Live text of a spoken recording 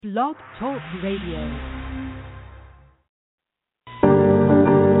Blog Talk Radio.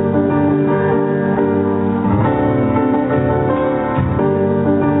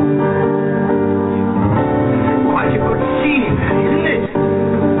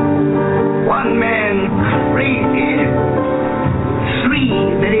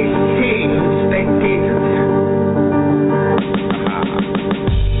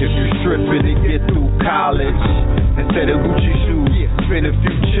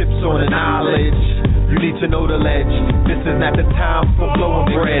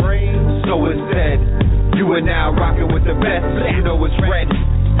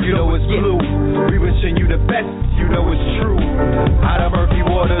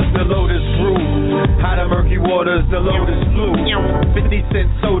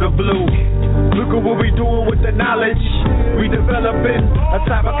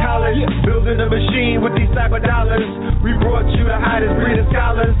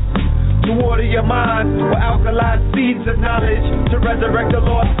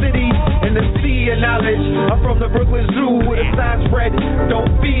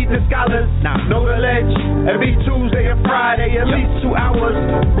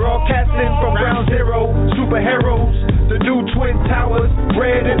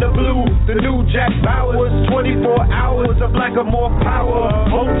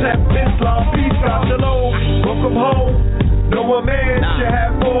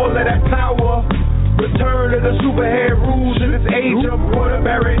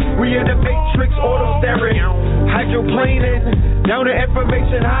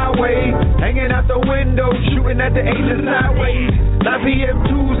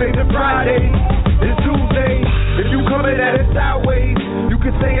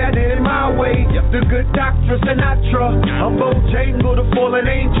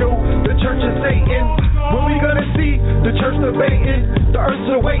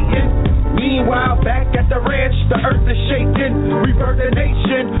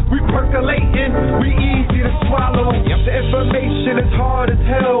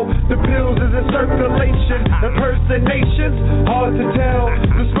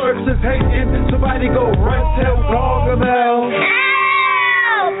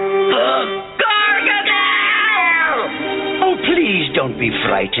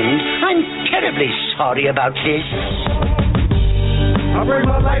 About this. I bring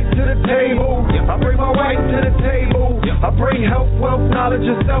my life to the table. I bring my wife to the table. I bring health, wealth, knowledge,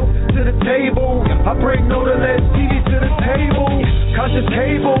 and self to the table. I bring no to less TV to the table. Conscious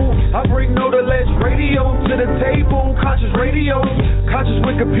table. I bring no to less radio to the table. Conscious radio. Conscious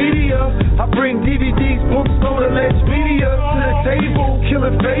Wikipedia. I bring DVDs, books, no to less media to the table.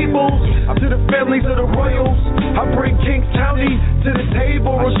 Killing fables to the families of the royals. I bring Kings County to the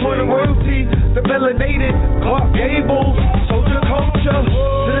table. Restoring royalty. The melanated Clark Gable. Soldier culture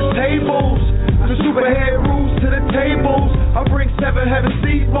to the tables. The superhead rules to the tables. I bring 7 heaven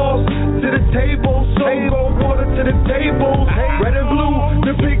seed balls to the table. Soul gold water to the table. Red and blue,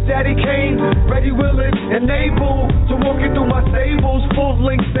 the Big Daddy came. Ready, willing, and able to walk it through my stables. Full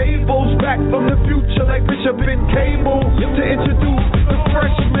length stables. Back from the future like Bishop and Cable. To introduce the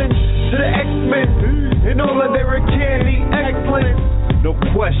freshmen to the X-Men. In all of their candy excellence. No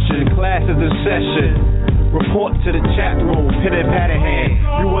question, class is in session. Report to the chat room, pen and pad in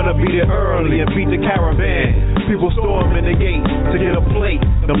hand. You wanna be there early and beat the caravan. People storming the gate to get a plate.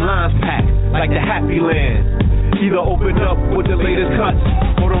 The lines packed like the Happy Land. Either open up with the latest cuts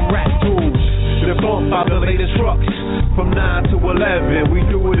or them rap tools. They're bumped by the latest trucks. From 9 to 11, we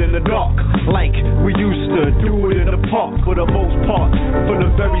do it in the dark, like we used to do it in the park. For the most part, from the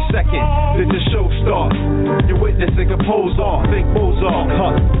very second that the show starts, you're witnessing compose art, think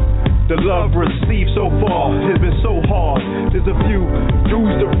Mozart. The love received so far has been so hard. There's a few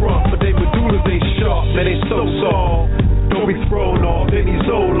dudes to front, but they medullas ain't sharp, man, they so soft. Don't be thrown off, they need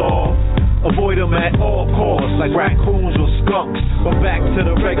Zoloft. Avoid them at all costs, like raccoons or skunks. But back to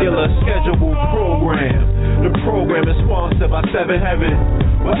the regular scheduled program. The program is sponsored by 7 Heaven.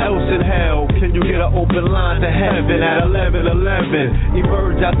 What else in hell can you get an open line to heaven at 11:11?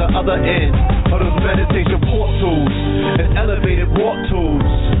 Emerge at the other end of those meditation portals and elevated walk tools,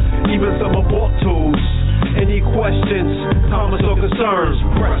 even some abort tools. Any questions, comments, or concerns,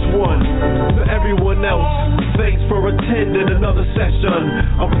 press 1. For everyone else, thanks for attending another session.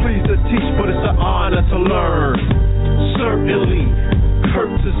 I'm pleased to teach, but it's an honor to learn. Certainly,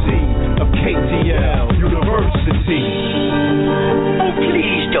 courtesy of KTL University. Oh,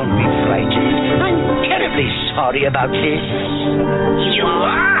 please don't be frightened. I'm terribly sorry about this. You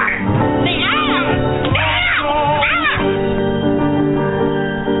are? They are!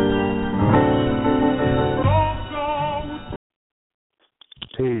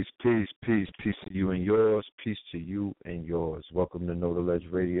 Peace. Peace to you and yours. Peace to you and yours. Welcome to Know the Ledge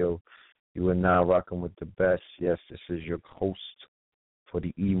Radio. You are now rocking with the best. Yes, this is your host for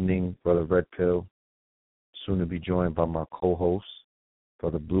the evening, Brother Red Pill. Soon to be joined by my co-host,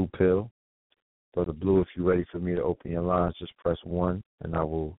 Brother Blue Pill. Brother Blue, if you're ready for me to open your lines, just press 1, and I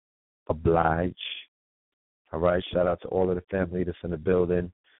will oblige. All right, shout out to all of the family that's in the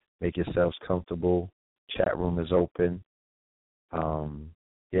building. Make yourselves comfortable. Chat room is open.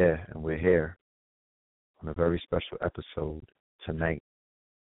 And we're here on a very special episode tonight.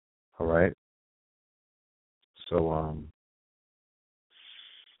 All right. So,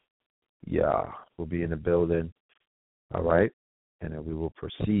 we'll be in the building. All right. And then we will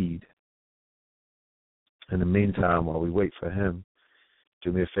proceed. In the meantime, while we wait for him,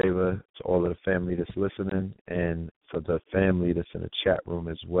 do me a favor to all of the family that's listening and for the family that's in the chat room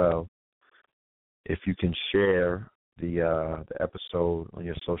as well. If you can share the episode on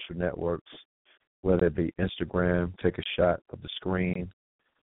your social networks, whether it be Instagram, take a shot of the screen,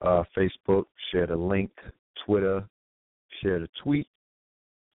 Facebook, share the link, Twitter, share the tweet,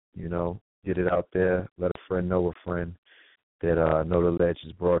 get it out there, let a friend know a friend that Know the Ledge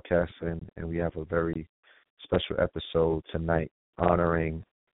is broadcasting, and we have a very special episode tonight honoring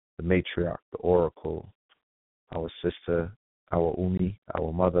the matriarch, the oracle, our sister, our Umi,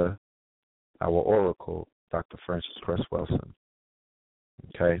 our mother, our oracle, Dr.Francis Cress Welsing.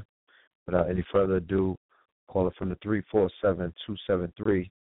 Okay? Without any further ado, call it from the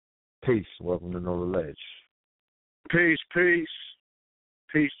 347-273. Peace. Welcome to Know the Ledge. Peace.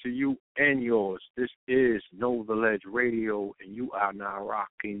 Peace to you and yours. This is Know the Ledge Radio, and you are now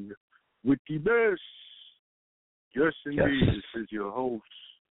rocking with the best. Yes, indeed. Yes. This is your host,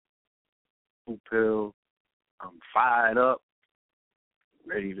 Blue Pill. I'm fired up,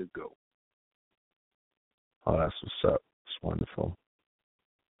 ready to go. Oh, that's what's up. It's wonderful.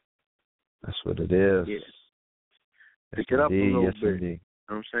 That's what it is. Yeah. Yes, Pick it up a little yes, bit. Indeed. You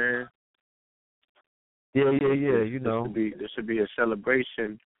know what I'm saying? Yeah. This should be a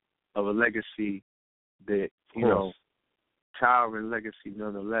celebration of a legacy that, towering legacy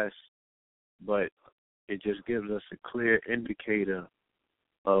nonetheless, but it just gives us a clear indicator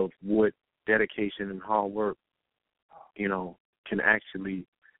of what dedication and hard work, can actually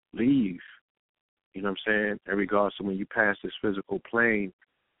leave. You know what I'm saying? In regards to when you pass this physical plane,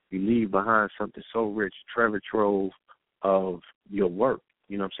 you leave behind something so rich, treasure trove of your work.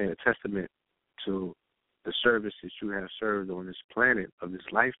 You know what I'm saying? A testament to the service that you have served on this planet of this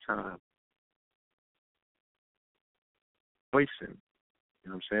lifetime. Voicing.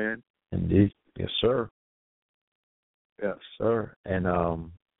 You know what I'm saying? Indeed. Yes, sir. Yes, sir. And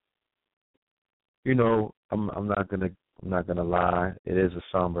I'm not gonna lie. It is a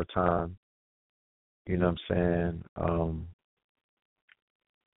somber time. You know what I'm saying?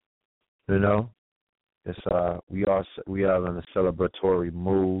 It's we are in a celebratory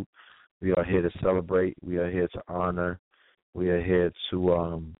mood. We are here to celebrate. We are here to honor. We are here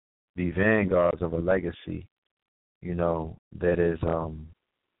to be vanguards of a legacy, that is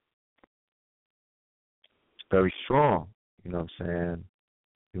very strong. You know what I'm saying?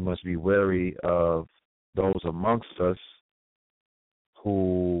 We must be wary of those amongst us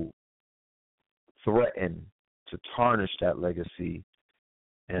who threaten to tarnish that legacy,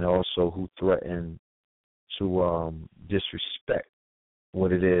 and also who threaten to disrespect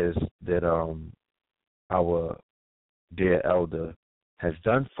what it is that our dear elder has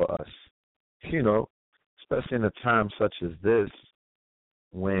done for us. Especially in a time such as this,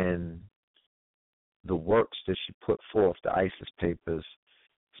 when the works that she put forth, the ISIS papers,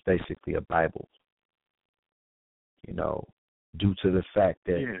 is basically a Bible. Due to the fact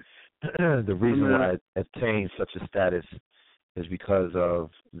that the reason why it attained such a status is because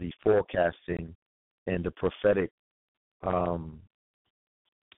of the forecasting and the prophetic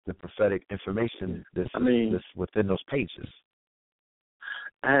information that's within those pages.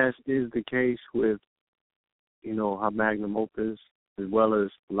 As is the case with, her magnum opus, as well as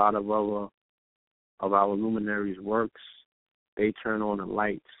a lot of our luminaries' works, they turn on the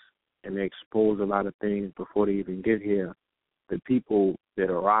lights and they expose a lot of things before they even get here. The people that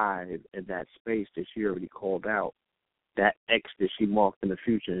arrive in that space that she already called out, that X that she marked in the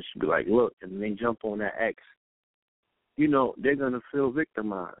future, and she'd be like, look, and they jump on that X, they're going to feel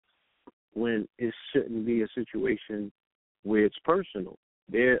victimized when it shouldn't be a situation where it's personal.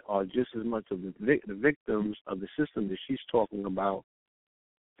 There are just as much of the victims of the system that she's talking about.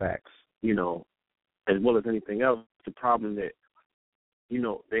 Facts. As well as anything else. The problem that,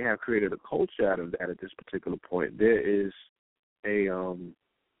 they have created a culture out of that at this particular point. There is a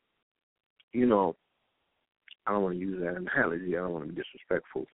I don't want to use that analogy. I don't want to be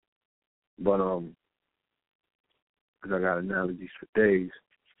disrespectful. But, because I got analogies for days.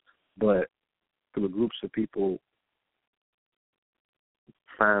 But for the groups of people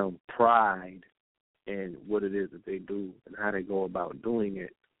found pride in what it is that they do and how they go about doing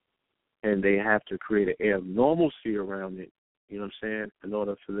it, and they have to create an air of normalcy around it, you know what I'm saying, in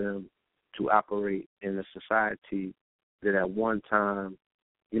order for them to operate in a society that at one time,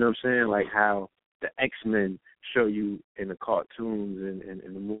 you know what I'm saying, like how the X-Men show you in the cartoons and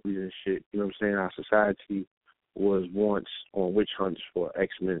the movies and shit, you know what I'm saying, our society was once on witch hunts for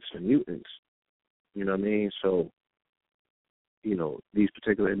X-Men and mutants, you know what I mean? So, you know, these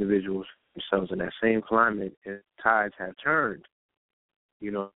particular individuals themselves in that same climate, and tides have turned,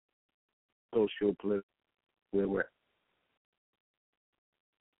 you know, social, political, where we're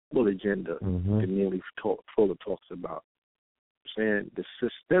full agenda that nearly Fuller talks about. I'm saying the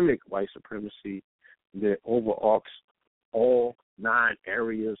systemic white supremacy that overarches all 9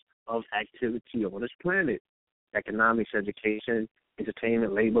 areas of activity on this planet: economics, education,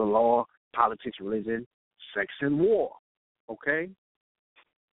 entertainment, labor, law, politics, religion, sex, and war. Okay?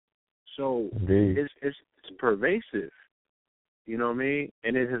 So it's pervasive, you know what I mean?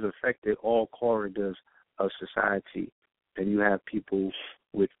 And it has affected all corridors of society. And you have people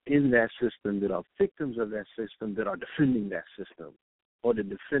within that system that are victims of that system that are defending that system, or they're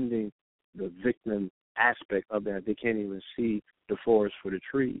defending the victim aspect of that. They can't even see the forest for the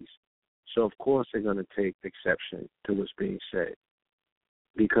trees. So, of course, they're going to take exception to what's being said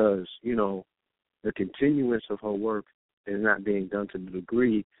because, you know, the continuance of her work is not being done to the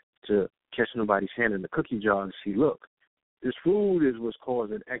degree to catch nobody's hand in the cookie jar and see, look, this food is what's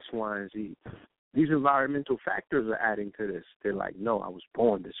causing X, Y, and Z. These environmental factors are adding to this. They're like, no, I was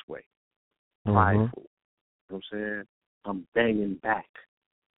born this way. Prideful. You know what I'm saying? I'm banging back.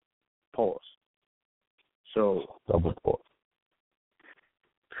 Pause. So. Double pause.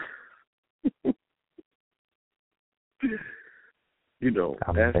 You know,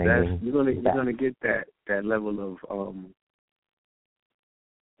 that's you're gonna get that level of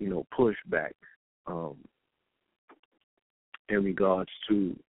you know, pushback in regards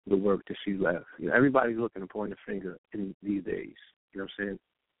to the work that she left. You know, everybody's looking to point a finger in these days. You know what I'm saying?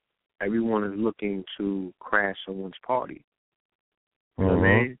 Everyone is looking to crash someone's party. You know what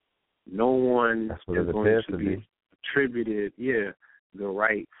I mean? No one is going to be attributed, the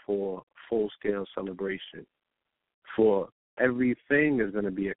right for full-scale celebration. For everything is going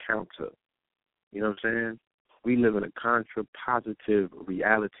to be a counter. You know what I'm saying? We live in a contra-positive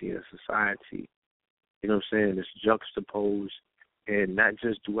reality in society. You know what I'm saying? It's juxtaposed, and not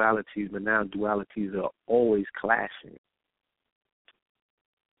just dualities, but now dualities are always clashing.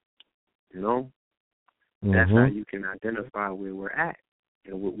 You know? That's how you can identify where we're at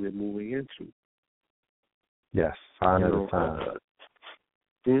and what we're moving into. Yes, sign of the times.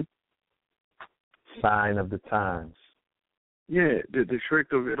 Sign of the times. Yeah, the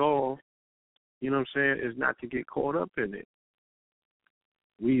trick of it all, you know what I'm saying, is not to get caught up in it.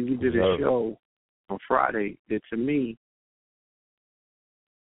 We did a show on Friday that, to me,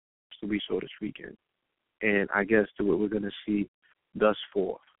 we saw this weekend. And I guess to what we're going to see thus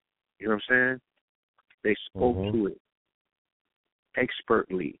forth. You know what I'm saying? They spoke to it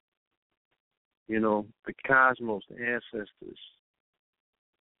expertly. You know, the cosmos, the ancestors.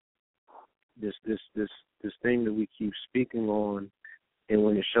 This thing that we keep speaking on, and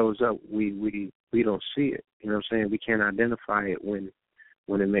when it shows up, we don't see it. You know what I'm saying? We can't identify it when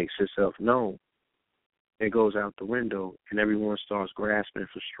it makes itself known. It goes out the window, and everyone starts grasping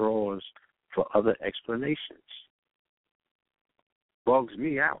for straws for other explanations. Bugs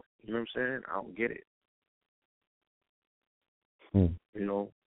me out. You know what I'm saying? I don't get it. You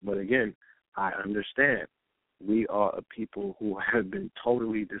know, but again, I understand. We are a people who have been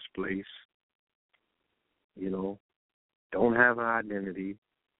totally displaced, you know, don't have an identity,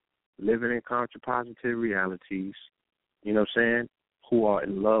 living in contrapositive realities, you know what I'm saying, who are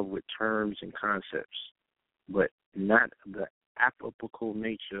in love with terms and concepts, but not the applicable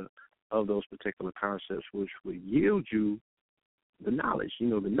nature of those particular concepts, which would yield you the knowledge, you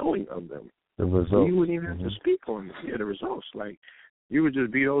know, the knowing of them. The results. You wouldn't even have to speak on it. Yeah, the results. Like, you would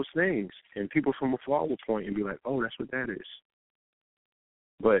just be those things, and people from afar would point and be like, oh, that's what that is.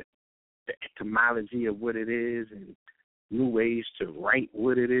 But the etymology of what it is and new ways to write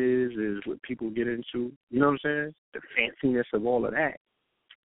what it is what people get into. You know what I'm saying? The fanciness of all of that.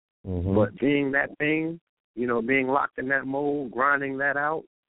 But being that thing, you know, being locked in that mold, grinding that out,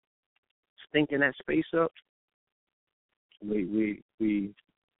 stinking that space up, we're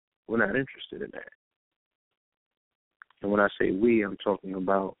not interested in that. And when I say we, I'm talking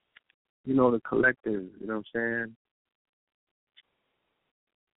about the collective, you know what I'm saying?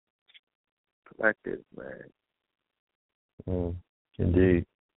 Collective, man. Indeed.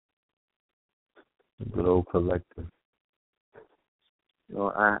 Good old collective.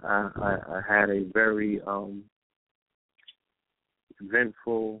 I had a very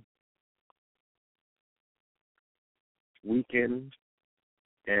eventful weekend,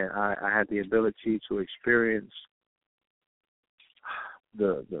 and I had the ability to experience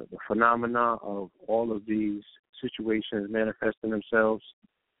the phenomena of all of these situations manifesting themselves.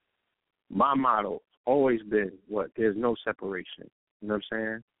 My motto always been there's no separation. You know what I'm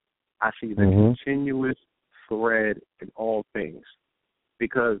saying? I see the continuous thread in all things.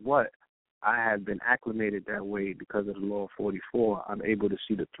 Because I have been acclimated that way because of the law of 44. I'm able to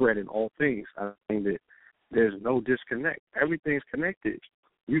see the thread in all things. I think that there's no disconnect. Everything's connected.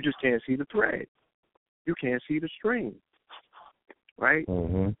 You just can't see the thread. You can't see the string. Right?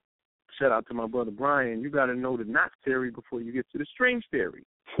 Shout out to my brother Brian. You got to know the knot theory before you get to the strings theory.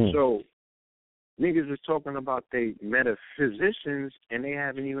 So niggas is talking about they metaphysicians, and they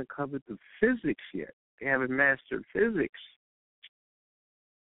haven't even covered the physics yet. They haven't mastered physics.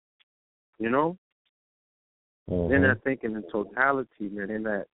 You know? They're not thinking in totality, man. They're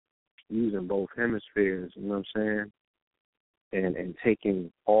not using both hemispheres, you know what I'm saying? And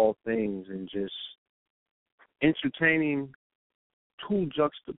taking all things and just entertaining two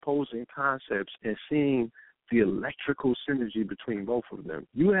juxtaposing concepts and seeing the electrical synergy between both of them.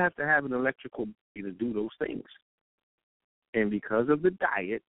 You have to have an electrical body to do those things. And because of the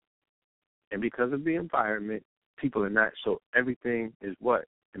diet and because of the environment, people are not. So everything is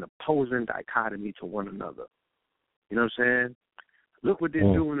an opposing dichotomy to one another. You know what I'm saying? Look what they're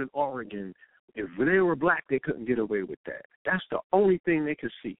doing in Oregon. If they were black, they couldn't get away with that. That's the only thing they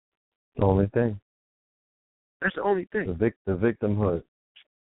could see. The only thing. That's the only thing. The victimhood.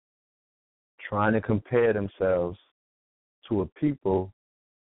 Trying to compare themselves to a people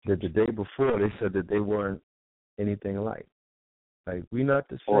that the day before they said that they weren't anything alike. Like, we not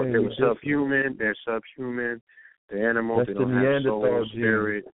the same. Or they were subhuman, they're subhuman, the animals, they don't have soul,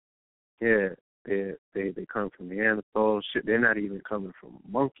 spirit. Yeah, they come from Neanderthals. Shit, they're not even coming from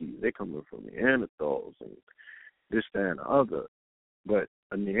monkeys. They're coming from Neanderthals and this, that, and the other. But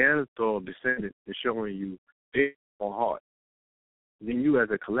a Neanderthal descendant is showing you big or heart. Then you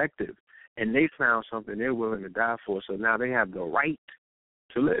as a collective, and they found something they're willing to die for, so now they have the right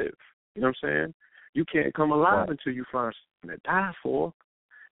to live. You know what I'm saying? You can't come alive until you find something to die for,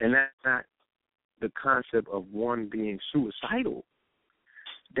 and that's not the concept of one being suicidal.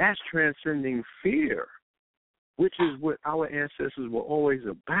 That's transcending fear, which is what our ancestors were always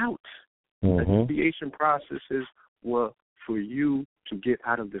about. The creation processes were for you to get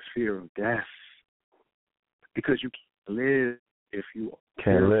out of the fear of death, because you can't live if you are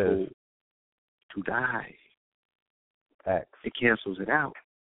careful to die. Facts. It cancels it out.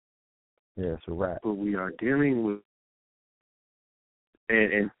 Yeah, it's a wrap. But we are dealing with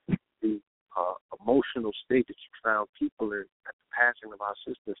and the emotional state that you found people in at the passing of our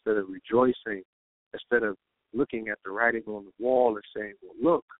sister. Instead of rejoicing, instead of looking at the writing on the wall and saying, well,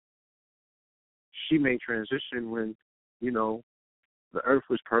 look, she may transition when, the earth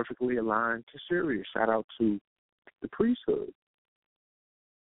was perfectly aligned to Sirius. Shout out to the priesthood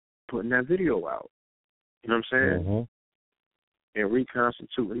putting that video out. You know what I'm saying? And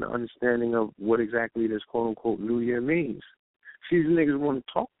reconstituting the understanding of what exactly this quote-unquote New Year means. See, these niggas want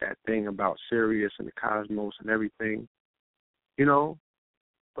to talk that thing about Sirius and the cosmos and everything,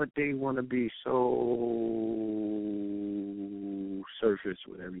 but they want to be so surface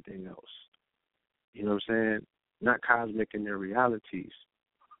with everything else. You know what I'm saying? Not cosmic in their realities.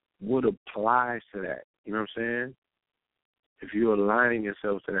 What applies to that? You know what I'm saying? If you're aligning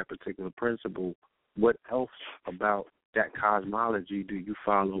yourself to that particular principle, what else about that cosmology do you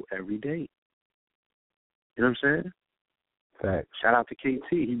follow every day? You know what I'm saying? Facts. Shout out to KT.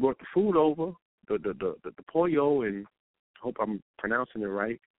 He brought the food over, the pollo, and I hope I'm pronouncing it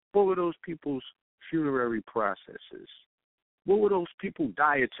right. What were those people's funerary processes? What were those people's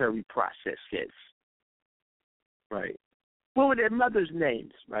dietary processes? Right. What were their mothers'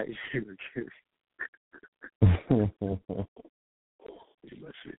 names? Right.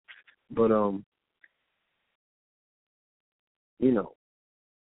 But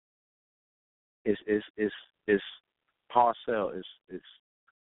it's parcel.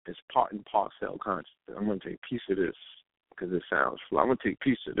 It's part and parcel conscious. I'm gonna take a piece of this because it sounds fly. I'm gonna take a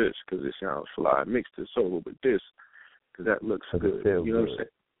piece of this because it sounds fly. Mix the solo with this because that looks good. You know what I'm saying?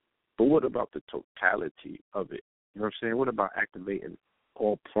 But what about the totality of it? You know what I'm saying? What about activating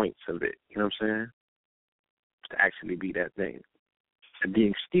all points of it? You know what I'm saying? To actually be that thing. And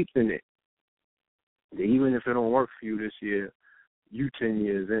being steeped in it Even if it don't work for you this year, you 10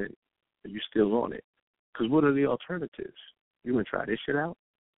 years in, but you still on it. Because what are the alternatives? You going to try this shit out?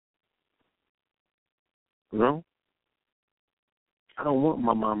 You know? I don't want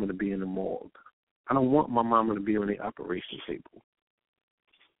my mama to be in the morgue. I don't want my mama to be on the operation table.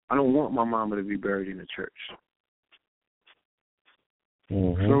 I don't want my mama to be buried in the church.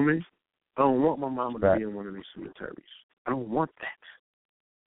 Mm-hmm. Feel me? I don't want my mama to be in one of these cemeteries. I don't want that.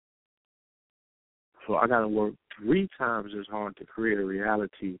 So I got to work 3 times as hard to create a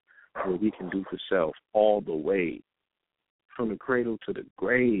reality where we can do for self all the way, from the cradle to the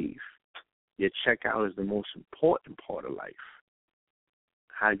grave. Your checkout is the most important part of life.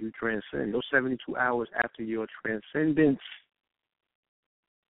 How you transcend. Those 72 hours after your transcendence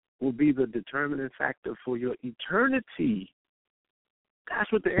will be the determining factor for your eternity.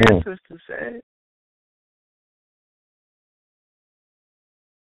 That's what the ancestors said.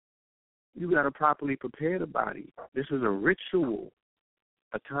 You got to properly prepare the body. This is a ritual,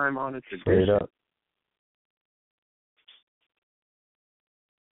 a time-honored tradition. Straight up.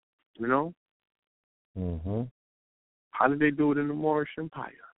 You know? Mm-hmm. How did they do it in the Moorish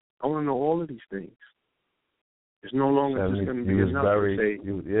Empire? I want to know all of these things. It's no longer just going to be enough to say,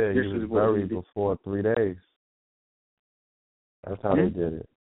 he was buried before 3 days. That's how they did it.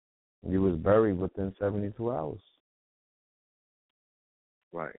 He was buried within 72 hours.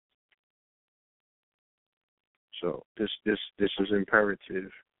 Right. So this is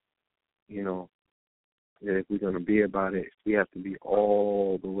imperative, you know, that if we're going to be about it, we have to be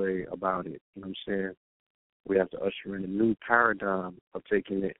all the way about it. You know what I'm saying? We have to usher in a new paradigm of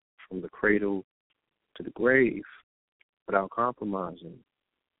taking it from the cradle to the grave without compromising,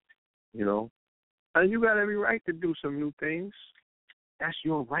 you know. And you got every right to do some new things. That's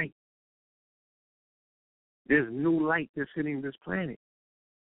your right. There's new light that's hitting this planet.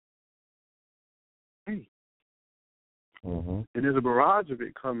 Hey. Mm-hmm. And there's a barrage of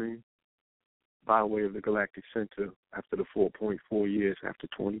it coming by way of the Galactic Center after the 4.4 years after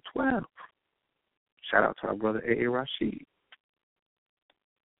 2012. Shout out to our brother A.A. Rashid.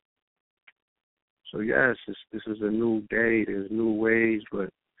 So, yes, this is a new day. There's new ways, but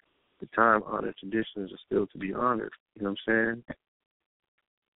the time-honored traditions are still to be honored. You know what I'm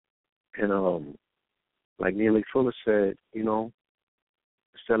saying? And like Neely Fuller said, you know,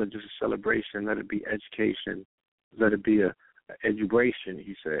 instead of just a celebration, let it be education. Let it be a education,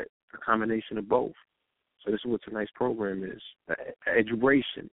 he said, a combination of both. So this is what tonight's program is,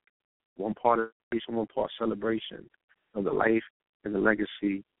 education. One part education, one part celebration of the life and the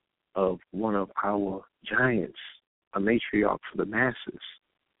legacy of one of our giants, a matriarch for the masses,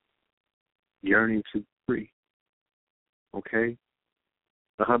 yearning to be free. Okay?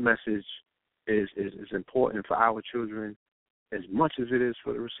 But her message is important for our children as much as it is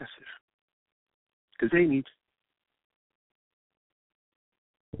for the recessive. Because they need to.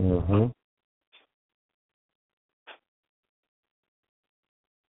 Mm-hmm.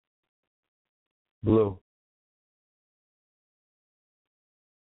 Blue.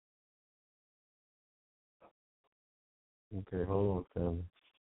 Okay, hold on,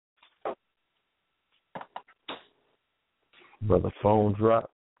 family. Brother, phone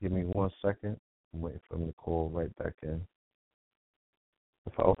drop. Give me 1 second. I'm waiting for him to call right back in.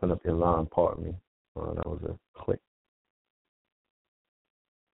 If I open up your line, pardon me. That was a click.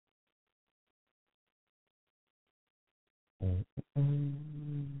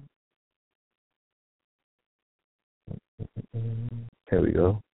 Here we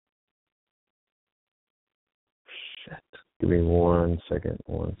go. Shit. Give me 1 second.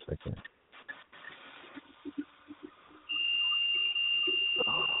 1 second.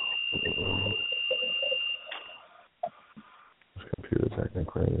 This computer's acting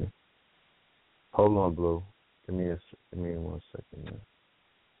crazy. Hold on, Blue. Give me 1 second, man.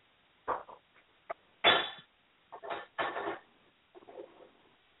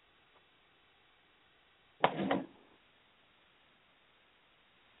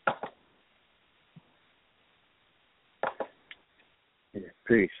 Yeah,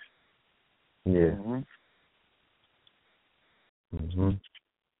 peace. Yeah. Mm-hmm. Mm-hmm.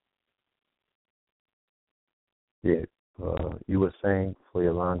 Yeah. You were saying for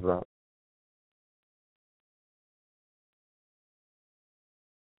your line drop?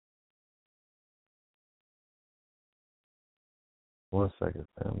 One second,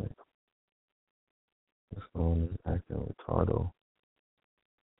 family. This phone is acting retarded.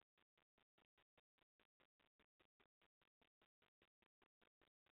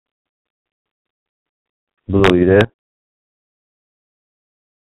 Blue, you there?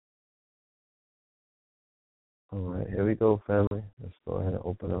 All right, here we go, family. Let's go ahead and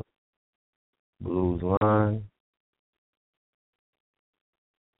open up Blues line.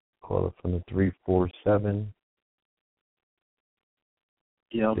 Caller from the 347.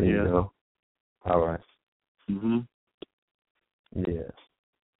 Yeah, I'm there here. You go. All right. Mhm. Yes.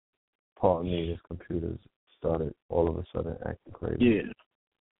 Pardon me, this computer's started all of a sudden acting crazy. Yeah.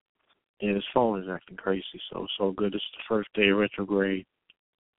 Yeah, this phone is acting crazy, so good. This is the first day of retrograde.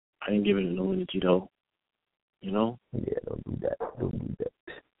 I didn't give it no energy though. You know? Yeah, don't do that.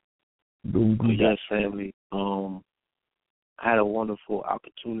 But yes, family. I had a wonderful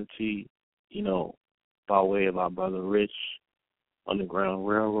opportunity, by way of our brother Rich, Underground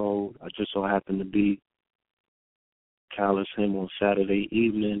Railroad. I just so happened to be Callous him on Saturday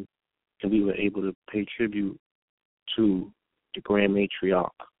evening, and we were able to pay tribute to the Grand Matriarch.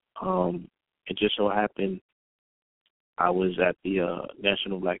 It just so happened I was at the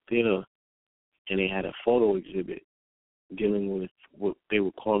National Black Theater, and they had a photo exhibit dealing with what they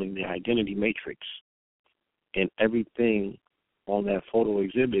were calling the identity matrix. And everything on that photo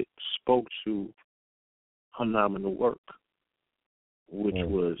exhibit spoke to phenomenal work, which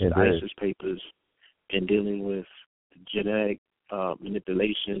was the ISIS papers and dealing with genetic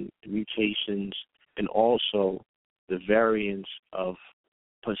manipulation, mutations, and also the variance of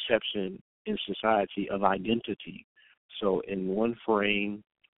perception in society of identity. So in one frame,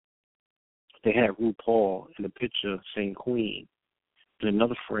 they had RuPaul in the picture saying Queen. In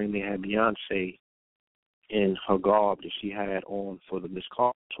another frame, they had Beyonce in her garb that she had on for the Miss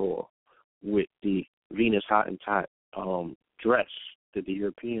Carter tour with the Venus Hottentot dress that the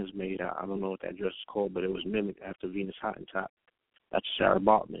Europeans made. I don't know what that dress is called, but it was mimicked after Venus Hottentot. That's Sarah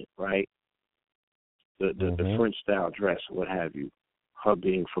Baartman, right? The French-style dress, what have you. Her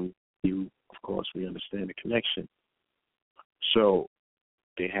being from you, of course, we understand the connection. So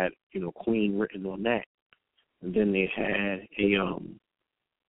they had, Queen written on that. And then they had a,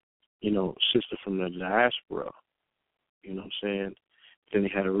 sister from the diaspora, you know what I'm saying? Then they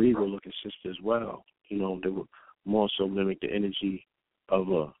had a regal-looking sister as well. They would more so mimic the energy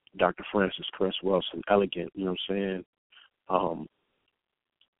of Dr.Francis, Cress Welsing, elegant, you know what I'm saying?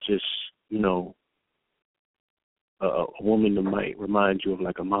 Just, a woman that might remind you of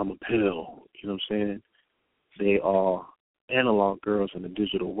like a Mama Pill, you know what I'm saying? They are analog girls in the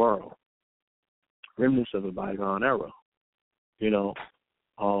digital world, remnants of a bygone era, dinosaurs,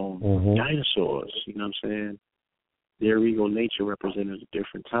 you know what I'm saying? Their regal nature represented a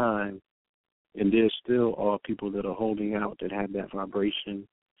different time, and there still are people that are holding out that have that vibration,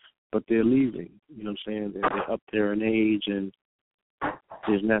 but they're leaving, you know what I'm saying? They're up there in age, and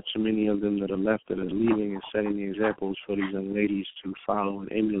there's not so many of them that are left that are leaving and setting the examples for these young ladies to follow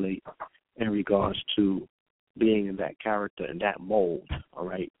and emulate in regards to being in that character and that mold, all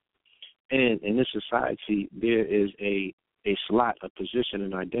right? And in this society, there is a slot, a position,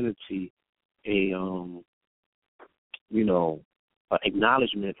 an identity,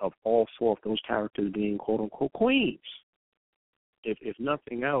 acknowledgement of all four of those characters being quote-unquote queens. If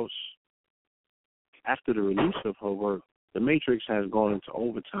nothing else, after the release of her work, the Matrix has gone into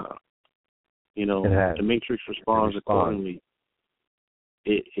overtime. The Matrix responds accordingly.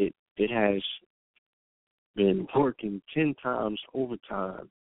 It has been working 10 times overtime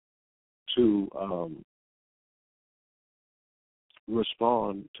to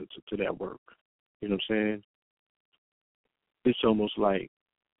respond to that work. You know what I'm saying? It's almost like,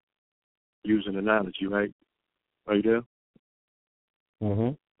 use an analogy, right? Are you there?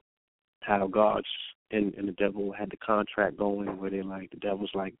 Mm-hmm. How God's and the devil had the contract going where they're like, the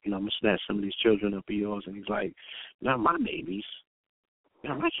devil's like, I'm going to snatch some of these children up of yours. And he's like, not my babies.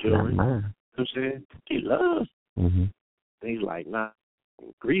 Not my children. Not mine. You know what I'm saying? They love. Mm-hmm. And he's like, nah,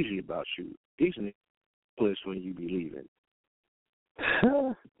 I'm greasy about you. These are the place when you be leaving.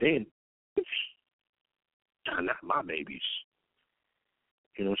 Then, not my babies.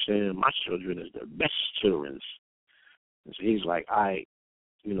 You know what I'm saying? My children is the best children. And so he's like,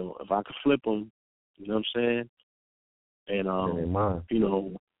 if I could flip them, you know what I'm saying? And, they mine. They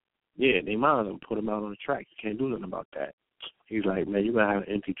mine and put them out on the track. You can't do nothing about that. He's like, man, you're going to have an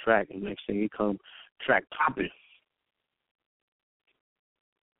empty track, and next thing you come, track popping.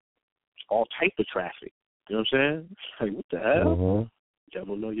 All type of traffic. You know what I'm saying? Like, what the hell? Mm-hmm.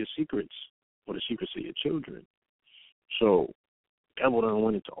 Devil know your secrets, or the secrets of your children. So, devil done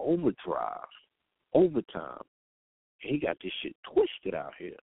went into overtime. And he got this shit twisted out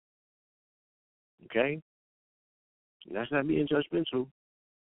here. Okay? And that's not being judgmental.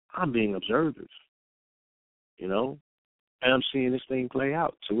 I'm being observative. And I'm seeing this thing play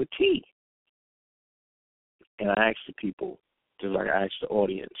out to a T. And I asked the people, just like I asked the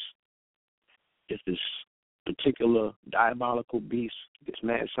audience, if this particular diabolical beast, this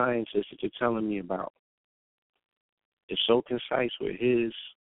mad scientist that you're telling me about, is so concise with his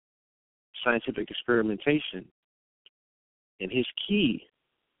scientific experimentation, and his key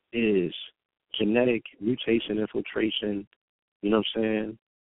is genetic mutation infiltration, you know what I'm saying,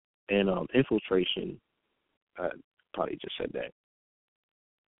 and infiltration. I probably just said that.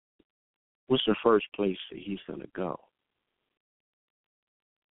 What's the first place that he's going to go?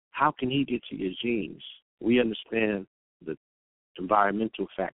 How can he get to your genes? We understand the environmental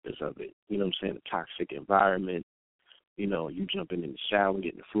factors of it. You know what I'm saying? The toxic environment. You know, you jumping in the shower,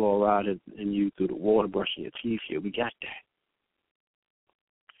 getting the fluoride in you through the water, brushing your teeth. Yeah, we got that.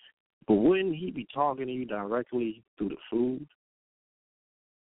 But wouldn't he be talking to you directly through the food?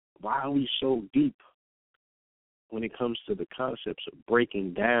 Why are we so deep when it comes to the concepts of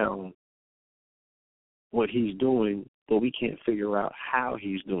breaking down what he's doing, but we can't figure out how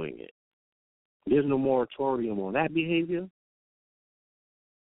he's doing it? There's no moratorium on that behavior.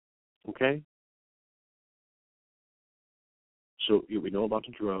 Okay? So we know about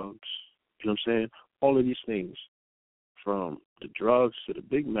the drugs. You know what I'm saying? All of these things, from the drugs to the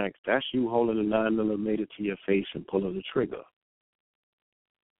Big Macs, that's you holding a 9mm to your face and pulling the trigger.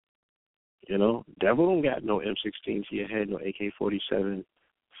 You know, devil don't got no M16 to your head, no AK-47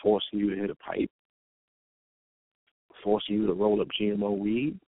 forcing you to hit a pipe, forcing you to roll up GMO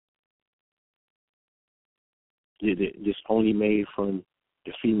weed. It's only made from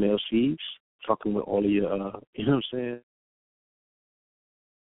the female seeds, fucking with all of your, you know what I'm saying?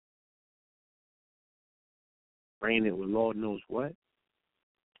 Spraying it with Lord knows what.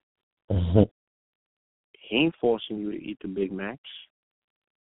 Mm-hmm. He ain't forcing you to eat the Big Macs,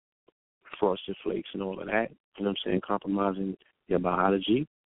 Frosted Flakes and all of that. You know what I'm saying? Compromising your biology.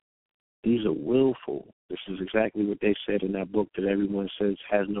 These are willful. This is exactly what they said in that book that everyone says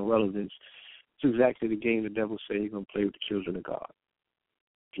has no relevance. It's exactly the game the devil said he's going to play with the children of God.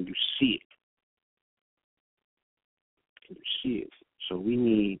 Can you see it? Can you see it? So we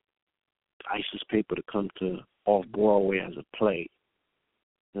need ISIS paper to come to off-Broadway as a play.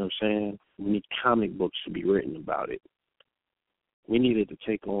 You know what I'm saying? We need comic books to be written about it. We needed to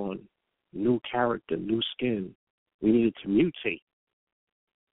take on new character, new skin. We needed to mutate.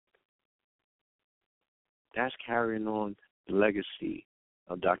 That's carrying on the legacy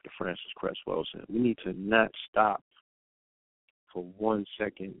of Dr. Francis Cress Welsing. We need to not stop for 1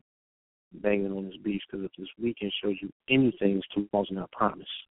 second banging on this beast, because if this weekend shows you anything, tomorrow's not promised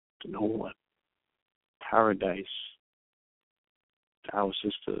to no one. Paradise to our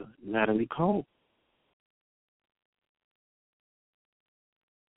sister Natalie Cole.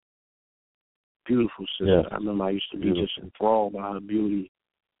 Beautiful sister. Yes. I remember I used to be just enthralled by her beauty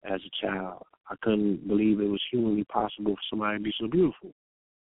as a child. I couldn't believe it was humanly possible for somebody to be so beautiful.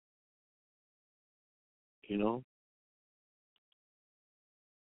 You know?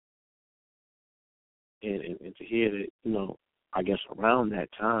 And to hear that, you know, I guess around that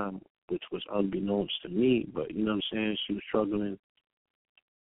time, which was unbeknownst to me, but you know what I'm saying, she was struggling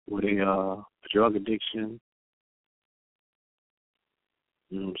with a drug addiction.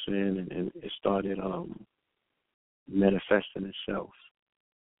 You know what I'm saying? And it started manifesting itself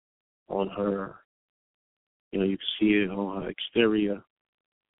on her. You know, you can see it on her exterior,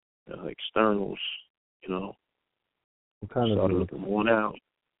 externals, you know. What kind of started drugs? looking worn out.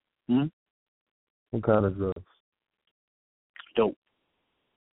 What kind of drugs? Dope.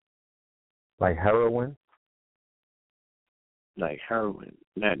 Like heroin? Like heroin.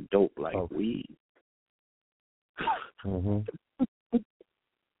 Not dope like weed. Mm-hmm.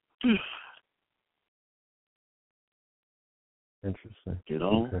 Interesting. You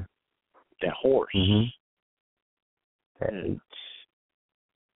know? Okay. That horse. Mm-hmm. That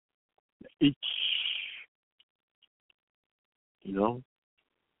H. You know?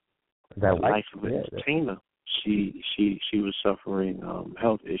 That life of an entertainer. She was suffering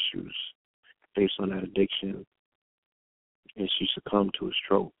health issues based on that addiction, and she succumbed to a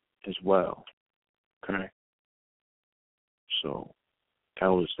stroke as well. Okay. So that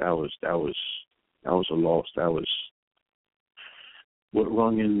was a loss. That was what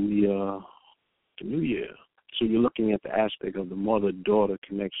rung in the new year. So you're looking at the aspect of the mother-daughter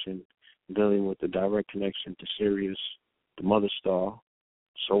connection, dealing with the direct connection to Sirius, the mother star,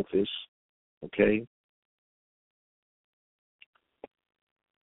 Sophis, okay?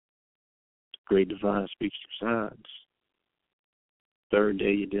 Great divine speaks through signs. Third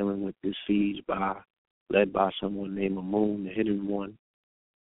day, you're dealing with this siege led by someone named Moon, the hidden one,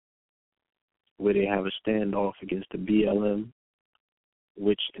 where they have a standoff against the BLM,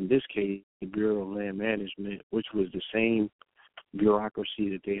 which in this case, the Bureau of Land Management, which was the same bureaucracy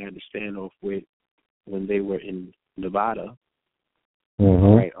that they had to stand off with when they were in Nevada,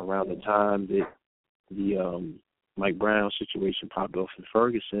 right around the time that the Mike Brown situation popped off in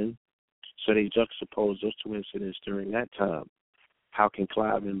Ferguson. So they juxtaposed those two incidents during that time. How can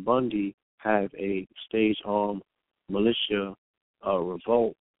Clive and Bundy have a stage-armed militia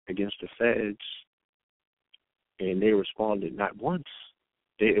revolt against the feds, and they responded not once?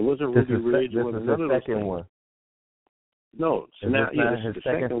 It wasn't Ruby Ridge. It wasn't none of those things. One. No, so is now this this his is the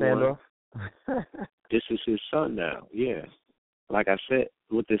second standoff? one. This is his son now. Yeah, like I said,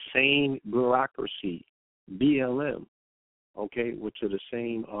 with the same bureaucracy, BLM. Okay, which are the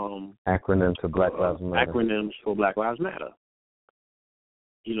same acronym to Black Lives Matter. Acronyms for Black Lives Matter.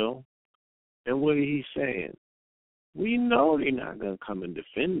 You know, and what he's saying, we know they're not going to come and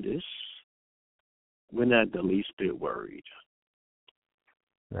defend this. We're not the least bit worried.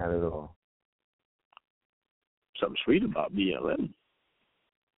 Not at all. Something sweet about BLM.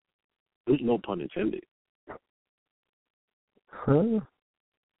 There's no pun intended. Huh?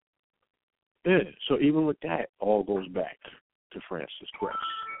 Yeah, so even with that, all goes back to Francis Cress.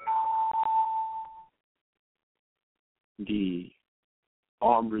 The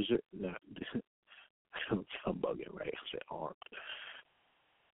armed reserve, I'm bugging, right? I said armed.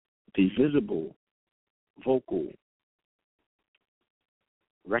 The visible, vocal,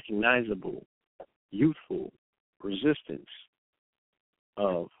 recognizable, youthful resistance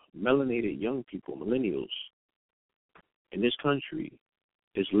of melanated young people, millennials, in this country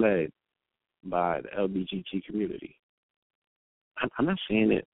is led by the LBGT community. I'm not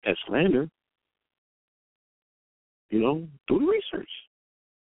saying it as slander. You know, do the research.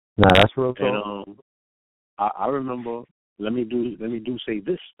 Nah, that's real talk. And I remember. Let me say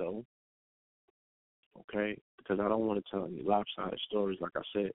this though. Okay, because I don't want to tell any lopsided stories. Like I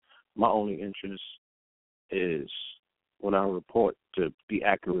said, my only interest is when I report to be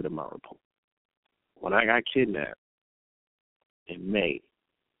accurate in my report. When I got kidnapped in May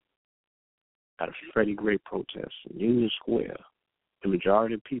at a Freddie Gray protest in Union Square, the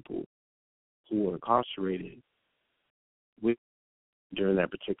majority of people who were incarcerated during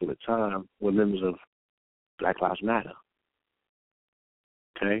that particular time were members of Black Lives Matter.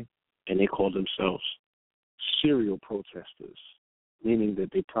 Okay? And they called themselves serial protesters, meaning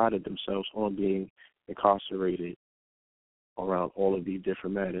that they prided themselves on being incarcerated around all of these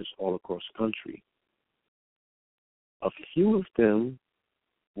different matters all across the country. A few of them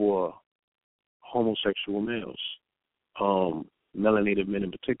were homosexual males, melanated men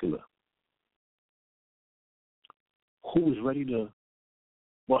in particular, who was ready to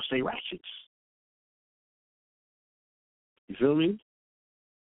bust their ratchets. You feel me?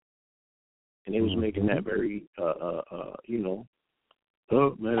 And they was making that very, you know,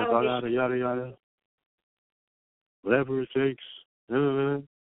 oh, man, if I gotta, yada, yada, whatever it takes.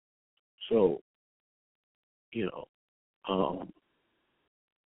 So, you know,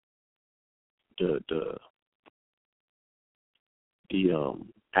 the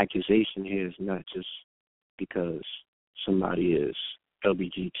accusation here is not just because somebody is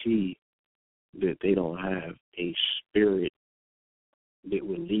LBGT that they don't have a spirit that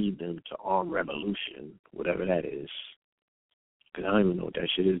would lead them to armed revolution, whatever that is. Because I don't even know what that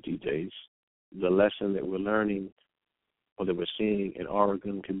shit is these days. The lesson that we're learning or that we're seeing in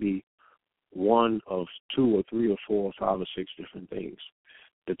Oregon could be one of 2 or 3 or 4 or 5 or 6 different things.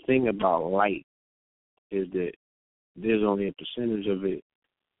 The thing about light is that there's only a percentage of it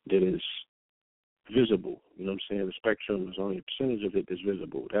that is visible. You know what I'm saying? The spectrum is only a percentage of it that's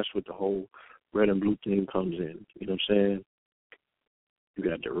visible. That's what the whole red and blue thing comes in. You know what I'm saying? You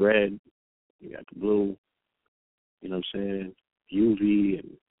got the red, you got the blue, you know what I'm saying? UV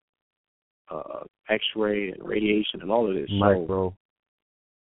and X-ray and radiation and all of this. Micro. So,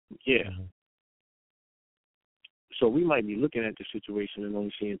 yeah. So we might be looking at the situation and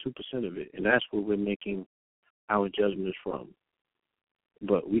only seeing 2% of it, and that's where we're making our judgments from.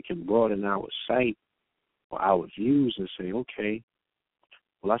 But we can broaden our sight or our views and say, okay,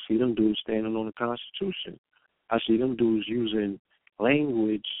 well, I see them dudes standing on the Constitution. I see them dudes using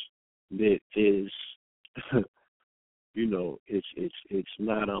language that is, you know, it's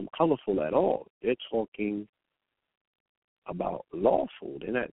not colorful at all. They're talking about lawful.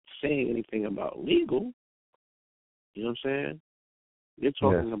 They're not saying anything about legal. You know what I'm saying? They're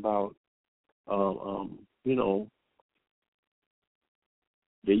talking about, you know,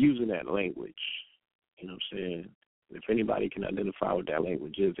 they're using that language. You know what I'm saying? If anybody can identify what that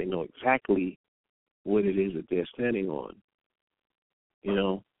language is, they know exactly what it is that they're standing on. You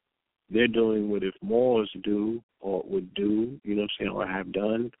know, they're doing what if Moors do or would do, you know what I'm saying, or have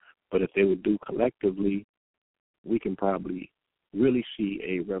done, but if they would do collectively, we can probably really see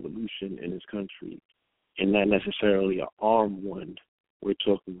a revolution in this country and not necessarily an armed one. We're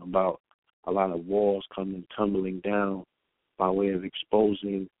talking about a lot of walls coming tumbling down by way of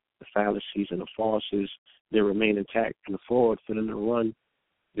exposing the fallacies and the farces that remain intact and afford for them to run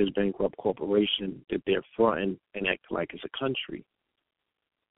this bankrupt corporation that they're fronting and acting like it's a country,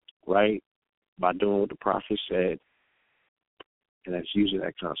 right? By doing what the prophet said, and that's using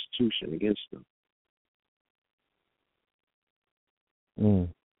that Constitution against them.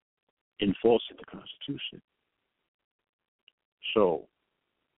 Enforcing the Constitution. So,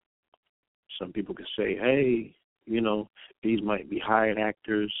 some people could say, hey, these might be hired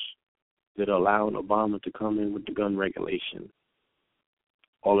actors that are allowing Obama to come in with the gun regulation.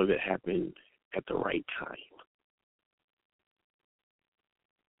 All of it happened at the right time.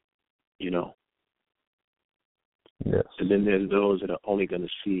 Yes. And then there's those that are only going to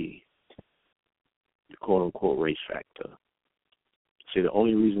see the quote-unquote race factor. Say the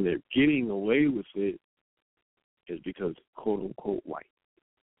only reason they're getting away with it is because quote-unquote white.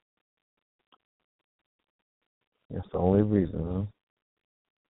 That's the only reason, huh?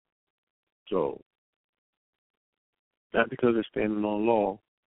 So, not because they're standing on law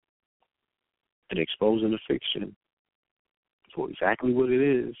and exposing the fiction for exactly what it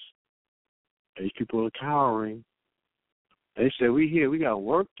is. These people are cowering. They say, we here, we got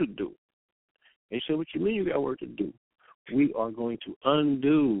work to do. They said, what you mean you got work to do? We are going to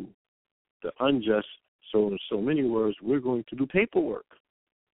undo the unjust. So in so many words, we're going to do paperwork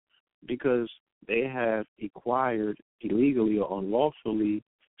because they have acquired illegally or unlawfully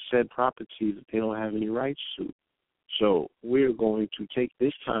said property that they don't have any rights to. So we're going to take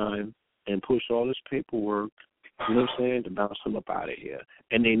this time and push all this paperwork, to bounce them up out of here.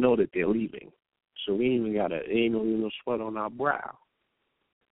 And they know that they're leaving. So we ain't even no sweat on our brow.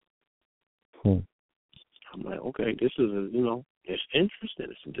 I'm like, okay, this is it's interesting.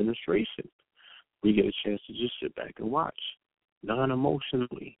 It's a demonstration. We get a chance to just sit back and watch,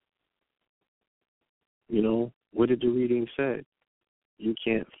 non-emotionally. What did the reading say? You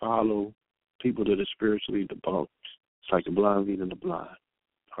can't follow people that are spiritually debunked. It's like the blind leading the blind.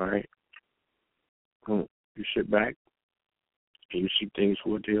 All right? You sit back and you see things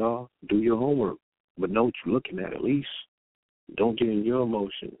for what they are. Do your homework. But know what you're looking at least. Don't get in your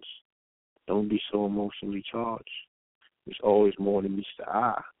emotions. Don't be so emotionally charged. There's always more than meets the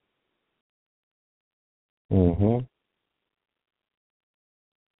eye.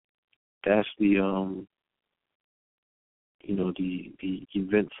 That's the the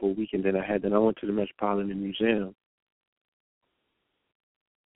eventful weekend that I had. Then I went to the Metropolitan Museum.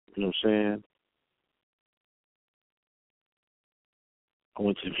 You know what I'm saying? I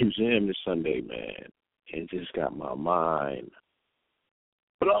went to the museum this Sunday, man, and just got my mind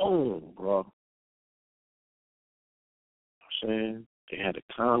blown, bro. You know what I'm saying? They had a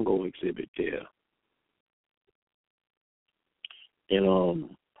Congo exhibit there. And,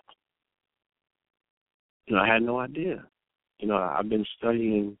 I had no idea. I've been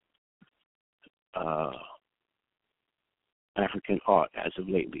studying African art as of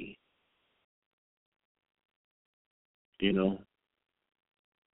lately.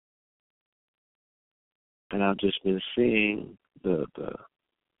 And I've just been seeing the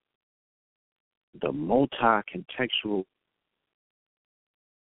multi-contextual,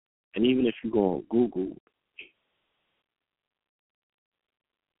 and even if you go on Google,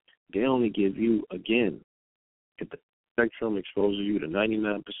 they only give you, again, if the spectrum exposes you to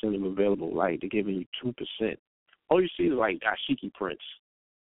 99% of available light, they're giving you 2%. All you see is like dashiki prints,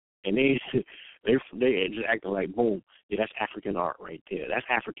 and they're just acting like, boom, yeah, that's African art right there. That's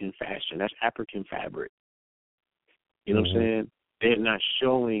African fashion. That's African fabric. You know what I'm saying? They're not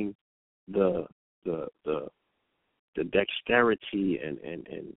showing the dexterity and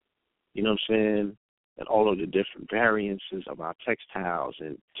you know what I'm saying, and all of the different variances of our textiles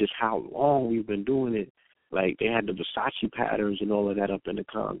and just how long we've been doing it. Like they had the Versace patterns and all of that up in the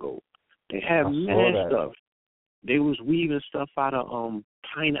Congo. They had mad stuff. They was weaving stuff out of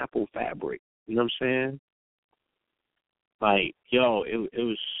pineapple fabric. You know what I'm saying? Like,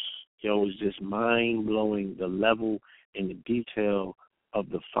 it was just mind blowing, the level and the detail of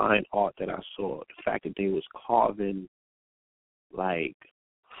the fine art that I saw. The fact that they was carving like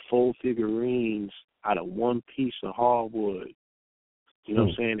full figurines out of one piece of hardwood. You know what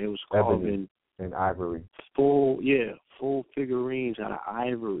I'm saying? It was carving and ivory. Full figurines out of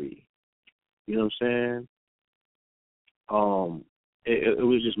ivory. You know what I'm saying? It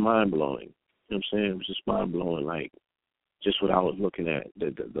was just mind blowing. You know what I'm saying? It was just mind blowing, like just what I was looking at,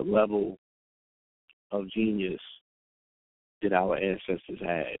 the level of genius that our ancestors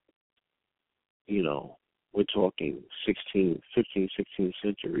had. We're talking 16th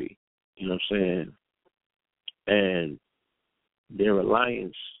century. You know what I'm saying? And their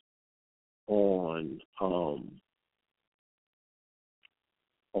reliance on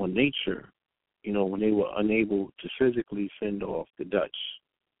nature, when they were unable to physically fend off the Dutch,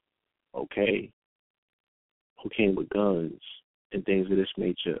 okay, who came with guns and things of this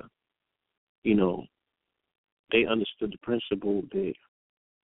nature, they understood the principle that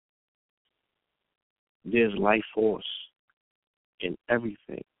there's life force in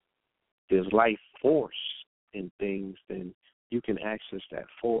everything. There's life force in things, then you can access that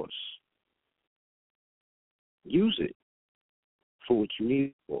force. Use it for what you need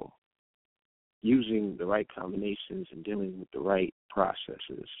it for, using the right combinations and dealing with the right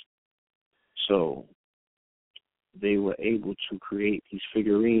processes. So they were able to create these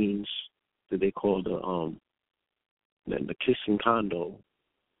figurines that they call the kissing condo,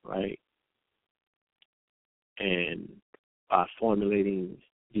 right? And by formulating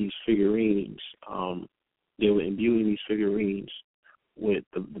these figurines, they were imbuing these figurines with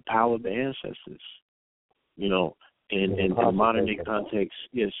the power of the ancestors. In the modern day context,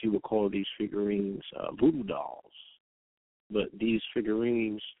 yes, you would call these figurines voodoo dolls. But these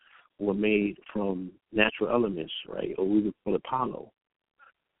figurines were made from natural elements, right? Or we would call it palo.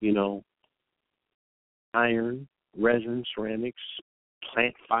 Iron, resin, ceramics,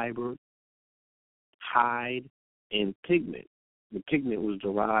 plant fiber, hide, and pigment. The pigment was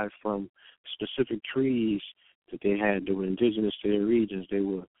derived from specific trees that they had that were indigenous to their regions. They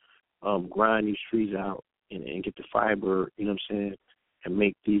would grind these trees out and get the fiber, and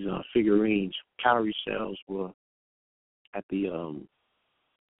make these figurines. Cowrie cells were at the,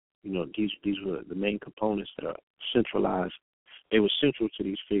 these were the main components that are centralized. They were central to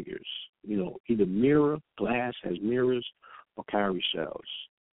these figures. Either mirror, glass has mirrors, or cowrie cells.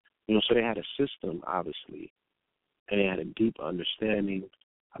 So they had a system, obviously, and they had a deep understanding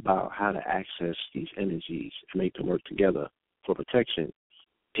about how to access these energies and make them work together for protection.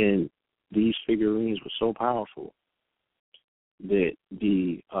 And these figurines were so powerful that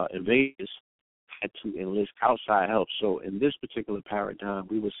the invaders had to enlist outside help. So in this particular paradigm,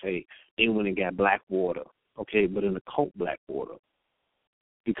 we would say they went and got black water, okay, but in occult black water,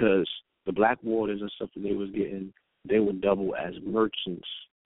 because the black waters and stuff that they was getting, they would double as merchants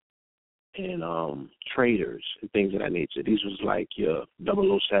and traders and things of that nature. These was like your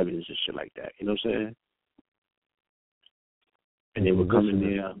 007s and shit like that. You know what I'm saying? And they would come in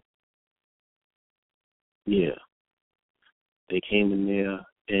there. Yeah. They came in there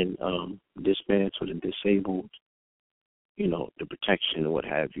and dismantled and disabled, the protection or what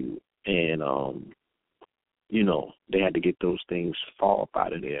have you. And, they had to get those things fall up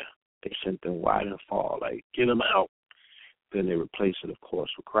out of there. They sent them wide and fall, like, get them out. Then they replaced it, of course,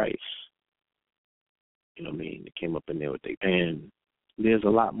 with Christ. They came up in there with and there's a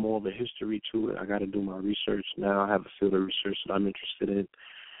lot more of a history to it. I got to do my research now. I have a field of research that I'm interested in,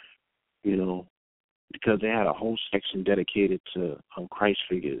 because they had a whole section dedicated to Christ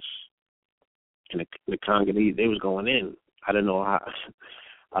figures. And the Congolese, they was going in. I don't know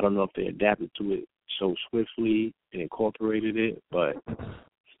if they adapted to it so swiftly and incorporated it, but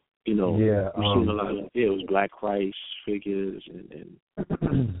we've seen a lot of it was Black Christ figures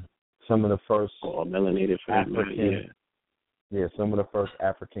and some of the first melanated African, some of the first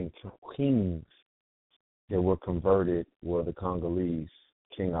African kings that were converted were the Congolese.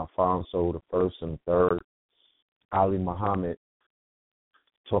 King Alfonso the First and Third. Ali Muhammad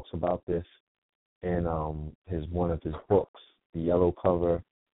talks about this in one of his books, The Yellow Cover.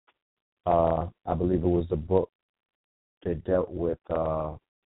 I believe it was the book that dealt with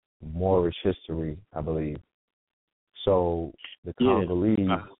Moorish history, I believe. So the Congolese,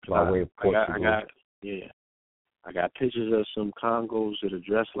 by way of Portugal. I got pictures of some Congos that are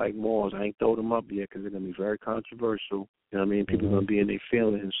dressed like Moors. I ain't throw them up yet because they're going to be very controversial. You know what I mean? People are going to be in their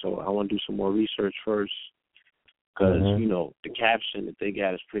feelings, so I want to do some more research first. Because, the caption that they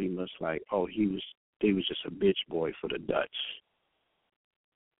got is pretty much like, oh, he was just a bitch boy for the Dutch.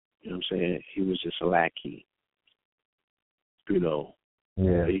 You know what I'm saying? He was just a lackey.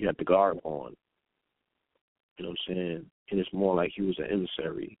 Yeah. He got the garb on. You know what I'm saying? And it's more like he was an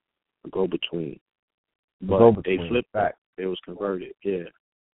emissary, a go-between. But they flipped back. They was converted, yeah.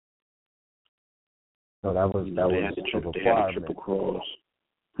 No, that was they had the triple cross.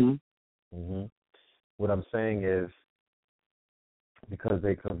 What I'm saying is, because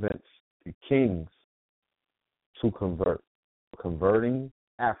they convinced the kings to converting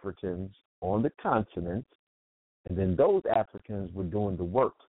Africans on the continent, and then those Africans were doing the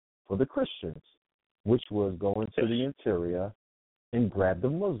work for the Christians, which was going to the interior and grab the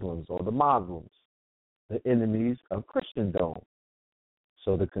Muslims or the Muslims, the enemies of Christendom.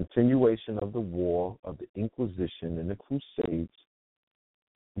 So the continuation of the war of the Inquisition and the Crusades,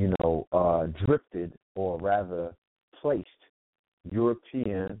 drifted, or rather placed,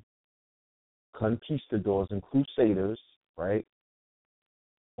 European conquistadors and crusaders, right,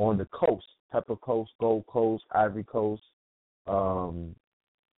 on the coast, Pepper Coast, Gold Coast, Ivory Coast,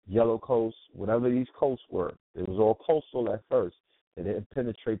 Yellow Coast, whatever these coasts were. It was all coastal at first. They didn't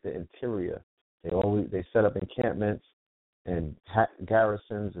penetrate the interior. They set up encampments and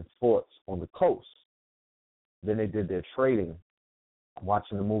garrisons and forts on the coast. Then they did their trading. I'm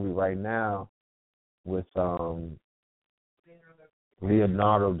watching the movie right now with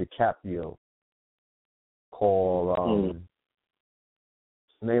Leonardo DiCaprio called, what's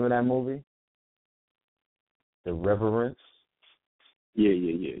the name of that movie? The Reverence. Yeah.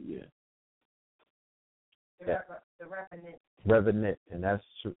 The Revenant. Revenant, and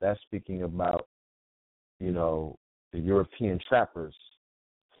that's speaking about, the European trappers.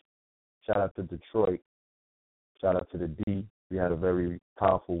 Shout out to Detroit. Shout out to the D. We had a very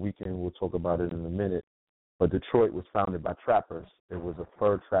powerful weekend. We'll talk about it in a minute. But Detroit was founded by trappers. It was a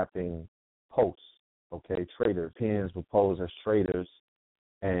fur trapping post, okay? Traders. Europeans were posed as traders,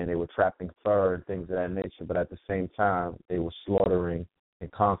 and they were trapping fur and things of that nature. But at the same time, they were slaughtering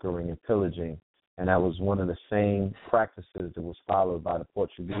and conquering and pillaging. And that was one of the same practices that was followed by the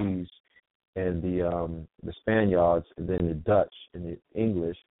Portuguese and the Spaniards, and then the Dutch and the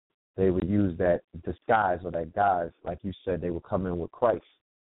English. They would use that disguise or that guise, like you said, they would come in with Christ,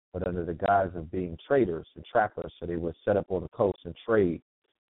 but under the guise of being traders and trappers. So they would set up on the coast and trade,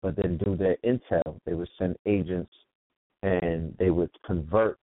 but then do their intel. They would send agents, and they would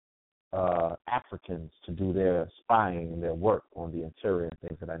convert Africans to do their spying and their work on the interior and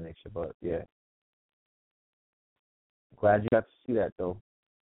things of that nature. But, yeah. Glad you got to see that, though.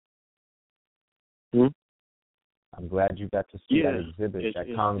 I'm glad you got to see that exhibit,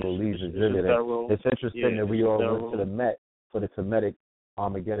 that Congolese exhibit. It's interesting that we all went to the Met for the Kemetic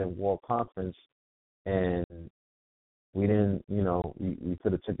Armageddon War Conference, and we didn't, we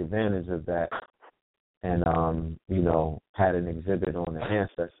could have took advantage of that and, had an exhibit on the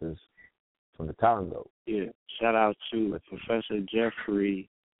ancestors from the Congo. Yeah, shout out to Professor Jeffrey.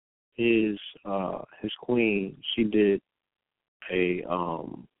 His queen, she did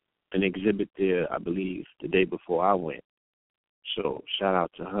an exhibit there, I believe, the day before I went. So shout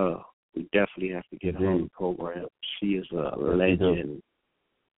out to her. We definitely have to get her on the program. She is a legend.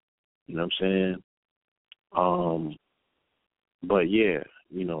 You know what I'm saying? But yeah,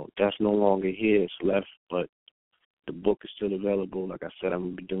 that's no longer here. It's left, but the book is still available. Like I said, I'm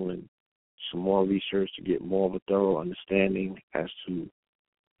going to be doing some more research to get more of a thorough understanding as to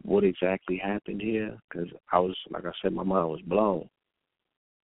what exactly happened here, because like I said, my mind was blown.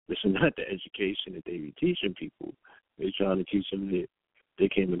 This is not the education that they be teaching people. They're trying to teach them that they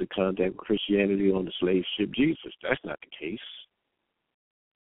came into contact with Christianity on the slave ship Jesus. That's not the case.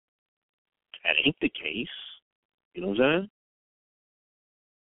 That ain't the case. You know what I'm saying?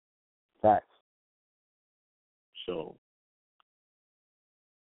 Facts. So,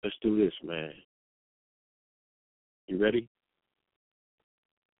 let's do this, man. You ready?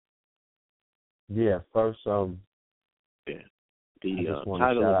 Yeah, first, yeah. The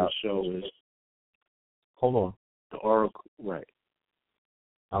title of the show is... Hold on. The Oracle, right.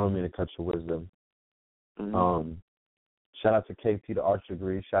 I don't mean to cut your wisdom. Mm-hmm. Shout out to KT, the Arch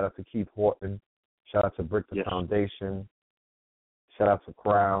Degree. Shout out to Keith Horton. Shout out to Brick the Foundation. Shout out to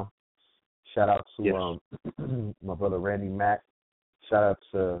Crown. Shout out to my brother Randy Mack. Shout out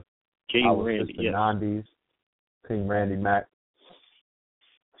to our sister Nandi's, King Randy Mack.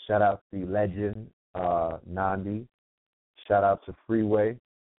 Shout out to the legend Nandi. Shout out to Freeway.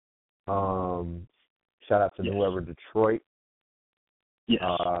 Shout out to New Era Detroit.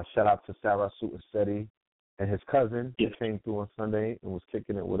 Shout out to Sarah Sutasetti and his cousin who came through on Sunday and was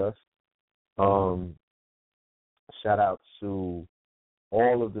kicking it with us. Shout out to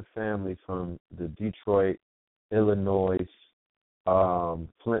all of the family from the Detroit, Illinois,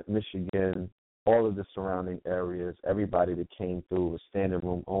 Flint, Michigan, all of the surrounding areas, everybody that came through was standing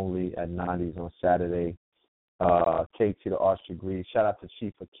room only at 90s on Saturday. KT, the Arch Degree. Shout out to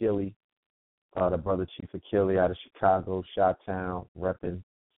Chief Achille, the brother Chief Achille out of Chicago, Chi-Town, repping.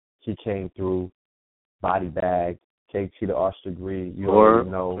 He came through. Body Bag, KT, the Arch Degree. You already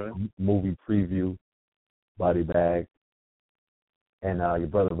know, movie preview, Body Bag. And your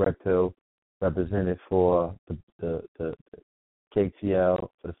brother Red Pill represented for the KTL,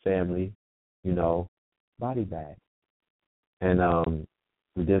 for the family, Body Bag. And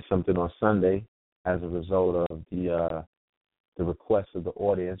we did something on Sunday as a result of the request of the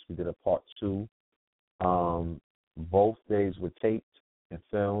audience. We did a part 2. Both days were taped. and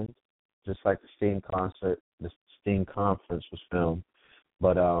filmed, just like the Steam concert, the Steam conference was filmed.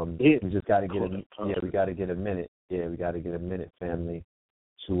 But we just got to get we got to get a minute. Yeah, we got to get a minute, family,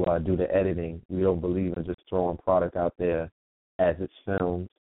 to do the editing. We don't believe in just throwing product out there as it's filmed.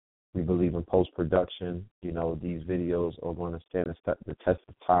 We believe in post-production. You know, these videos are going to stand the test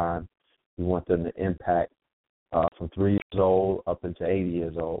of time. We want them to impact from 3 years old up into 80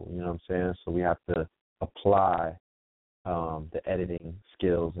 years old. You know what I'm saying? So we have to apply the editing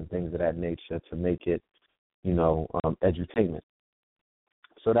skills and things of that nature to make it, you know, edutainment.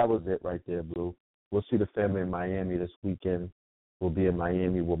 So that was it right there, Blue. We'll see the family in Miami this weekend. We'll be in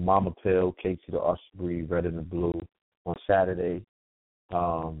Miami with Mama Pill, Casey the Usher, Red and the Blue on Saturday.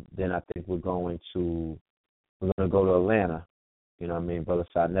 Then I think we're going to go to Atlanta. You know what I mean? Brother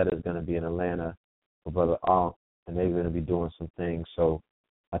Sarnetta is going to be in Atlanta with Brother Aunt, and they're going to be doing some things. So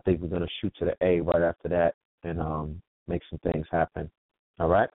I think we're going to shoot to the A right after that and make some things happen. All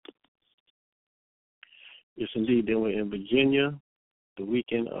right? Yes, indeed. Then we're in Virginia the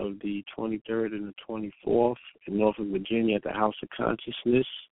weekend of the 23rd and the 24th in Norfolk, Virginia at the House of Consciousness.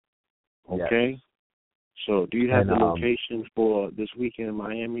 Okay? Yes. So do you have the location for this weekend in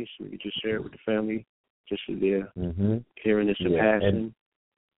Miami so we can just share it with the family just so they're hearing this in passing?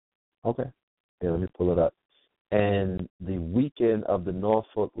 Okay. Yeah, let me pull it up. And the weekend of the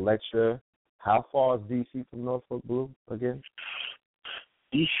Norfolk lecture, how far is D.C. from Norfolk, Blue, again?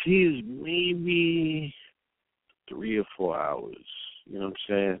 D.C. is maybe 3 or 4 hours. You know what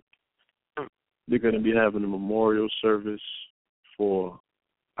I'm saying? They're going to be having a memorial service for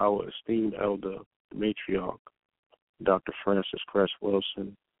our esteemed elder, the matriarch, Dr. Francis Cress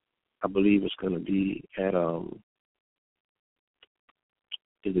Welsing. I believe it's going to be at,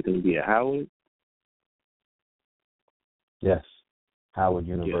 is it going to be at Howard? Yes, Howard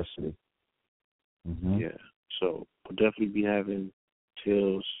University. Yes. Yeah, so we'll definitely be having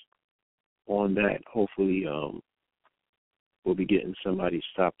tales on that. Hopefully, we'll be getting somebody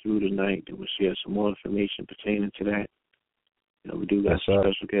stopped through tonight that will share some more information pertaining to that. You know, we do got some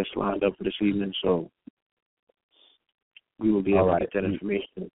special guests lined up for this evening, so we will be able to get that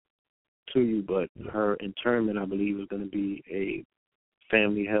information to you. But her interment, I believe, is going to be a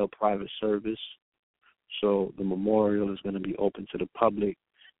family-held private service. So the memorial is going to be open to the public.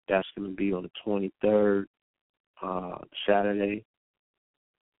 That's going to be on the 23rd, Saturday.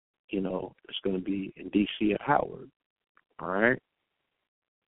 You know, it's going to be in D.C. at Howard. All right?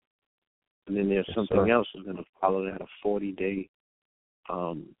 And then there's something else that's going to follow that, a 40-day,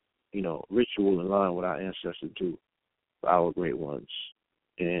 you know, ritual in line with our ancestors do for our great ones.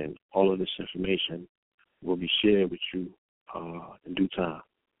 And all of this information will be shared with you in due time.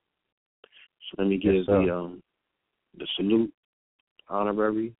 So let me give the salute,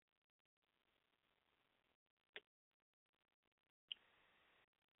 honorary.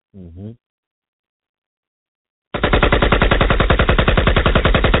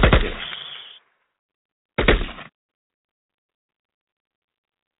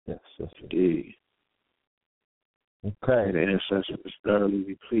 Yes, indeed. Okay. And the ancestors thoroughly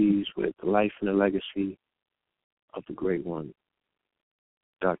be pleased with the life and the legacy of the great one,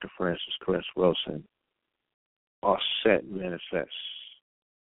 Dr. Francis Cress Welsing, are set and manifest.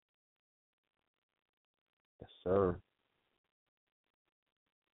 Yes, sir.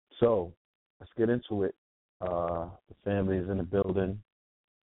 So let's get into it. The family is in the building.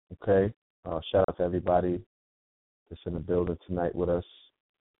 Okay. Shout out to everybody that's in the building tonight with us.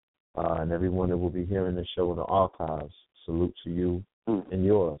 And everyone that will be hearing this show in the archives. Salute to you and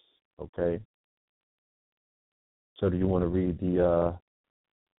yours. Okay. So do you want to read the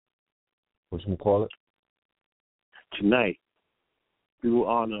what you call it? Tonight, we will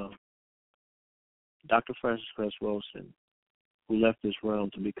honor Dr. Francis Cress Welsing, who left this realm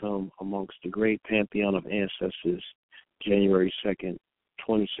to become amongst the great pantheon of ancestors January 2nd,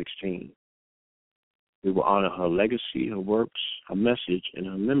 2016. We will honor her legacy, her works, her message, and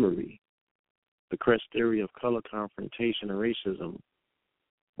her memory. The Cress theory of color-confrontation and racism,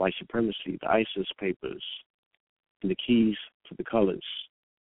 white supremacy, the ISIS papers, and the keys to the colors.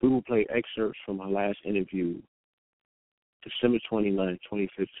 We will play excerpts from her last interview, December 29,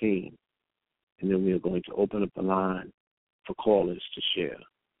 2015, and then we are going to open up the line for callers to share.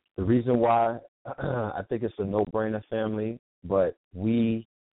 The reason why I think it's a no-brainer, family, but we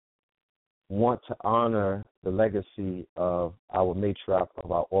want to honor the legacy of our matriarch,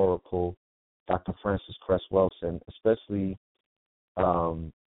 of our oracle, Dr. Francis Cress Welsing, especially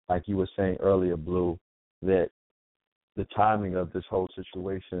like you were saying earlier, Blue, that the timing of this whole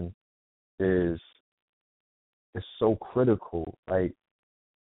situation is so critical. Like,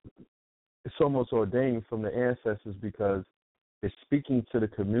 it's almost ordained from the ancestors because is speaking to the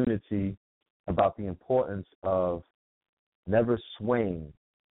community about the importance of never swaying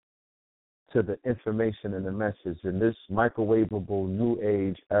to the information and the message in this microwavable new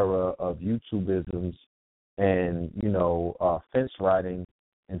age era of YouTubeisms and, fence riding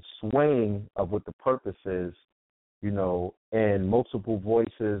and swaying of what the purpose is, and multiple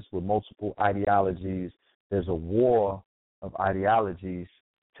voices with multiple ideologies. There's a war of ideologies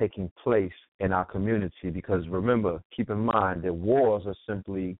taking place in our community because, remember, keep in mind that wars are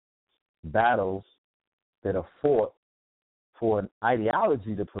simply battles that are fought for an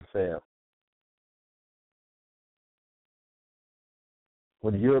ideology to prevail.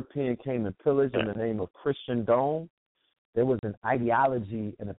 When the European came and pillaged in the name of Christendom, there was an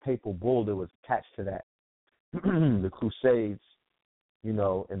ideology and a papal bull that was attached to that. The Crusades,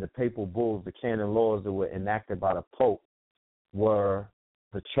 and the papal bulls, the canon laws that were enacted by the Pope were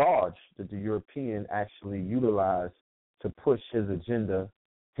the charge that the European actually utilized to push his agenda,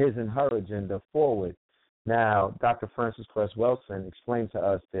 his and her agenda forward. Now, Dr. Francis Cress Welsing explained to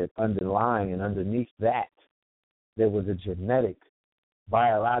us that underlying and underneath that, there was a genetic,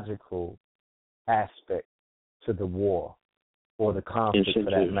 biological aspect to the war or the conflict for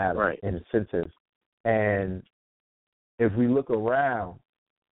that matter, right. Incentive. And if we look around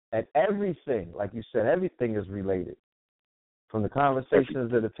at everything, like you said, everything is related. From the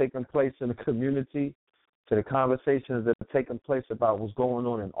conversations that are taking place in the community to the conversations that are taking place about what's going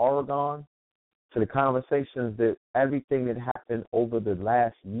on in Oregon to the conversations that everything that happened over the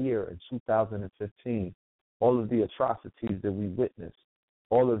last year in 2015, all of the atrocities that we witnessed,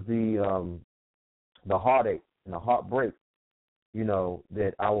 all of the heartache and the heartbreak,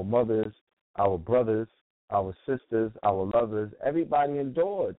 that our mothers, our brothers, our sisters, our lovers, everybody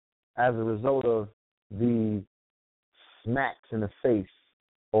endured as a result of the smacks in the face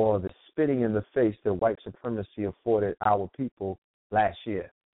or the spitting in the face that white supremacy afforded our people last year,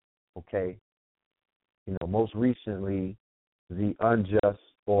 okay? Most recently, the unjust,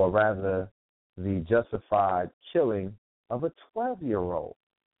 or rather the justified killing of a 12-year-old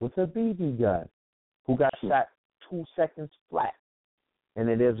with a BB gun who got shot 2 seconds flat. And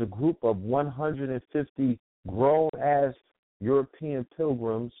then there's a group of 150 grown-ass European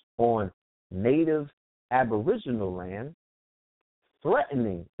pilgrims on native Aboriginal land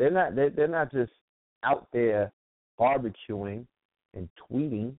threatening. They're not just out there barbecuing and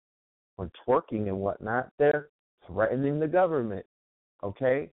tweeting or twerking and whatnot. They're threatening the government,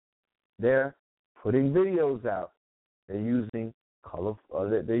 okay? They're putting videos out. They're using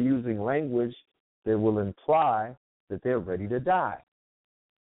they're using language that will imply that they're ready to die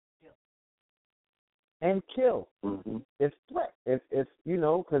and kill. Mm-hmm. If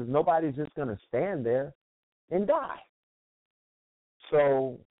because nobody's just going to stand there and die.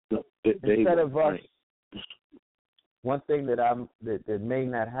 So instead of us, one thing that may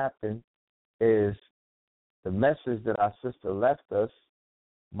not happen is the message that our sister left us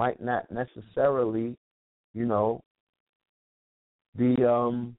might not necessarily, be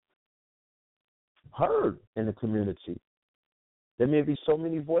heard in the community. There may be so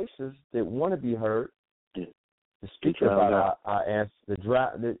many voices that want to be heard to speak about our answer,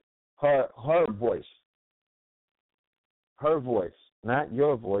 her voice. Her voice, not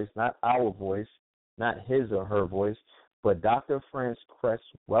your voice, not our voice, not his or her voice, but Dr. Francis Cress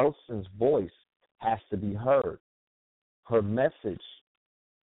Welsing's voice has to be heard. Her message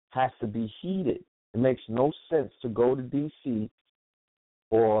has to be heeded. It makes no sense to go to D.C.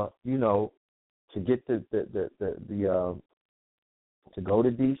 or, to get to go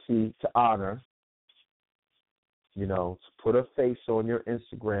to D.C. to honor, to put her face on your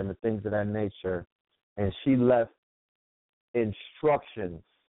Instagram and things of that nature, and she left instructions,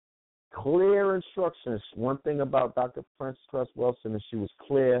 clear instructions. One thing about Dr. Francis Cress Welsing is she was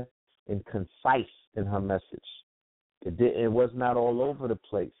clear and concise in her message. It was not all over the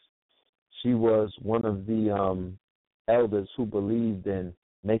place. She was one of the elders who believed in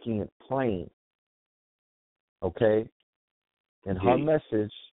making it plain. Okay? And her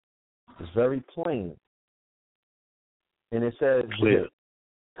message is very plain. And it says, clear.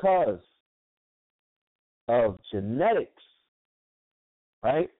 Because of genetics,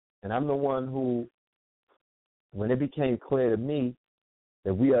 right? And I'm the one who, when it became clear to me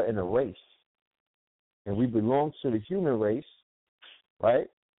that we are in a race and we belong to the human race, right,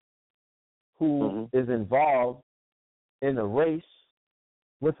 who is involved in a race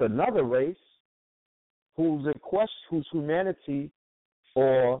with another race whose humanity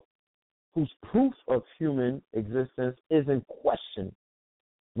or whose proof of human existence is in question.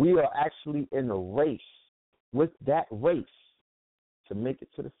 We are actually in a race with that race to make it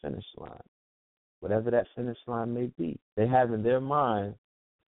to the finish line. whatever that finish line may be. They have in their mind,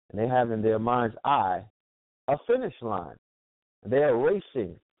 and they have in their mind's eye, a finish line. They are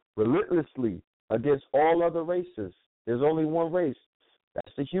racing relentlessly against all other races. There's only one race.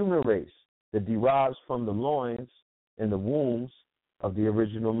 That's the human race that derives from the loins and the wombs of the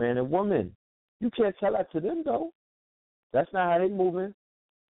original man and woman. You can't tell that to them, though. That's not how they moving.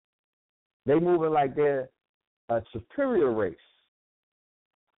 They moving like they're a superior race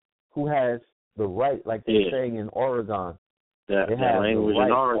who has the right, like they're saying in Oregon. That language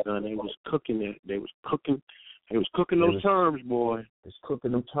in Oregon, they was cooking it. They was cooking those terms, boy. It's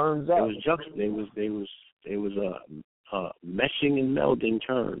cooking them terms up. They was meshing and melding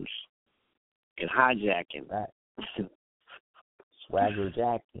terms and hijacking. Right. Swagger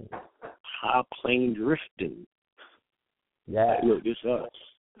jacking. High plane drifting. Yeah. Like, look, this us.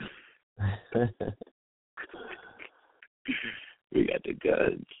 We got the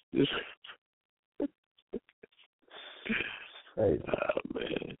guns. Right. Oh,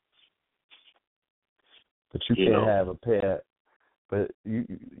 man. But you can't have a pair. But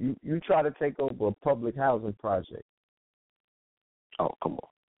you try to take over a public housing project. Oh, come on.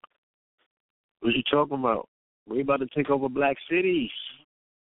 What you talking about? We about to take over black cities.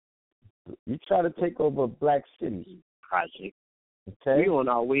 You try to take over black cities. Project. Okay. We on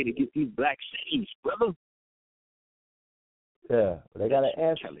our way to get these black cities, brother. Yeah, but they got an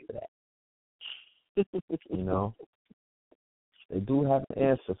answer for that. You know? They do have an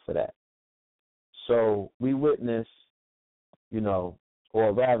answer for that. So we witness,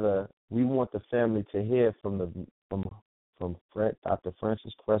 or rather, we want the family to hear from Dr.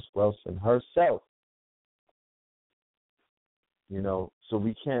 Francis Cress Welsing herself. So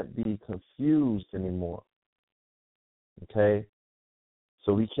we can't be confused anymore. Okay?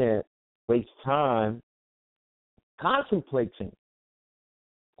 So we can't waste time contemplating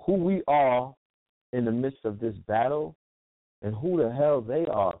who we are in the midst of this battle and who the hell they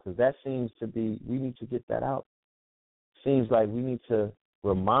are, because that seems to be, we need to get that out. Seems like we need to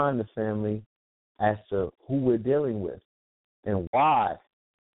remind the family as to who we're dealing with and why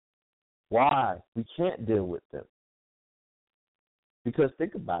we can't deal with them. Because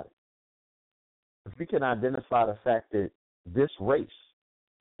think about it. If we can identify the fact that this race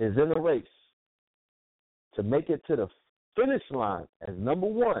is in a race to make it to the finish line as number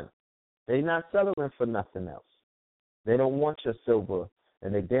one, they're not settling for nothing else. They don't want your silver,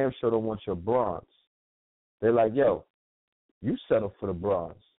 and they damn sure don't want your bronze. They're like, yo, you settle for the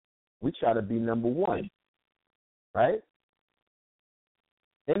bronze. We try to be number one, right?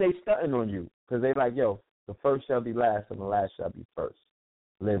 And they stunting on you because they like, yo, the first shall be last and the last shall be first.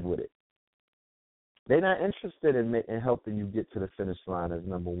 Live with it. They're not interested in helping you get to the finish line as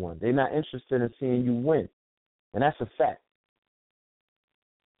number one. They're not interested in seeing you win. And that's a fact.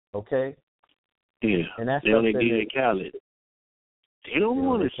 Okay? Yeah. And that's they only DJ Khaled. They don't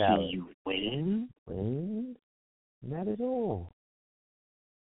want to see you win. Win? Not at all.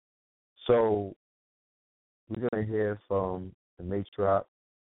 So we're going to hear from the matriarch,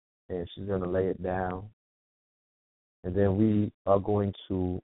 and she's going to lay it down. And then we are going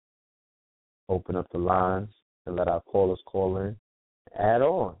to open up the lines and let our callers call in, add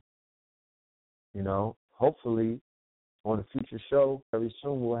on. Hopefully on a future show, very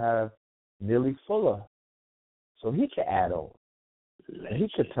soon we'll have Neely Fuller, so he can add on. And he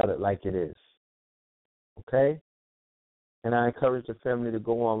could tell it like it is. Okay? And I encourage the family to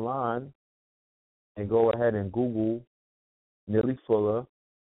go online and go ahead and Google Neely Fuller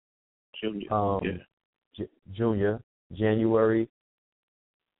Jr., January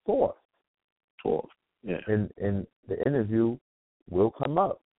 4th. Yeah. And the interview will come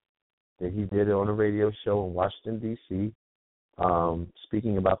up that he did it on a radio show in Washington, D.C.,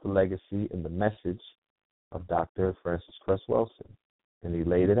 speaking about the legacy and the message of Dr. Francis Cress Welsing. And he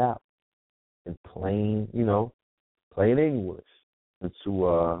laid it out in plain English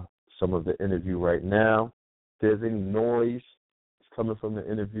into some of the interview right now. If there's any noise coming from the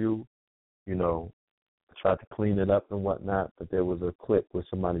interview, I tried to clean it up and whatnot, but there was a clip where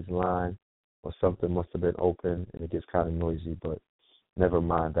somebody's line or something must have been open, and it gets kind of noisy, but never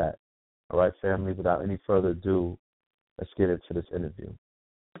mind that. All right, family, without any further ado, let's get into this interview.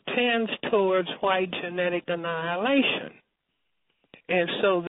 Tends towards white genetic annihilation. And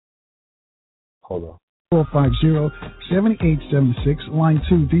so... Hold on. 450-7876, line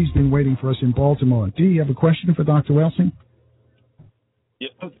 2. D's been waiting for us in Baltimore. D, you have a question for Dr. Welsing?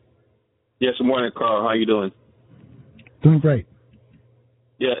 Yes, good morning, Carl. How you doing? Doing great.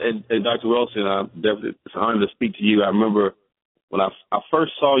 Yeah, and Dr. Welsing, definitely it's an honor to speak to you. I remember when I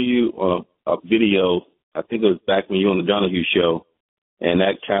first saw you on a video, I think it was back when you were on the Donahue show, and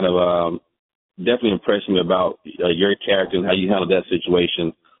that kind of definitely impressed me about your character and how you handled that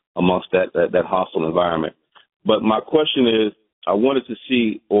situation amongst that hostile environment. But my question is, I wanted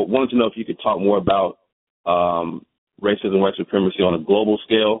to know if you could talk more about racism, white supremacy on a global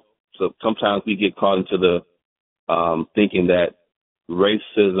scale. So sometimes we get caught into the thinking that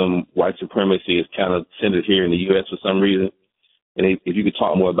racism, white supremacy is kind of centered here in the U.S. for some reason. And if you could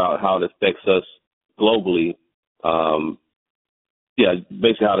talk more about how it affects us globally,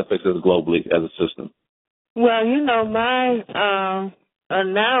 basically how it affects us globally as a system. Well, my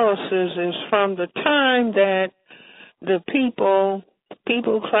analysis is from the time that the people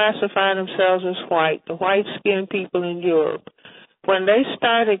classify themselves as white, the white-skinned people in Europe, when they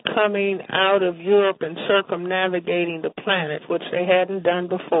started coming out of Europe and circumnavigating the planet, which they hadn't done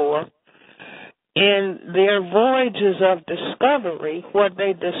before, in their voyages of discovery, what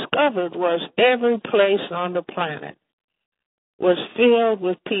they discovered was every place on the planet was filled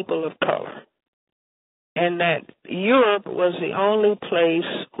with people of color, and that Europe was the only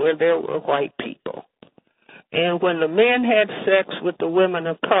place where there were white people. And when the men had sex with the women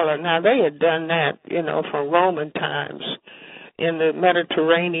of color, now they had done that, from Roman times in the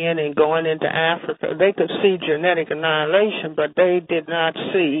Mediterranean and going into Africa. They could see genetic annihilation, but they did not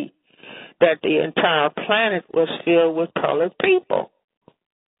see that the entire planet was filled with colored people.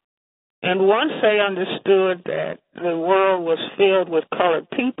 And once they understood that the world was filled with colored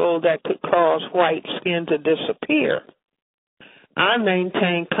people that could cause white skin to disappear, I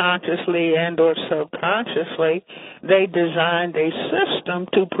maintain consciously and or subconsciously, they designed a system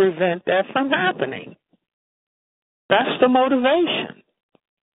to prevent that from happening. That's the motivation.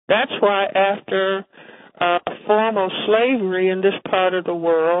 That's why after formal slavery in this part of the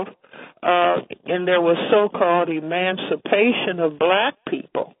world, and there was so-called emancipation of black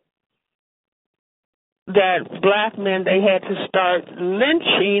people, that black men, they had to start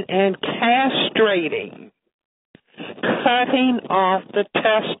lynching and castrating, cutting off the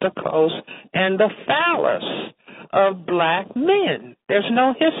testicles and the phallus of black men. There's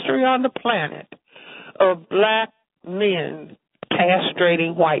no history on the planet of black men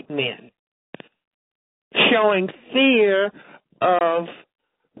castrating white men, showing fear of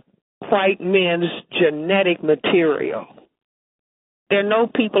white men's genetic material. There are no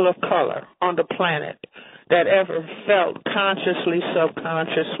people of color on the planet that ever felt consciously,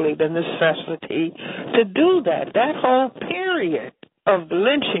 subconsciously the necessity to do that. That whole period of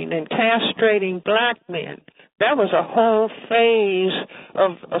lynching and castrating black men, that was a whole phase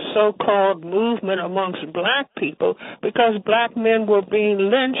of a so-called movement amongst black people because black men were being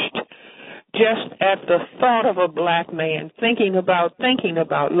lynched just at the thought of a black man thinking about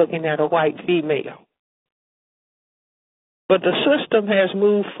looking at a white female. But the system has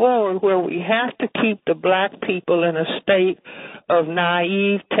moved forward where we have to keep the black people in a state of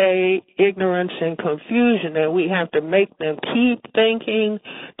naivete, ignorance, and confusion, and we have to make them keep thinking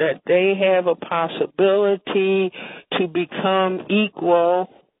that they have a possibility to become equal.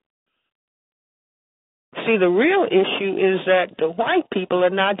 See, the real issue is that the white people are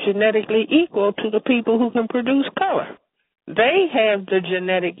not genetically equal to the people who can produce color. They have the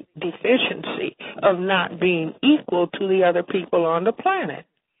genetic deficiency of not being equal to the other people on the planet.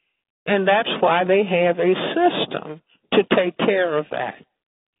 And that's why they have a system to take care of that.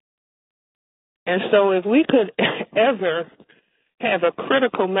 And so if we could ever have a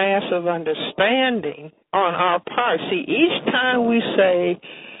critical mass of understanding on our part, see, each time we say,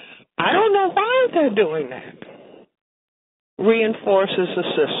 I don't know why they're doing that, reinforces the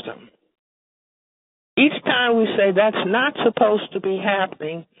system. Each time we say that's not supposed to be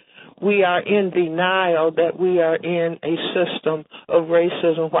happening, we are in denial that we are in a system of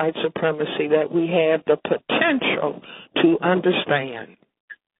racism, white supremacy, that we have the potential to understand.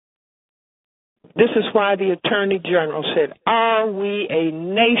 This is why the Attorney General said, are we a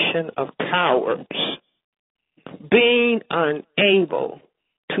nation of cowards, being unable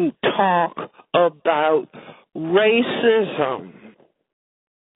to talk about racism?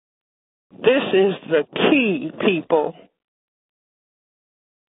 This is the key, people.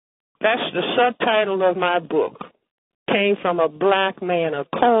 That's the subtitle of my book. Came from a black man, a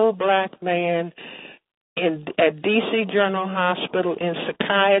cold black man at D.C. General Hospital in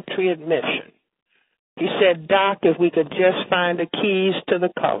psychiatry admission. He said, Doc, if we could just find the keys to the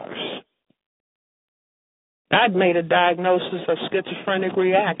colors. I'd made a diagnosis of schizophrenic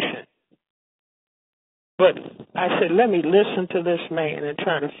reaction. But I said, let me listen to this man and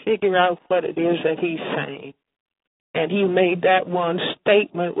try to figure out what it is that he's saying. And he made that one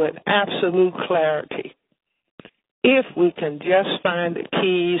statement with absolute clarity. If we can just find the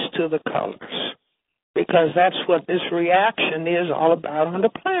keys to the colors, because that's what this reaction is all about on the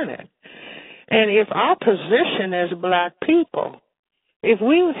planet. And if our position as black people, if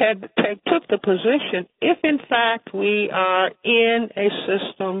we had took the position, if in fact we are in a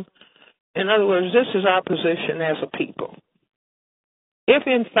system, in other words, this is our position as a people. If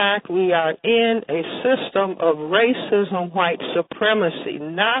in fact we are in a system of racism, white supremacy,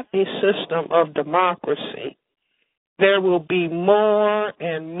 not a system of democracy, there will be more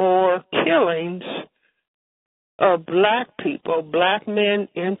and more killings of black people, black men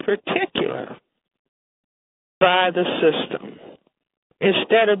in particular, by the system.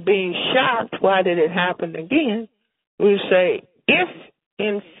 Instead of being shocked, why did it happen again? We say, if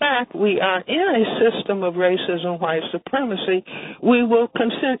in fact we are in a system of racism, white supremacy, we will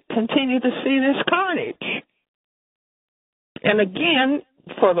continue to see this carnage. And again,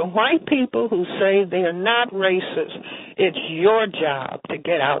 for the white people who say they are not racist, it's your job to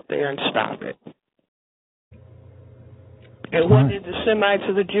get out there and stop it. And what did the Semites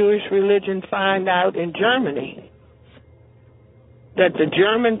of the Jewish religion find out in Germany? That the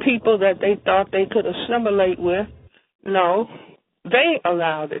German people that they thought they could assimilate with, no, they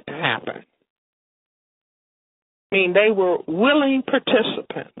allowed it to happen. I mean, they were willing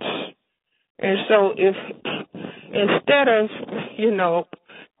participants. And so if instead of,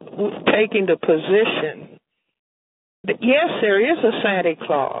 taking the position that, yes, there is a Santa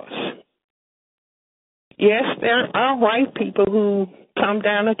Claus. Yes, there are white people who come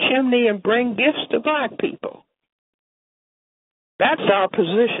down a chimney and bring gifts to black people. That's our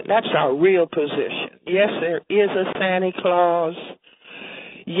position. That's our real position. Yes, there is a Santa Claus.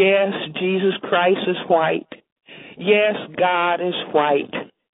 Yes, Jesus Christ is white. Yes, God is white.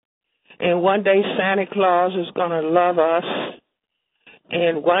 And one day Santa Claus is going to love us.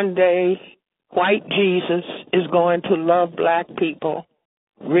 And one day white Jesus is going to love black people.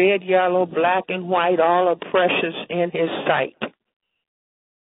 Red, yellow, black, and white, all are precious in his sight.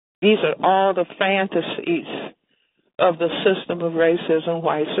 These are all the fantasies of the system of racism,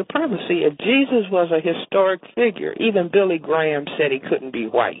 white supremacy. If Jesus was a historic figure, even Billy Graham said he couldn't be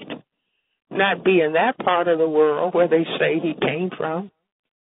white. Not be in that part of the world where they say he came from.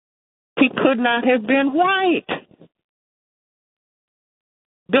 He could not have been white.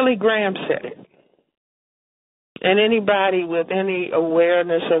 Billy Graham said it. And anybody with any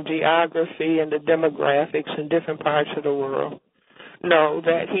awareness of geography and the demographics in different parts of the world know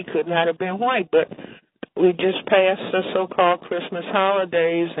that he could not have been white. But we just passed the so-called Christmas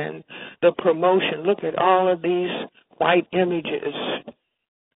holidays and the promotion. Look at all of these white images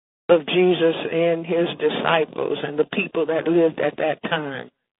of Jesus and his disciples and the people that lived at that time.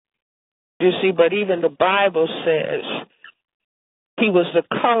 You see, but even the Bible says he was the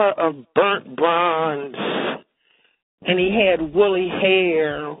color of burnt bronze, and he had woolly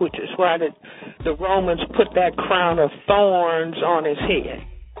hair, which is why the Romans put that crown of thorns on his head,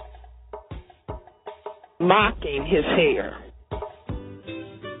 mocking his hair.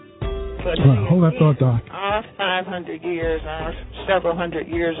 But hold that thought, Doc. Our 500 years, our several hundred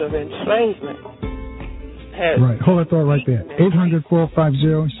years of enslavement Right. Hold that thought right there.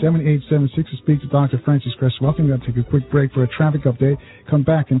 800-450-7876 to speak to Dr. Francis Cress Welsing. We're going to take a quick break for a traffic update. Come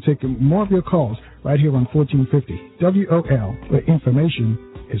back and take more of your calls right here on 1450 WOL, where information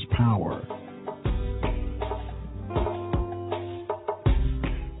is power.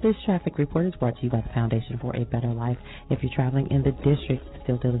 This traffic report is brought to you by the Foundation for a Better Life. If you're traveling in the district,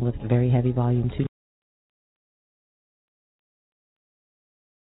 still dealing with very heavy volume 2.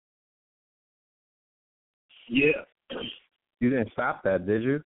 Yeah. You didn't stop that, did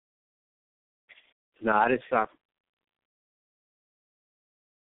you? No, I didn't stop.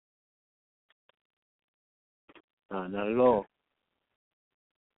 Not at all.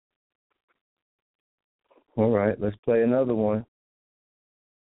 All right, let's play another one.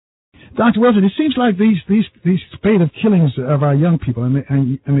 Dr. Welsing, it seems like these spate of killings of our young people, and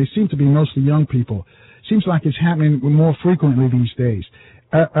they seem to be mostly young people, seems like it's happening more frequently these days.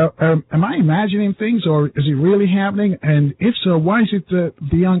 Am I imagining things, or is it really happening? And if so, why is it the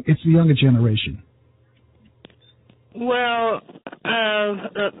younger generation? Well,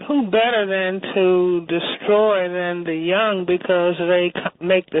 who better than to destroy than the young, because they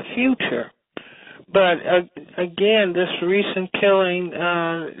make the future. But again, this recent killing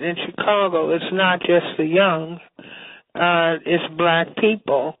in Chicago, it's not just the young, it's black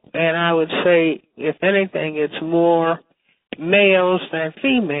people. And I would say, if anything, it's more males than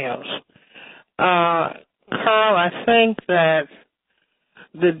females. Carl, I think that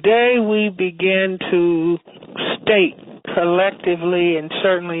the day we begin to state collectively and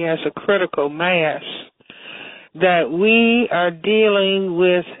certainly as a critical mass that we are dealing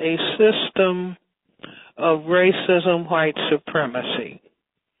with a system of racism, white supremacy,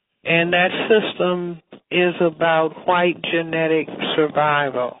 And that system is about white genetic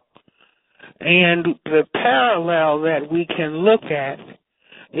survival. And the parallel that we can look at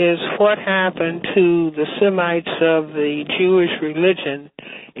is what happened to the Semites of the Jewish religion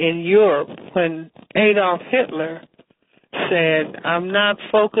in Europe when Adolf Hitler said, I'm not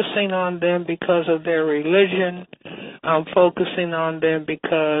focusing on them because of their religion. I'm focusing on them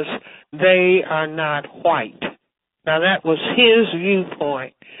because they are not white. Now, that was his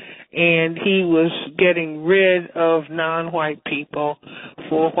viewpoint, and he was getting rid of non-white people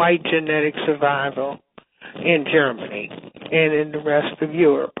for white genetic survival in Germany and in the rest of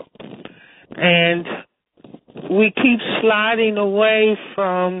Europe. And we keep sliding away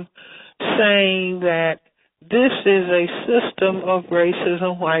from saying that this is a system of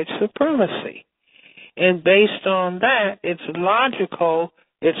racism, white supremacy. And based on that, it's logical,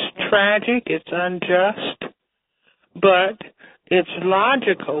 it's tragic, it's unjust, but it's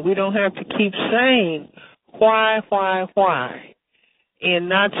logical. We don't have to keep saying why. In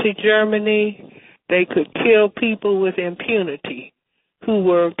Nazi Germany, they could kill people with impunity who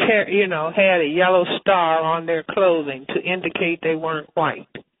were, had a yellow star on their clothing to indicate they weren't white.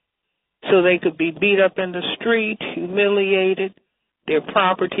 So they could be beat up in the street, humiliated. Their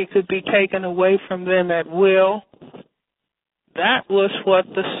property could be taken away from them at will. That was what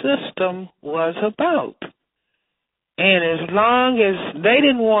the system was about. And as long as they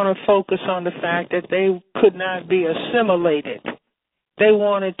didn't want to focus on the fact that they could not be assimilated, they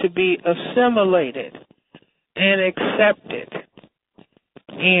wanted to be assimilated and accepted.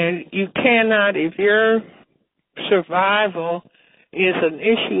 And you cannot, if your survival is an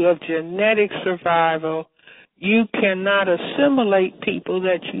issue of genetic survival, you cannot assimilate people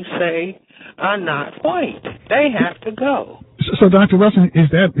that you say are not white. They have to go. So Dr. Welsing, is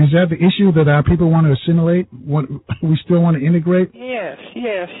that the issue, that our people want to assimilate? We still want to integrate? Yes.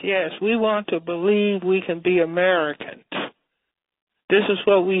 We want to believe we can be Americans. This is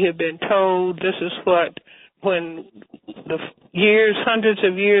what we have been told. This is what, when the years, hundreds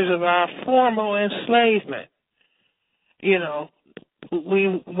of years of our formal enslavement,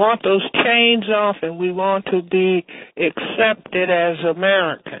 we want those chains off, and we want to be accepted as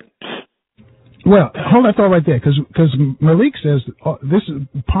Americans. Well, hold that thought right there, because Malik says this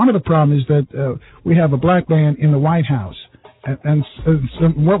is part of the problem is that we have a black man in the White House, and so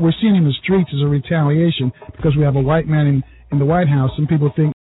what we're seeing in the streets is a retaliation because we have a white man in the White House. Some people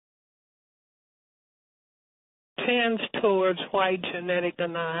think tends towards white genetic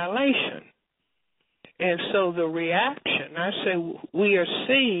annihilation. And so the reaction, I say we are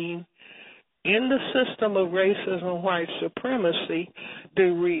seeing in the system of racism and white supremacy, the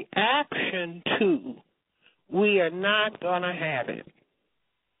reaction to, we are not going to have it.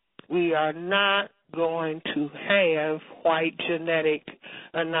 We are not going to have white genetic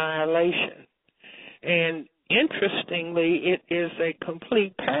annihilation. And interestingly, it is a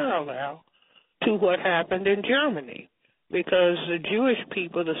complete parallel to what happened in Germany. Because the Jewish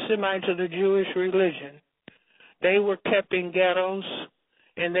people, the Semites of the Jewish religion, they were kept in ghettos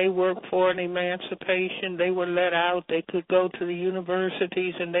and they worked for an emancipation. They were let out. They could go to the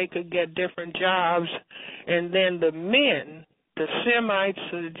universities and they could get different jobs. And then the men, the Semites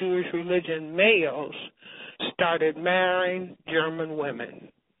of the Jewish religion, males, started marrying German women.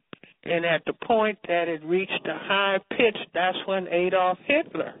 And at the point that it reached a high pitch, that's when Adolf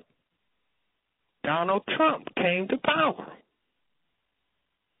Hitler, Donald Trump came to power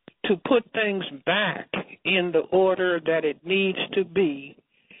to put things back in the order that it needs to be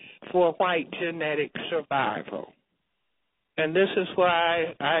for white genetic survival. And this is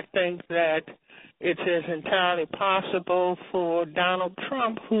why I think that it is entirely possible for Donald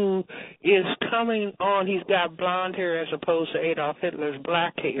Trump, who is coming on, he's got blonde hair as opposed to Adolf Hitler's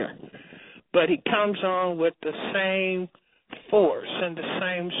black hair, but he comes on with the same force and the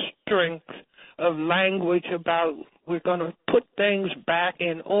same strength of language about we're going to put things back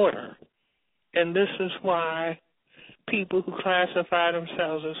in order. And this is why people who classify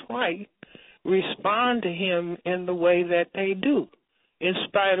themselves as white respond to him in the way that they do, in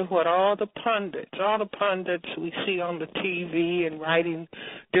spite of what all the pundits we see on the TV and writing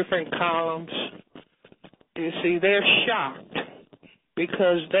different columns, you see, they're shocked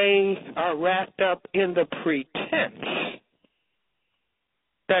because they are wrapped up in the pretense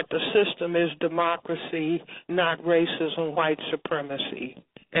that the system is democracy, not racism, white supremacy,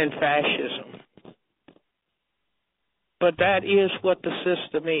 and fascism. But that is what the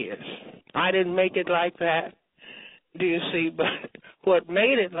system is. I didn't make it like that, do you see? But what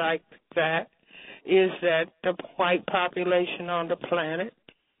made it like that is that the white population on the planet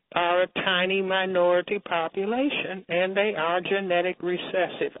are a tiny minority population, and they are genetic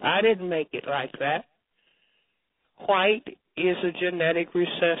recessive. I didn't make it like that. White is a genetic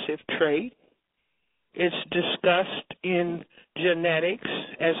recessive trait. It's discussed in genetics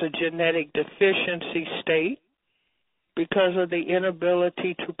as a genetic deficiency state because of the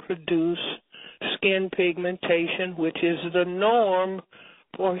inability to produce skin pigmentation, which is the norm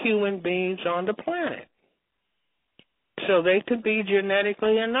for human beings on the planet. So they could be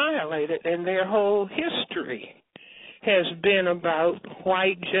genetically annihilated, and their whole history has been about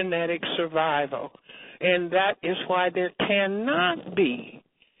white genetic survival. And that is why there cannot be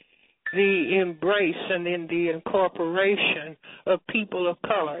the embrace and in the incorporation of people of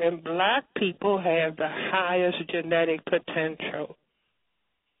color. And black people have the highest genetic potential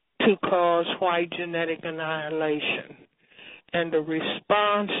to cause white genetic annihilation. And the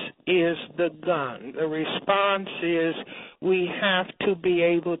response is the gun. The response is we have to be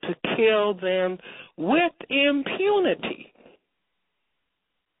able to kill them with impunity.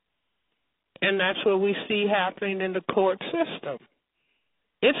 And that's what we see happening in the court system.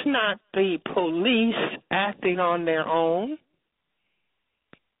 It's not the police acting on their own.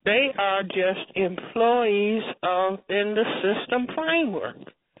 They are just employees in the system framework.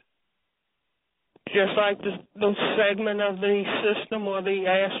 Just like the segment of the system or the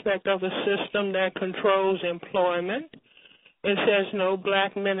aspect of the system that controls employment, it says no,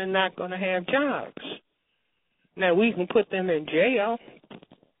 black men are not going to have jobs. Now, we can put them in jail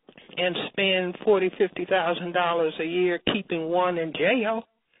and spend $40,000, $50,000 a year keeping one in jail,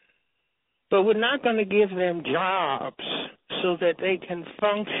 but we're not going to give them jobs so that they can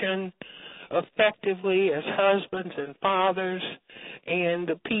function effectively as husbands and fathers, and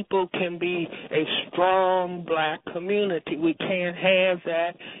the people can be a strong black community. We can't have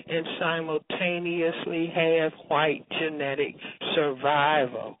that and simultaneously have white genetic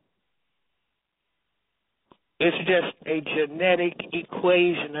survival. It's just a genetic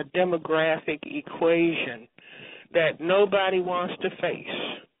equation, a demographic equation that nobody wants to face.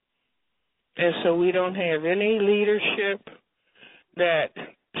 And so we don't have any leadership that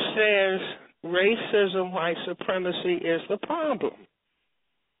says racism, white supremacy is the problem.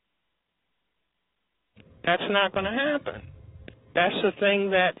 That's not going to happen. That's the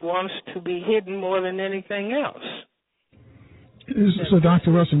thing that wants to be hidden more than anything else. So,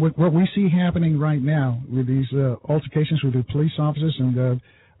 Dr. Wilson, what we see happening right now with these altercations with the police officers and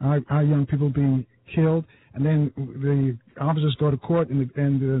our young people being killed, and then the officers go to court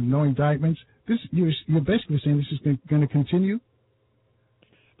and no indictments, you're basically saying this is going to continue?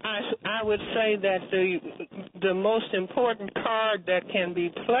 I would say that the most important card that can be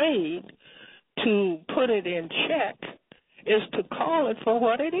played to put it in check is to call it for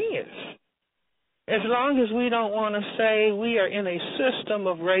what it is. As long as we don't want to say we are in a system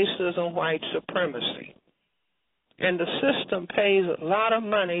of racism, white supremacy, and the system pays a lot of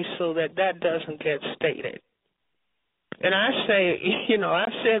money so that doesn't get stated. And I say,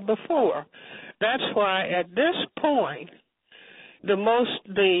 I've said before, that's why at this point, the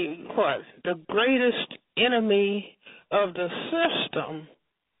greatest enemy of the system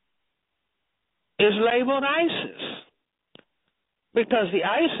is labeled ISIS. Because the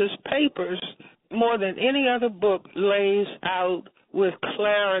ISIS papers, more than any other book, lays out with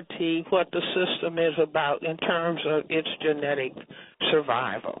clarity what the system is about in terms of its genetic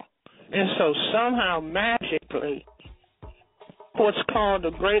survival. And so somehow, magically, what's called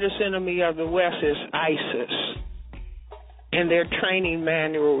the greatest enemy of the West is ISIS. And their training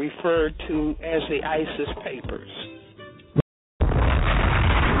manual referred to as the ISIS papers.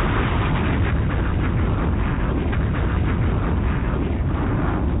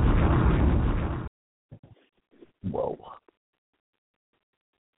 Whoa.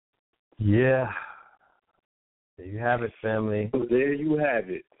 Yeah. There you have it, family. There you have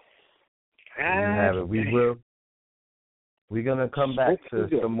it. There you have it. We're going to come back to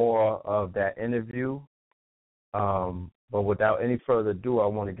some more of that interview. But without any further ado, I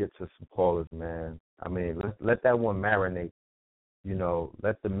want to get to some callers, man. I mean, let that one marinate.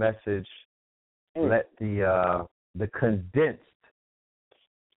 Let the message, let the condensed,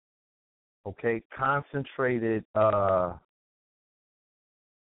 concentrated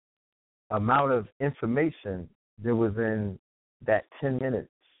amount of information there was in that 10 minutes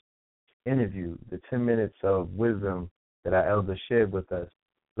interview, the 10 minutes of wisdom that our elder shared with us.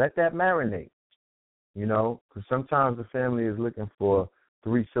 Let that marinate. Because sometimes the family is looking for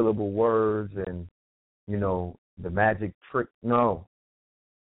 3-syllable words and, the magic trick. No.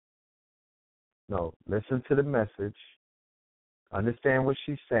 Listen to the message. Understand what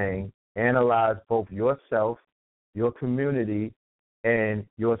she's saying. Analyze both yourself, your community, and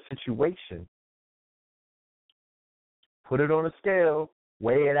your situation. Put it on a scale,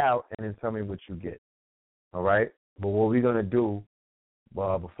 weigh it out, and then tell me what you get. All right? But what we're going to do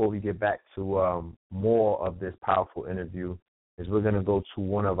before we get back to more of this powerful interview is we're going to go to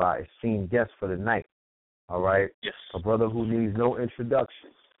one of our esteemed guests for the night. All right? Yes. A brother who needs no introduction.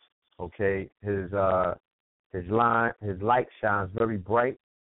 Okay? His light shines very bright.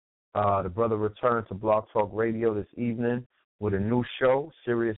 The brother returned to Blog Talk Radio this evening with a new show,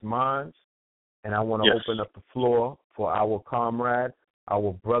 Serious Minds. And I want to open up the floor for our comrade,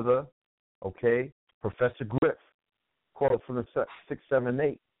 our brother, okay, Professor Griff. Call from the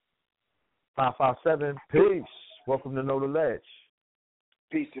 678-557. Peace. Welcome to Know the Ledge.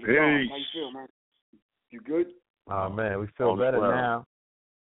 Peace to the God. How you feel, man? You good? Oh, man, we feel better now.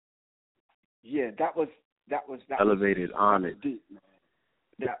 Yeah, that was elevated, honored. Deep, man.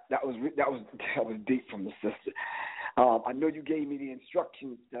 That was deep from the sister. I know you gave me the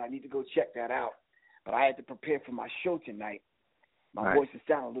instructions that I need to go check that out, but I had to prepare for my show tonight. My voice is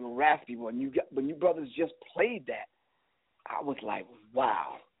sounding a little raspy. When you brothers just played that, I was like,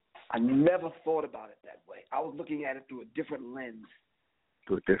 wow. I never thought about it that way. I was looking at it through a different lens.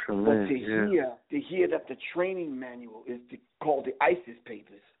 But to hear that the training manual is called the ISIS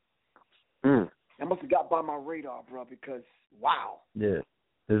papers, that must have got by my radar, bro, because, wow. Yeah.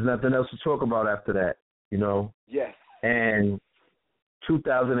 There's nothing else to talk about after that, you know? Yes. And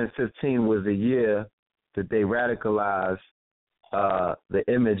 2015 was the year that they radicalized the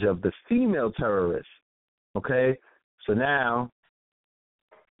image of the female terrorist, okay? So now,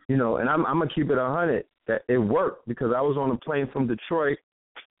 you know, and I'm going to keep it 100, that it worked because I was on a plane from Detroit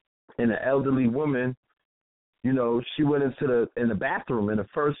and an elderly woman, you know, she went into the bathroom in the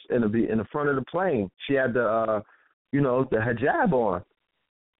front of the plane. She had the hijab on.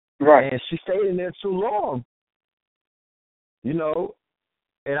 Right. And she stayed in there too long. You know,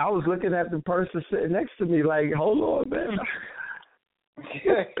 and I was looking at the person sitting next to me like, hold on, man.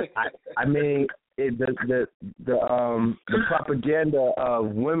 I mean, the propaganda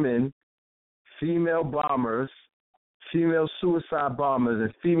of women, female bombers, female suicide bombers,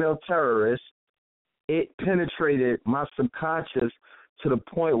 and female terrorists, it penetrated my subconscious to the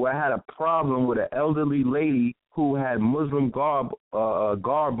point where I had a problem with an elderly lady who had Muslim garb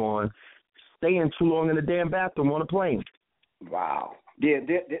on, staying too long in the damn bathroom on a plane. Wow. Yeah,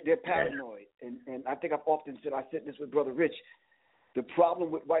 they're paranoid. And I think I've often said, I said this with Brother Rich, the problem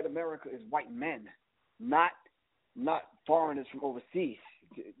with white America is white men, not foreigners from overseas.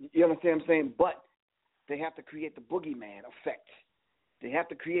 You understand what I'm saying? But they have to create the boogeyman effect. They have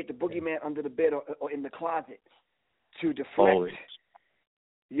to create the boogeyman under the bed or in the closet to deflect. Always.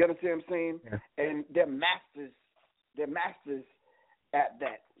 You understand what I'm saying? Yeah. And they're masters at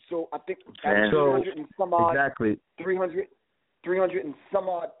that. So I think 300 and some odd, 300 and some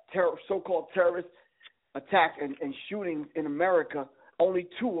odd so-called terrorist attacks and shootings in America, only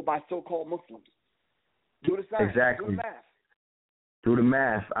 2 were by so-called Muslims. Do the science. Exactly. Do the math. Do the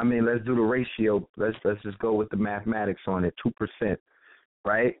math. I mean, let's do the ratio. Let's just go with the mathematics on it. 2%,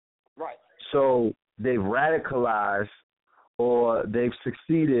 right? Right. So they've radicalized, or they've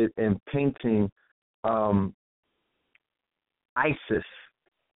succeeded in painting ISIS,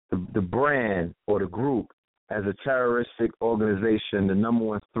 the brand or the group, as a terroristic organization, the number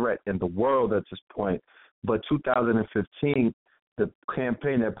one threat in the world at this point. But 2015, the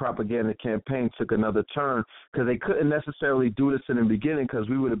campaign, that propaganda campaign, took another turn because they couldn't necessarily do this in the beginning because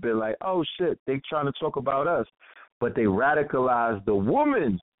we would have been like, oh, shit, they trying to talk about us. But they radicalized the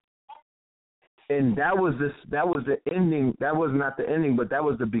woman. And that was the ending. That was not the ending, but that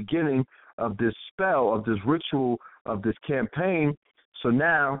was the beginning of this spell, of this ritual, of this campaign. So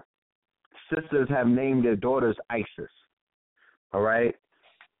now sisters have named their daughters ISIS. All right?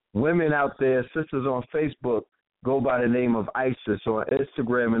 Women out there, sisters on Facebook, go by the name of ISIS, on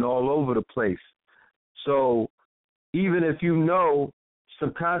Instagram and all over the place. So even if you know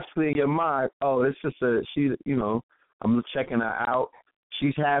subconsciously in your mind, oh, this sister, I'm checking her out.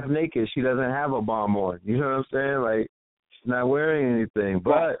 She's half naked. She doesn't have a bomb on. You know what I'm saying? Like, she's not wearing anything.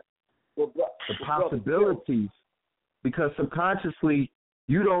 But the possibilities, because subconsciously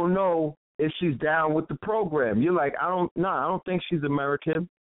you don't know if she's down with the program. You're like, I don't think she's American.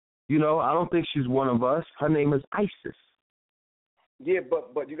 You know, I don't think she's one of us. Her name is ISIS. Yeah,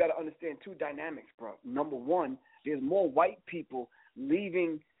 but you got to understand 2 dynamics, bro. Number one, there's more white people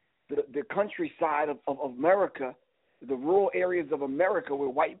leaving the countryside of America, the rural areas of America where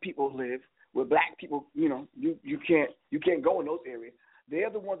white people live, where black people, you can't go in those areas.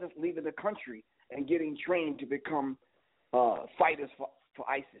 They're the ones that's leaving the country and getting trained to become fighters for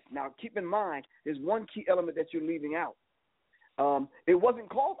ISIS. Now, keep in mind, there's one key element that you're leaving out. It wasn't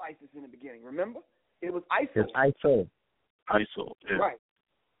called ISIS in the beginning, remember? It was ISIL. It's ISIL. ISIL, yeah. Right.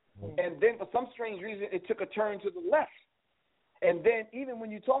 And then for some strange reason, it took a turn to the left. And then even when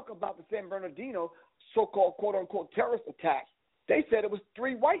you talk about the San Bernardino so-called quote-unquote terrorist attack, they said it was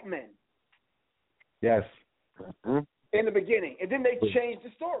 3 white men. Yes. In the beginning. And then they changed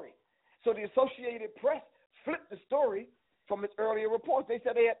the story. So the Associated Press flipped the story from its earlier reports. They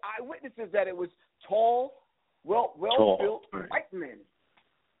said they had eyewitnesses that it was tall, well-built white men.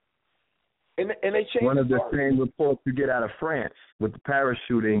 And they changed one of the story. same reports you get out of France with the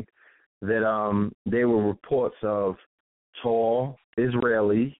parachuting, that they were reports of tall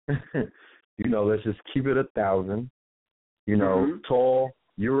Israeli, let's just keep it 1,000, tall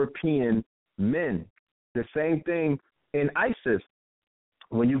European men. The same thing in ISIS.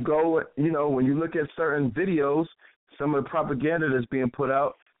 When you go, when you look at certain videos, some of the propaganda that's being put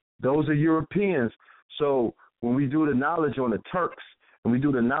out, those are Europeans. So when we do the knowledge on the Turks, and we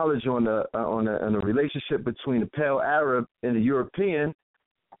do the knowledge on the relationship between the Pale Arab and the European,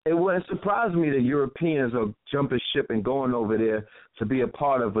 it wouldn't surprise me that Europeans are jumping ship and going over there to be a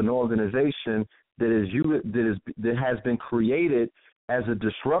part of an organization that has been created as a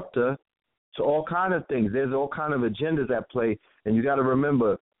disruptor to all kind of things. There's all kind of agendas at play, and you got to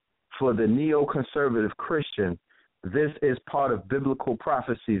remember, for the neoconservative Christian, this is part of biblical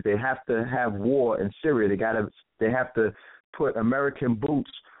prophecies. They have to have war in Syria. They have to put American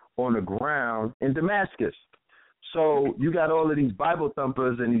boots on the ground in Damascus. So you got all of these Bible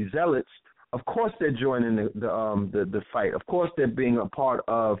thumpers and these zealots. Of course they're joining the fight. Of course they're being a part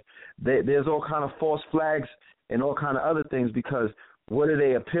of. There's all kind of false flags and all kind of other things, because what are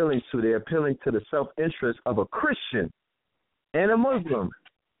they appealing to? They're appealing to the self-interest of a Christian and a Muslim,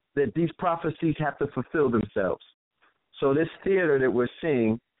 that these prophecies have to fulfill themselves. So this theater that we're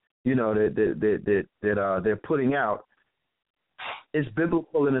seeing, that they're putting out, is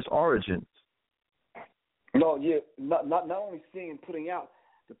biblical in its origins. No, yeah, not only seeing and putting out.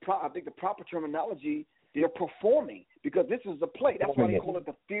 I think the proper terminology, they're performing, because this is a play. That's why they call it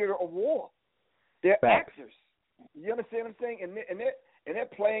the theater of war. They're actors. You understand what I'm saying? And they're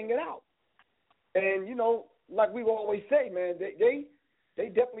playing it out. And like we always say, man, they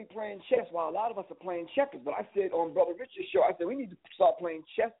definitely playing chess, while a lot of us are playing checkers. But I said on Brother Richard's show, I said we need to start playing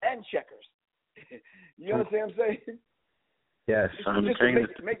chess and checkers. You understand what I'm saying? Yes. Just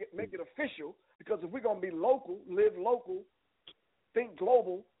to make it official, because if we're going to be local, live local, think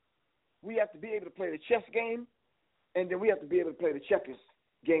global, we have to be able to play the chess game, and then we have to be able to play the checkers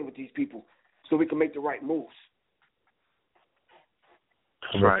game with these people so we can make the right moves.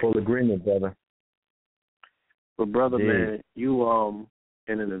 I'm in full agreement, brother. But, brother, man, you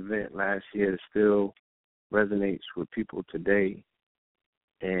in an event last year that still resonates with people today,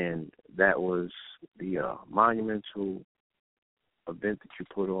 and that was the monumental event that you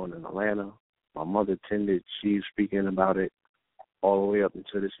put on in Atlanta. My mother attended. She's speaking about it all the way up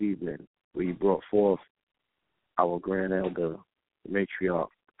until this evening, where you brought forth our grand elder, the matriarch,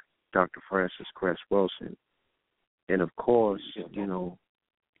 Dr.Francis Cress Welsing. And, of course,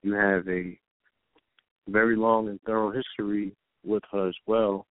 you have a very long and thorough history with her as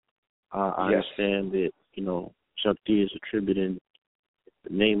well. I understand that, Chuck D is attributing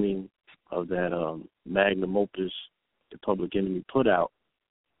the naming of that magnum opus the Public Enemy put out,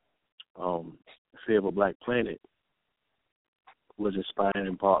 Fear of a Black Planet, was inspired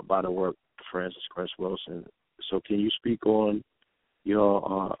in part by the work of Francis Cress Welsing. So can you speak on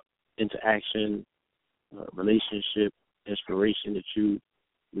your interaction, relationship, inspiration that you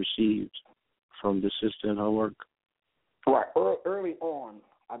received from the sister and her work? Right. Early on,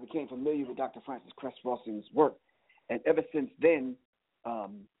 I became familiar with Dr. Francis Cress Welsing's work, and ever since then,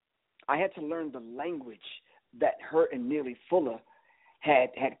 I had to learn the language that her and Neely Fuller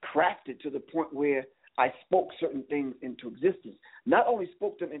had crafted, to the point where I spoke certain things into existence. Not only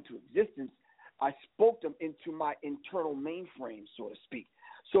spoke them into existence, I spoke them into my internal mainframe, so to speak.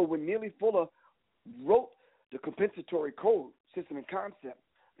 So when Neely Fuller wrote the compensatory code, system and concept,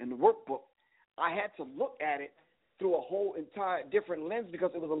 and the workbook, I had to look at it through a whole entire different lens,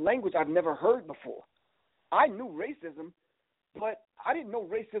 because it was a language I've never heard before. I knew racism, but I didn't know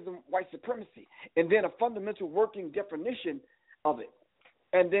racism, white supremacy, and then a fundamental working definition of it.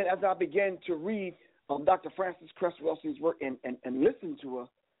 And then as I began to read Dr. Francis Cress Welsing's work and listen to her,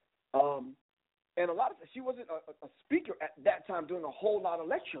 and a lot of she wasn't a speaker at that time doing a whole lot of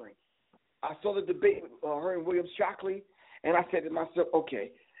lecturing. I saw the debate with her and William Shockley, and I said to myself,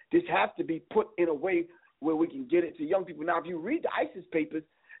 okay, this has to be put in a way where we can get it to young people. Now, if you read the ISIS papers,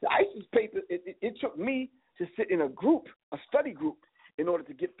 it took me to sit in a study group, in order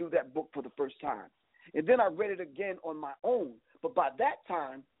to get through that book for the first time. And then I read it again on my own. But by that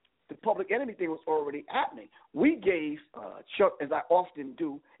time, the Public Enemy thing was already happening. We gave Chuck, as I often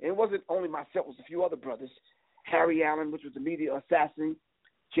do, and it wasn't only myself, it was a few other brothers, Harry Allen, which was the media assassin,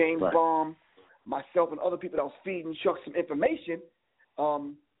 James Baum, myself, and other people that was feeding Chuck some information,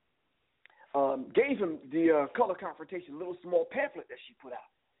 gave him the Color-Confrontation, little small pamphlet that she put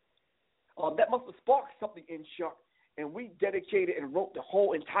out. That must have sparked something in Chuck, and we dedicated and wrote the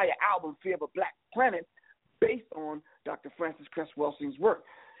whole entire album, Fear of a Black Planet, based on Dr. Francis Cress Welsing's work.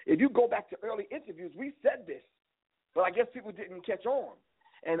 If you go back to early interviews, we said this, but I guess people didn't catch on.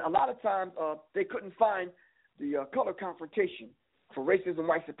 And a lot of times they couldn't find the Color-Confrontation for Racism,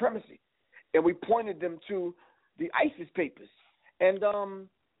 White Supremacy. And we pointed them to the ISIS papers. And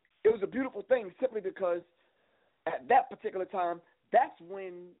it was a beautiful thing simply because at that particular time, that's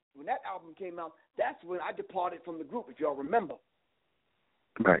when that album came out, that's when I departed from the group, if y'all remember.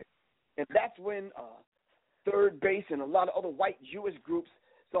 Right. And that's when Third Base and a lot of other white Jewish groups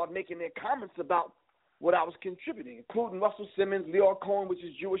started making their comments about what I was contributing, including Russell Simmons, Leor Cohen, which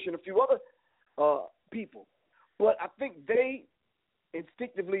is Jewish, and a few other people. But I think they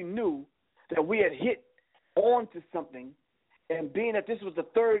instinctively knew that we had hit on to something, and being that this was the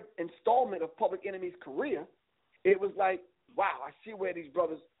third installment of Public Enemy's career, it was like, wow, I see where these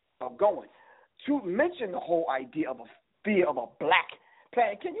brothers are going. To mention the whole idea of a fear of a black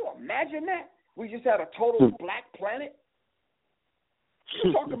planet, can you imagine that? We just had a total black planet?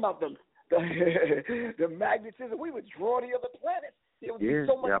 You're talking about the magnetism. We would draw the other planets. There would be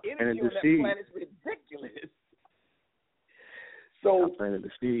so much energy on that planet. It's ridiculous. So, I planted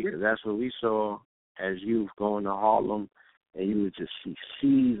the seed because that's what we saw as youth going to Harlem, and you would just see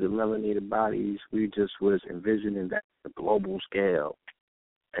seas of melanated bodies. We just was envisioning that the global scale,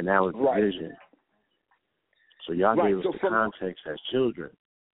 and that was the vision. So y'all gave us the context as children.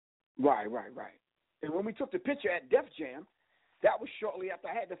 Right. And when we took the picture at Def Jam, that was shortly after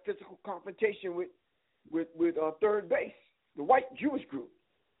I had the physical confrontation with Third Base, the white Jewish group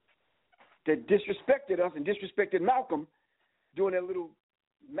that disrespected us and disrespected Malcolm doing that little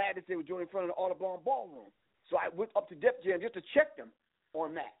madness they were doing in front of the Audubon Ballroom. So I went up to Def Jam just to check them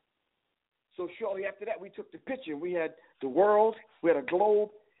on that. So shortly after that, we took the picture. We had the world, we had a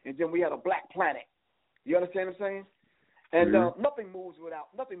globe, and then we had a black planet. You understand what I'm saying? And nothing moves without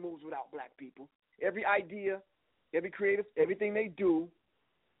black people. Every idea, every creative, everything they do,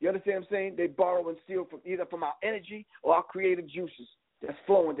 you understand what I'm saying? They borrow and steal from either from our energy or our creative juices that's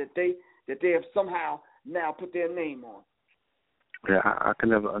flowing that they have somehow now put their name on. Yeah, I can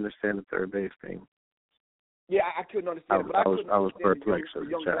never understand the Third Base thing. Yeah, I couldn't understand it, but I was perplexed as a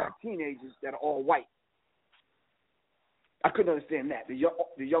young child. black teenagers that are all white. I couldn't understand that, the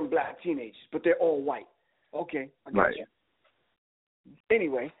young black teenagers, but they're all white. Okay, I got you.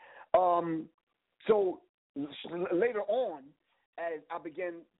 Anyway, so later on, as I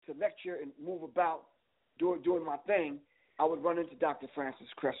began to lecture and move about doing my thing, I would run into Dr.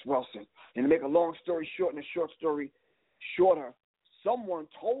 Francis Cress Welsing. And to make a long story short and a short story shorter, someone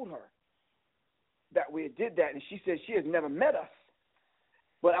told her that we did that, and she said she has never met us.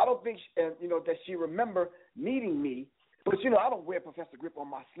 But I don't think, that she remember meeting me. But, I don't wear Professor Griff on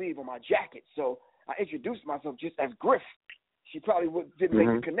my sleeve or my jacket, so I introduced myself just as Griff. She probably didn't make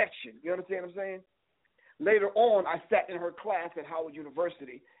the connection. You understand what I'm saying? Later on, I sat in her class at Howard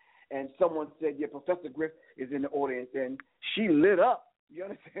University, and someone said, yeah, Professor Griff is in the audience, and she lit up. You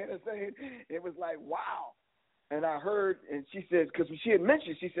understand what I'm saying? It was like, wow. And I heard, and she says, because she had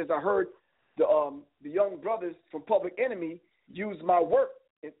mentioned, she says, I heard the young brothers from Public Enemy use my work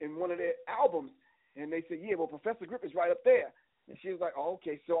in one of their albums. And they said, yeah, well, Professor Griff is right up there. And she was like, oh,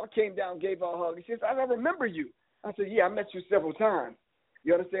 okay. So I came down, gave her a hug. And she says, I remember you. I said, yeah, I met you several times.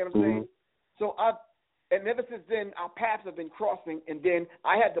 You understand what I'm saying? So and ever since then, our paths have been crossing. And then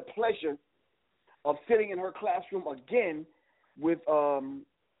I had the pleasure of sitting in her classroom again with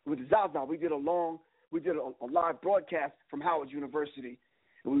Zaza. We did a live broadcast from Howard University.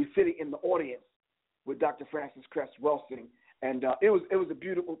 And we were sitting in the audience with Dr. Francis Cress Welsing. And it was a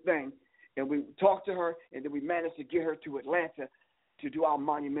beautiful thing. And we talked to her, and then we managed to get her to Atlanta to do our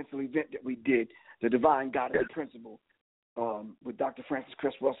monumental event that we did, the Divine Goddess Principle, with Dr. Francis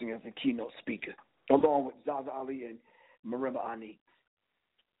Cress Welsing as the keynote speaker, along with Zaza Ali and Marimba Ani.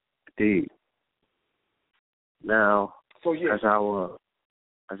 Indeed. Now, as our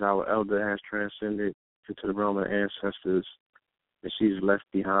elder has transcended into the realm of ancestors, and she's left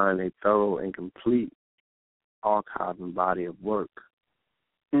behind a thorough and complete archive and body of work.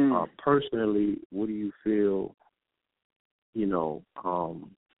 Personally, what do you feel, the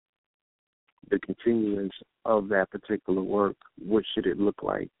continuance of that particular work? What should it look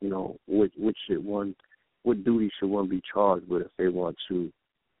like? What should one what duty should one be charged with if they want to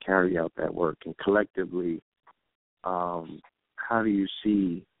carry out that work? And collectively, how do you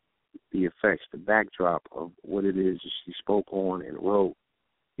see the effects, the backdrop of what it is she spoke on and wrote?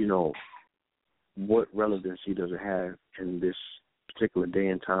 You know, what relevancy does it have in this particular day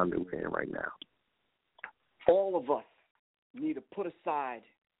and time that we're in right now? All of us need to put aside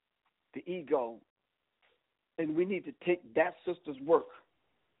the ego, and we need to take that sister's work.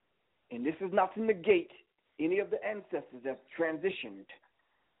 And this is not to negate any of the ancestors that transitioned.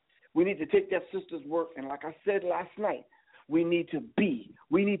 We need to take that sister's work, and like I said last night, we need to be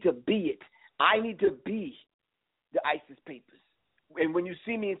it. I need to be the ISIS papers. And when you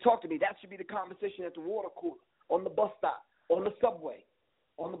see me and talk to me, that should be the conversation at the water cooler, on the bus stop, on the subway,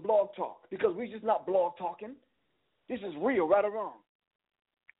 on the blog talk, because we're just not blog talking. This is real, right or wrong.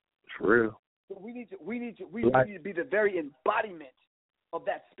 It's real. So we need to be the very embodiment of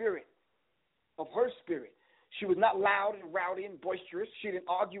that spirit, of her spirit. She was not loud and rowdy and boisterous. She didn't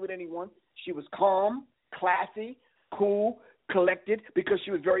argue with anyone. She was calm, classy, cool, collected, because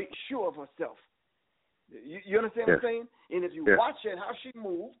she was very sure of herself. You understand what I'm saying? And if you watch her and how she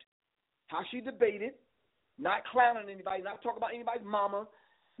moved, how she debated, not clowning anybody, not talking about anybody's mama,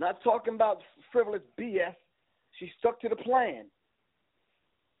 not talking about frivolous BS, she stuck to the plan.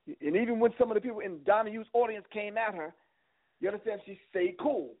 And even when some of the people in Donahue's audience came at her, you understand, she stayed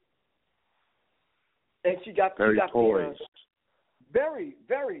cool. And she got very poised. Very,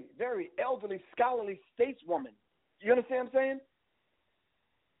 very, very elderly, scholarly stateswoman. You understand what I'm saying?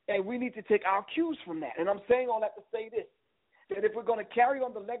 And we need to take our cues from that. And I'm saying all that to say this, that if we're going to carry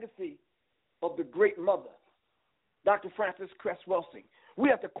on the legacy of the great mother, Dr.Francis Cress Welsing, we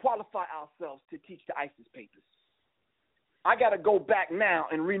have to qualify ourselves to teach the ISIS papers. I got to go back now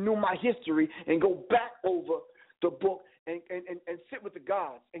and renew my history and go back over the book and sit with the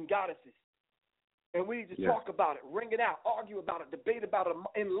gods and goddesses. And we need to talk about it, ring it out, argue about it, debate about it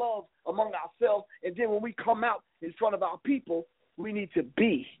in love among ourselves. And then when we come out in front of our people, we need to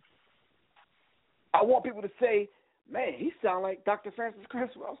be. I want people to say, man, he sounds like Dr. Francis Cress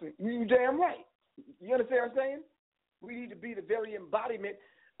Welsing. You damn right. You understand what I'm saying? We need to be the very embodiment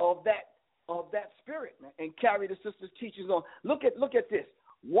of that spirit, man, and carry the sister's teachings on. Look at this.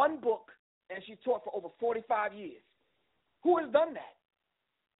 One book, and she taught for over 45 years. Who has done that?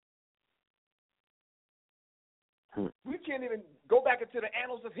 We can't even go back into the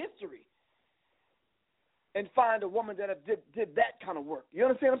annals of history and find a woman that did that kind of work. You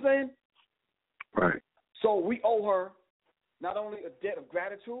understand what I'm saying? Right. So we owe her not only a debt of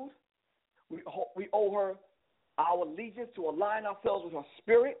gratitude, we owe her our allegiance to align ourselves with her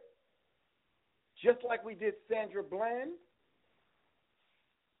spirit, just like we did Sandra Bland.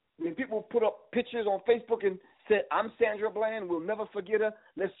 When people put up pictures on Facebook and said, I'm Sandra Bland, we'll never forget her,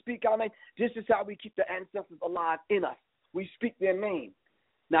 let's speak our name. This is how we keep the ancestors alive in us. We speak their name.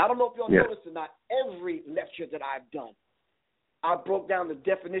 Now, I don't know if y'all noticed or not, every lecture that I've done, I broke down the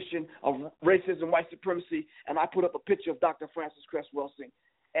definition of racism, white supremacy, and I put up a picture of Dr. Francis Cress Welsing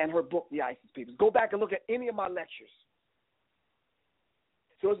and her book, The ISIS Papers. Go back and look at any of my lectures.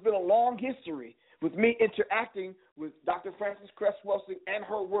 So it's been a long history with me interacting with Dr. Francis Cress Welsing and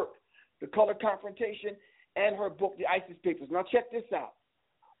her work, The Color-Confrontation, and her book, The ISIS Papers. Now check this out.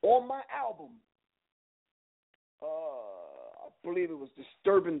 On my album, I believe it was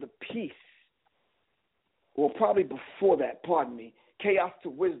Disturbing the Peace, or probably before that, pardon me, Chaos to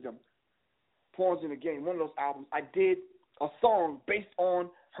Wisdom, Pawns in the Game, one of those albums, I did a song based on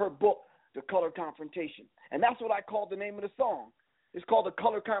her book, The Color-Confrontation. And that's what I called the name of the song. It's called The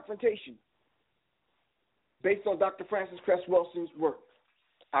Color-Confrontation, based on Dr. Francis Cress Welsing's work.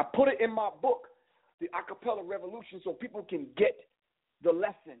 I put it in my book, The Acapella Revolution, so people can get the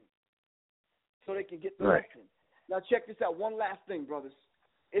lesson. So they can get the lesson. Now check this out. One last thing, brothers.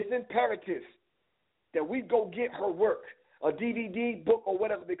 It's imperative that we go get her work, a DVD, book, or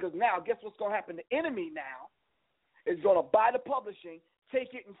whatever, because now, guess what's going to happen? The enemy now is going to buy the publishing,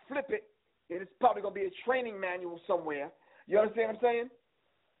 take it and flip it, and it's probably going to be a training manual somewhere. You understand what I'm saying?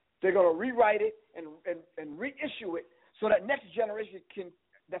 They're going to rewrite it and reissue it so that next generation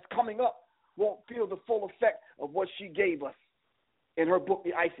that's coming up won't feel the full effect of what she gave us in her book,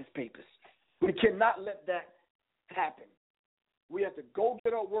 The ISIS Papers. We cannot let that happen. We have to go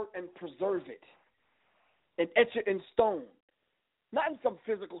get our work and preserve it and etch it in stone. Not in some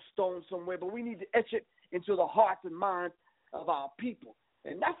physical stone somewhere, but we need to etch it into the hearts and minds of our people.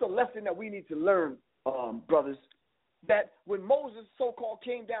 And that's a lesson that we need to learn, brothers, that when Moses so-called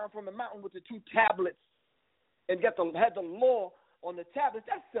came down from the mountain with the 2 tablets and had the law on the tablets,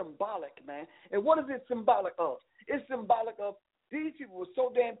 that's symbolic, man. And what is it symbolic of? It's symbolic of these people were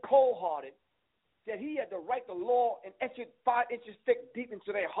so damn cold-hearted that he had to write the law and etch it 5 inches thick deep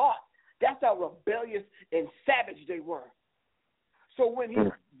into their heart. That's how rebellious and savage they were. So when he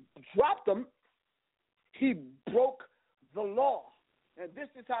dropped them, he broke the law. And this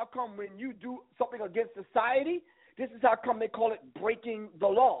is how come when you do something against society, this is how come they call it breaking the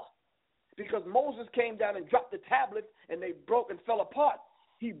law. Because Moses came down and dropped the tablets and they broke and fell apart.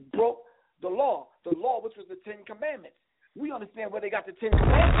 He broke the law, which was the 10 Commandments. We understand where they got the 10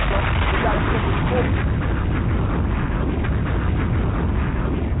 Commandments from. They got it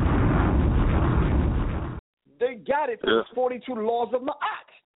from They got it from the 42 laws of Ma'at.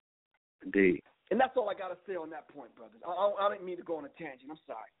 Indeed. And that's all I got to say on that point, brothers. I didn't mean to go on a tangent. I'm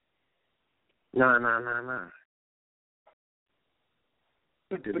sorry. No.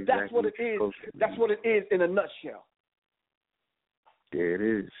 But that's what it is. That's what it is in a nutshell. There it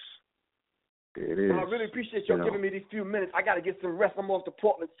is. Well, I really appreciate y'all giving me these few minutes. I got to get some rest. I'm off to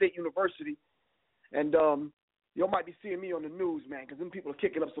Portland State University. And y'all might be seeing me on the news, man, because them people are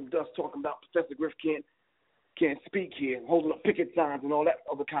kicking up some dust talking about Professor Griff can't speak here, holding up picket signs and all that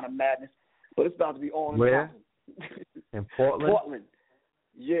other kind of madness. But it's about to be on. Where? In Portland? Portland.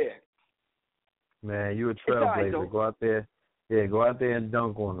 Yeah. Man, you a trailblazer. Right, go out there. Yeah, go out there and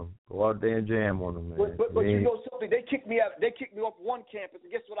dunk on them. Go out there and jam on them, man. But you know something? They kicked me out. They kicked me off one campus,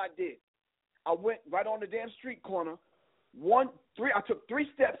 and guess what I did? I went right on the damn street corner. I took 3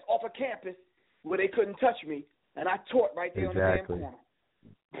 steps off a campus where they couldn't touch me, and I taught right there on the damn corner.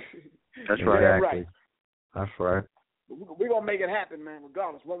 That's right. That's right. We're going to make it happen, man,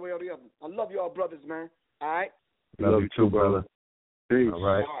 regardless, one way or the other. I love y'all brothers, man. All right? Love you too, brother. Peace. All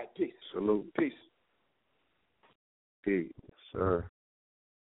right. All right, peace. Salute. Peace. Peace. Yes, sir.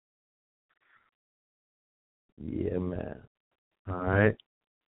 Yeah, man. All right.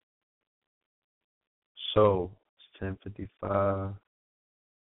 So, it's 10:55.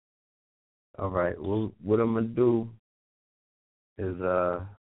 All right. Well, what I'm going to do is,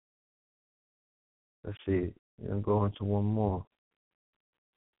 let's see. I'm going to go into one more.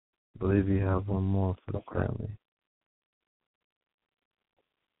 I believe you have one more for the family.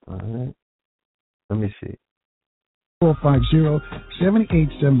 All right. Let me see.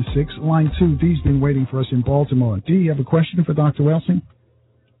 450-7876, line 2. D's been waiting for us in Baltimore. D, you have a question for Dr. Welsing?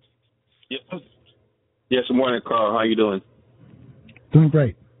 Yes, good morning, Carl. How you doing? Doing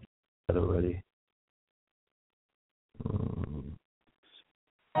great. Already.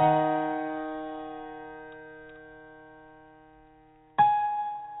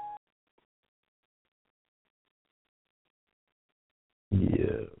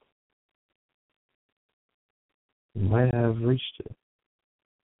 Yeah. You might have reached it.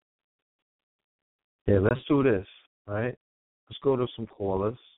 Yeah, let's do this, right? Let's go to some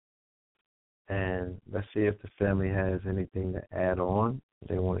callers, and let's see if the family has anything to add on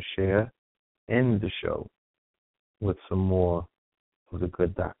they want to share in the show with some more of the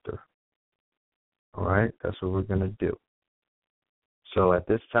good doctor. All right? That's what we're going to do. So at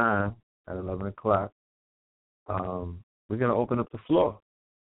this time, at 11 o'clock, we're going to open up the floor.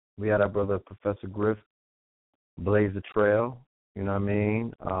 We had our brother, Professor Griff, blaze the trail, you know what I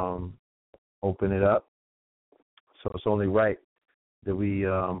mean? Open it up. So it's only right that we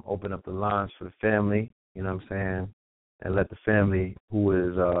open up the lines for the family, you know what I'm saying, and let the family who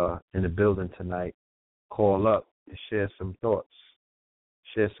is in the building tonight call up and share some thoughts,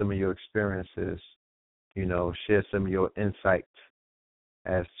 share some of your experiences, you know, share some of your insights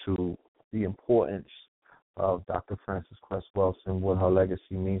as to the importance of Dr. Francis Cress Welsing, what her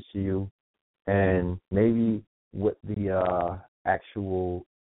legacy means to you, and maybe what the actual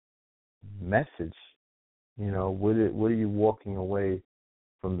message, you know, what are you walking away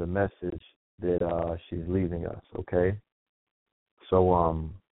from the message that she's leaving us, okay?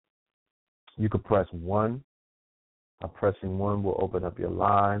 So you could press 1. By pressing 1 will open up your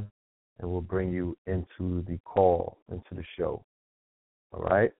line and will bring you into the call, into the show, all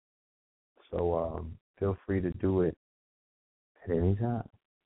right? So feel free to do it at any time.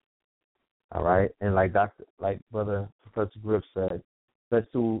 All right, and like Brother Professor Griff said, let's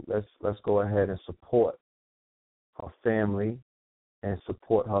go ahead and support her family and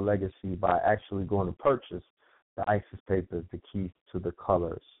support her legacy by actually going to purchase the ISIS papers, the Keys to the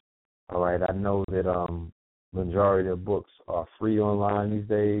Colors. All right, I know that majority of books are free online these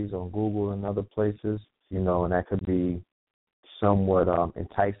days on Google and other places, you know, and that could be somewhat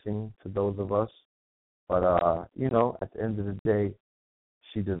enticing to those of us. But you know, at the end of the day,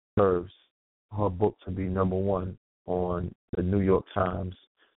 she deserves her book to be number 1 on the New York Times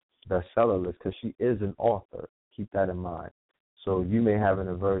bestseller list because she is an author. Keep that in mind. So you may have an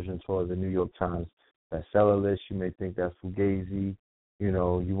aversion toward the New York Times bestseller list. You may think that's fugazi. You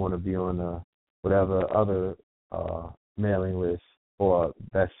know, you want to be on whatever other mailing list or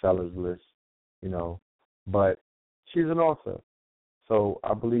bestsellers list, but she's an author. So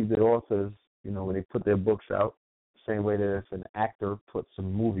I believe that authors, when they put their books out, same way that if an actor puts a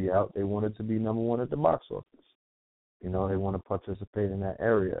movie out, they want it to be number one at the box office. They want to participate in that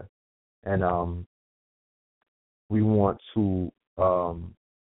area. And we want to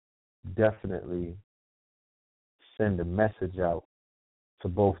definitely send a message out to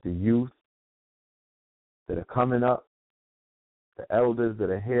both the youth that are coming up, the elders that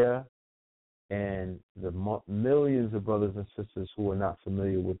are here, and the millions of brothers and sisters who are not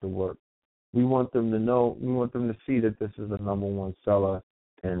familiar with the work. We want them to know, we want them to see that this is the number one seller,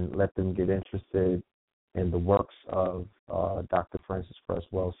 and let them get interested in the works of Dr. Francis Cress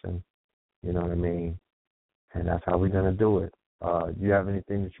Welsing, you know what I mean? And that's how we're going to do it. Do you have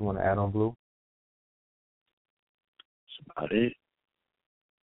anything that you want to add on, Blue? That's about it.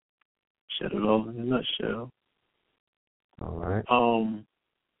 Said it all in a nutshell. All right.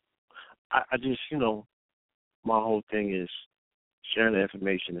 I just, my whole thing is sharing the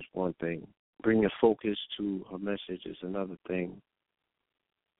information is one thing. Bringing focus to her message is another thing.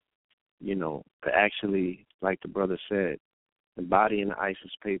 But actually, like the brother said, embodying the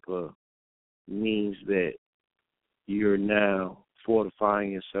ISIS paper means that you're now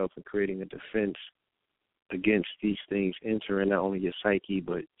fortifying yourself and creating a defense against these things entering not only your psyche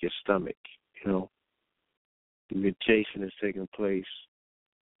but your stomach. The mutation is taking place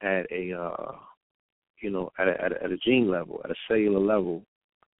at a at a gene level, at a cellular level.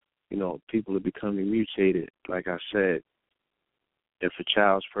 People are becoming mutated. Like I said, if a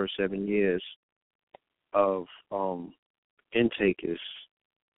child's first 7 years of intake is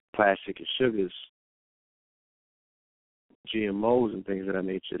plastic and sugars, GMOs and things of that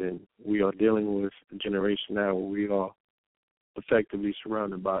nature, then we are dealing with a generation now where we are effectively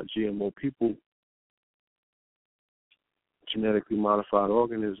surrounded by GMO people, genetically modified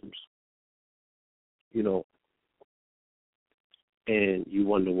organisms, and you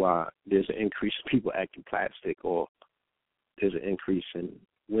wonder why there's an increase in people acting plastic, or there's an increase in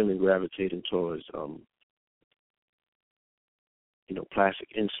women gravitating towards, plastic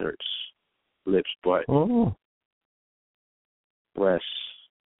inserts, lips, butt, breasts,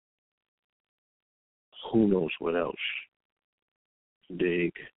 who knows what else.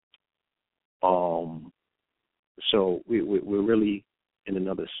 Dig. So we're really in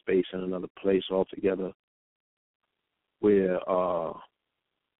another space and another place altogether where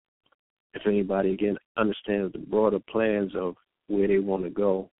if anybody, again, understands the broader plans of where they want to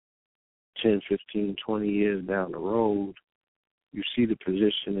go 10, 15, 20 years down the road, you see the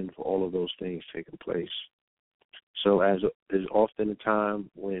positioning for all of those things taking place. So as there's often a time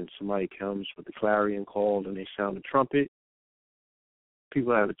when somebody comes with the clarion call and they sound the trumpet,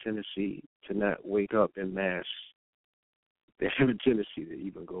 people have a tendency to not wake up en masse. They have a tendency to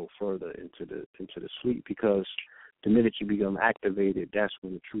even go further into the sleep, because the minute you become activated, that's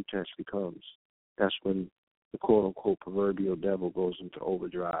when the true test becomes. That's when the quote-unquote proverbial devil goes into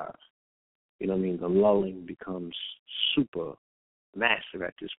overdrive. The lulling becomes super massive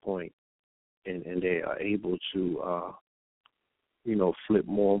at this point, and they are able to, flip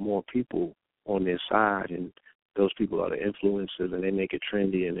more and more people on their side, and those people are the influencers, and they make it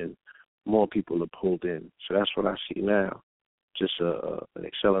trendy, and then more people are pulled in. So that's what I see now, just an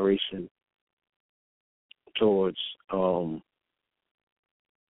acceleration towards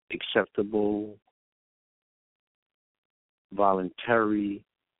acceptable, voluntary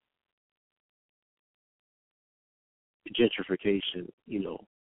gentrification,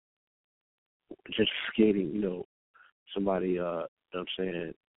 gentrificating, somebody,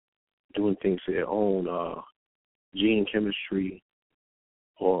 doing things to their own gene chemistry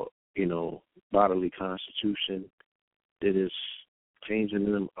or, bodily constitution that is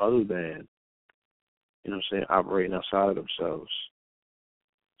changing them other than, operating outside of themselves.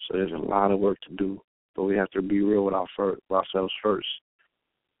 So there's a lot of work to do, but we have to be real with ourselves first.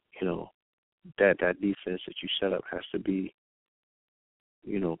 That defense that you set up has to be,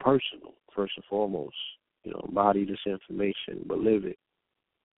 personal, first and foremost. Embody this information, but live it.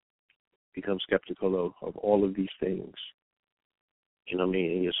 Become skeptical of all of these things, in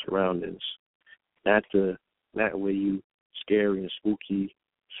your surroundings. Not where you scary and spooky,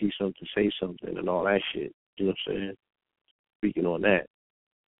 see something, say something, and all that shit. You know what I'm saying? Speaking on that,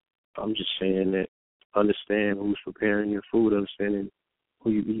 I'm just saying that understand who's preparing your food, understanding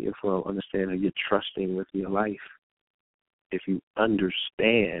who you're eating from, understand who you're trusting with your life. If you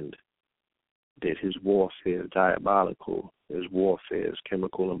understand that his warfare is diabolical, his warfare is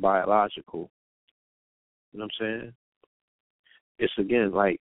chemical and biological, you know what I'm saying? It's, again,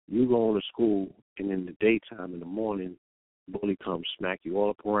 like You go to school, and in the daytime, in the morning, bully comes, smack you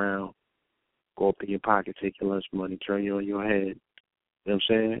all up around, go up in your pocket, take your lunch money, turn you on your head. You know what I'm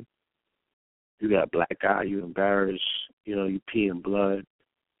saying? You got black eye, you embarrassed, you peeing blood,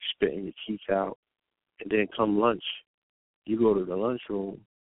 spitting your teeth out. And then come lunch, you go to the lunchroom,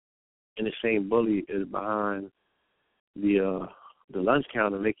 and the same bully is behind the lunch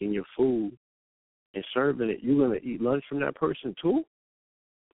counter making your food and serving it. You're going to eat lunch from that person too?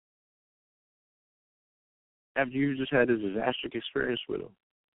 After you just had a disastrous experience with them.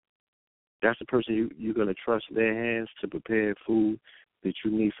 That's the person you're going to trust their hands to prepare food that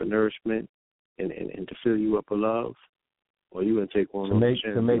you need for nourishment and to fill you up with love? Or you going to take one to make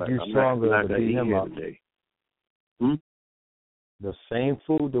you stronger to beat him up. The same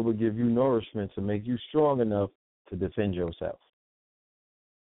food that would give you nourishment to make you strong enough to defend yourself.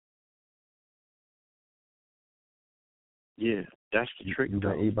 Yeah, that's the trick. You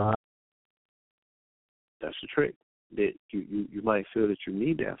gonna eat behind. That's the trick. That you might feel that you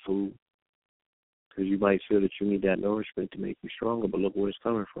need that food because you might feel that you need that nourishment to make you stronger, but look where it's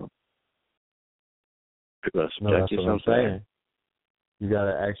coming from. You gotta subject yourself to that. You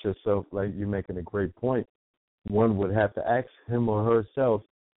gotta ask yourself, like you're making a great point. One would have to ask him or herself,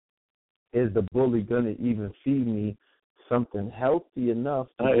 is the bully gonna even feed me something healthy enough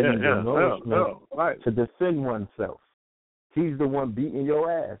to give me the nourishment to defend oneself? He's the one beating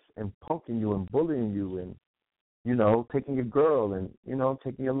your ass and punking you and bullying you and, taking your girl and,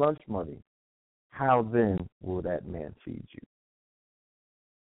 taking your lunch money. How then will that man feed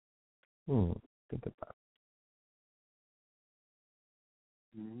you? Think about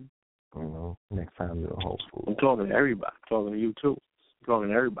it. Next time you're a Whole Foods. I'm talking to everybody. I'm talking to you too. I'm talking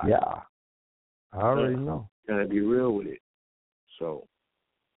to everybody. Yeah. I already know. You gotta be real with it. So,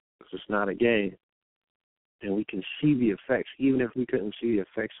 it's just not a game. And we can see the effects. Even if we couldn't see the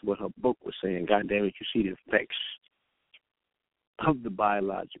effects of what her book was saying, God damn it, you see the effects of the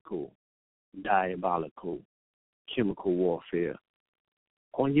biological, diabolical, chemical warfare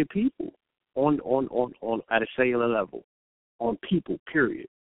on your people, on at a cellular level, on people, period.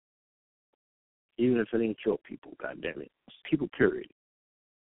 Even if it ain't your people, God damn it. It's people, period.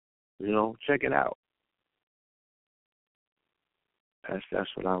 Check it out.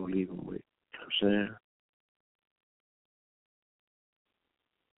 That's what I would leave them with. You know what I'm saying?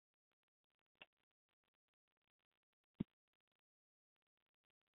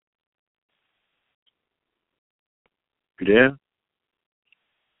 You there?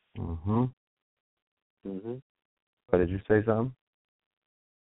 But did you say something?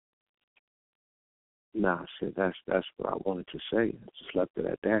 Nah, I said that's what I wanted to say. I just left it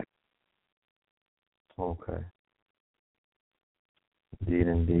at that. Okay.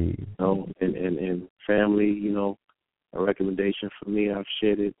 Indeed. And family, a recommendation for me, I've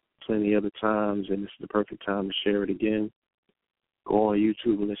shared it plenty other times, and this is the perfect time to share it again. Go on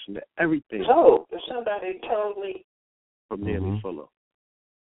YouTube and listen to everything. So, if somebody told me from Nearly Fuller.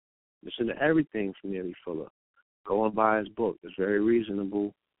 Listen to everything from Nearly Fuller. Go and buy his book. It's very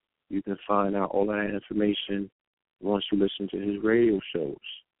reasonable. You can find out all that information once you listen to his radio shows.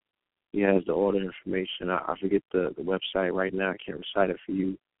 He has the order information. I forget the website right now. I can't recite it for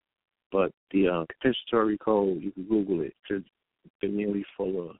you. But the compensatory code, you can Google it, to the Nearly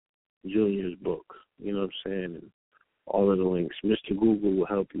Fuller Jr.'s book. You know what I'm saying? And all of the links. Mr. Google will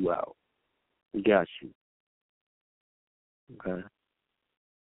help you out. We got you. Okay?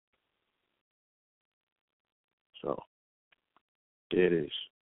 So, there it is.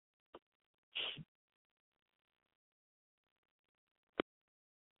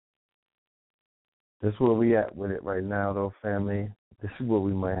 This is where we at with it right now, though, family. This is what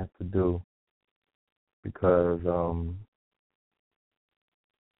we might have to do because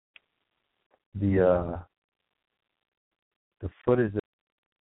the footage.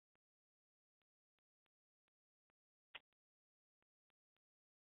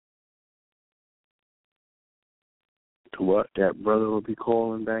 To what? That brother will be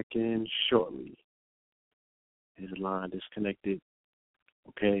calling back in shortly. His line disconnected.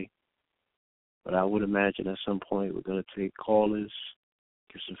 Okay. But I would imagine at some point we're going to take callers,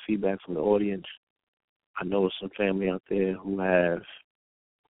 get some feedback from the audience. I know some family out there who have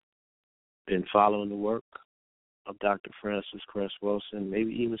been following the work of Dr. Francis, Cress Welsing,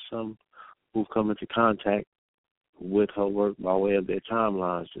 maybe even some who've come into contact with her work by way of their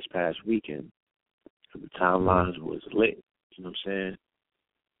timelines this past weekend. The timelines was lit, you know what I'm saying?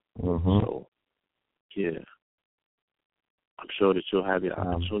 So, yeah. I'm sure that you'll have the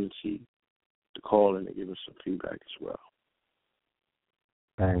opportunity to call in and give us some feedback as well.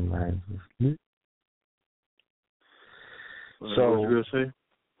 Bang, man. So, what you going to say?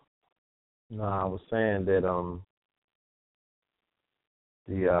 No, I was saying that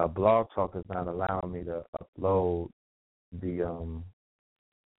the Blog Talk is not allowing me to upload the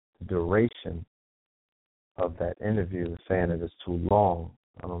duration of that interview, saying that it's too long.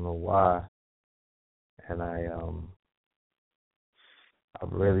 I don't know why. And I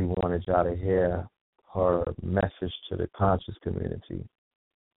really wanted y'all to hear her message to the conscious community.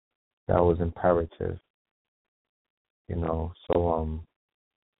 That was imperative, you know. So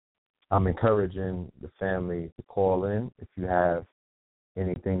I'm encouraging the family to call in if you have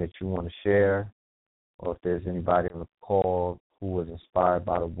anything that you want to share, or if there's anybody on the call who was inspired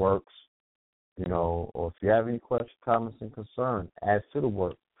by the works, you know, or if you have any questions, comments, and concerns, add to the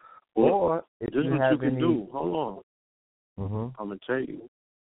work. Well, or if this you is what have you can any... do. Hold on. Mm-hmm. I'm going to tell you.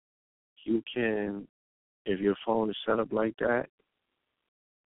 You can, if your phone is set up like that,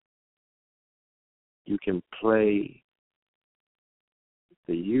 you can play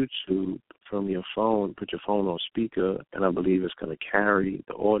the YouTube from your phone, put your phone on speaker, and I believe it's going to carry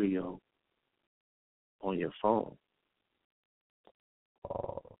the audio on your phone.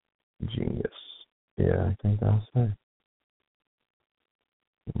 Oh, genius. Yeah, I think that's it.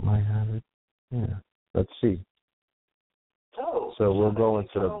 You might have it. Yeah. Let's see. So we'll go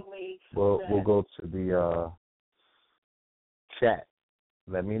into the we'll go to the chat.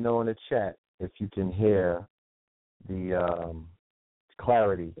 Let me know in the chat if you can hear the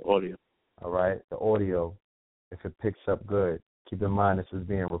clarity. Audio. All right, the audio, if it picks up good. Keep in mind this is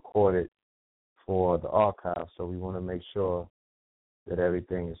being recorded for the archive, so we want to make sure that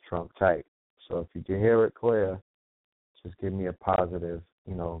everything is trunk tight. So if you can hear it clear, just give me a positive,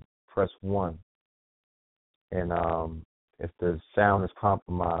 you know, press 1. And if the sound is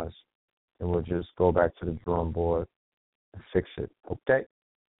compromised, then we'll just go back to the drawing board and fix it. Okay?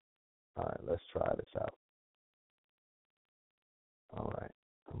 All right, let's try this out. All right.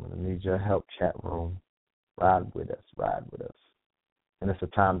 I'm going to need your help, chat room. Ride with us. And it's a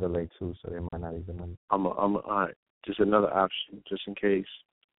time delay, too, so they might not even... all right. Just another option, just in case.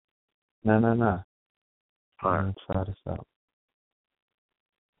 No. All right. I'm going to try this out.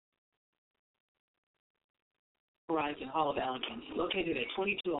 Rise in Hall of Allegany, located at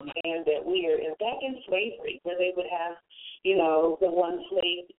 22 on the land that we are in, back in slavery, where they would have, you know, the one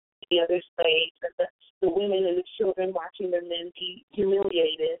slave, the other slave, and the women and the children watching their men be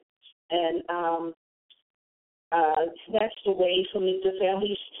humiliated and snatched away from the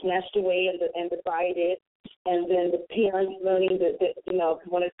families, snatched away and divided, and then the parents learning that you know, if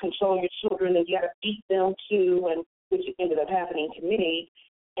you want to control your children, then you got to beat them too, and which ended up happening to me.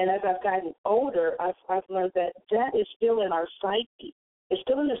 And as I've gotten older, I've learned that is still in our psyche. It's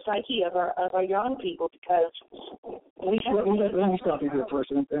still in the psyche of our young people because we have... Let me stop you here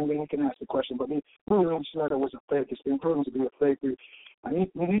first, and then we can ask the question. But we really said it was a fake. It's been proven to be a fake. We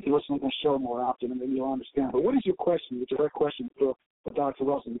need to listen to the show more often, and then you'll understand. But what is your question, your direct question for Dr.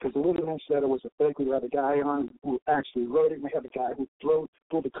 Welsing? Because the William said it was a fake. We had a guy on who actually wrote it. We have a guy who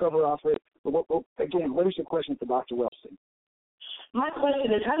pulled the cover off it. But again, what is your question for Dr. Welsing? My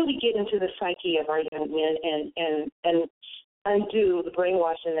question is, how do we get into the psyche of our young men and undo the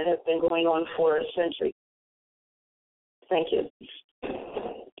brainwashing that has been going on for a century? Thank you.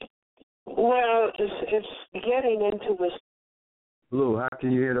 Well, it's getting into this. Blue, how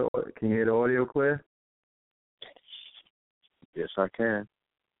can you hear the audio clear? Yes, I can.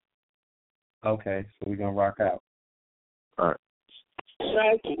 Okay, so we're gonna rock out. All right.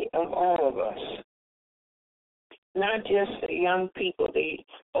 Psyche of all of us. Not just the young people. The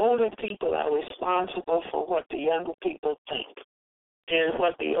older people are responsible for what the younger people think. And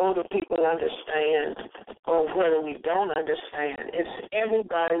what the older people understand or whether we don't understand. It's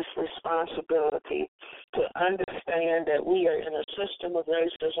everybody's responsibility to understand that we are in a system of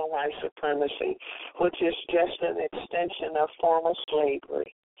racism, white supremacy, which is just an extension of former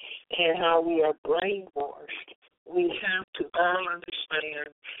slavery, and how we are brainwashed. We have to all understand,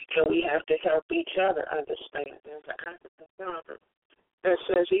 and we have to help each other understand. There's an African proverb that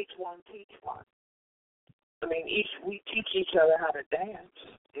says each one teach one. I mean, we teach each other how to dance,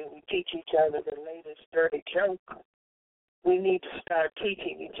 and we teach each other the latest dirty joke. We need to start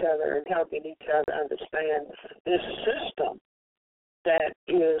teaching each other and helping each other understand this system that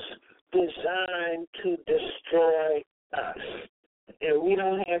is designed to destroy us. And we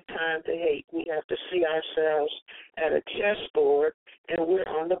don't have time to hate. We have to see ourselves at a chessboard, and we're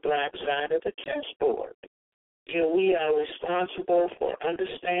on the black side of the chessboard. And we are responsible for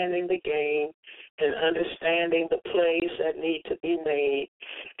understanding the game and understanding the plays that need to be made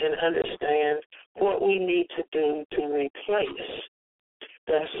and understand what we need to do to replace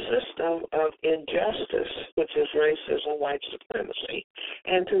the system of injustice, which is racism, white supremacy,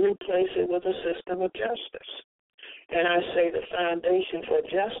 and to replace it with a system of justice. And I say the foundation for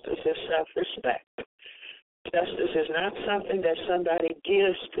justice is self-respect. Justice is not something that somebody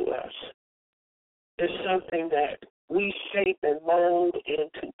gives to us. It's something that we shape and mold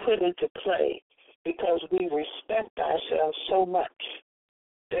and to put into play because we respect ourselves so much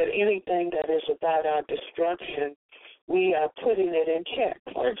that anything that is about our destruction, we are putting it in check.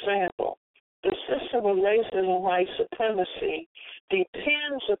 For example, the system of racism, white supremacy,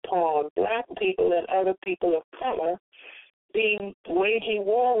 depends upon black people and other people of color waging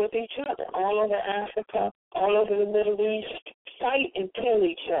war with each other all over Africa, all over the Middle East, fight and kill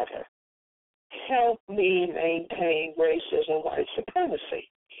each other. Help me maintain racism, white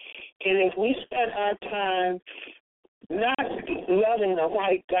supremacy. And if we spend our time not loving a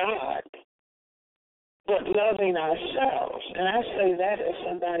white God, but loving ourselves, and I say that as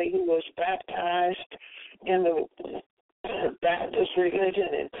somebody who was baptized in the Baptist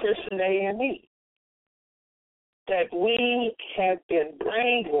religion and christened AME, that we have been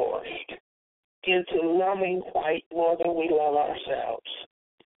brainwashed into loving white more than we love ourselves.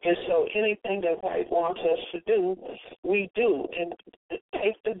 And so anything that white wants us to do, we do. And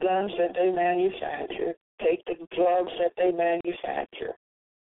take the guns that they manufacture, take the drugs that they manufacture,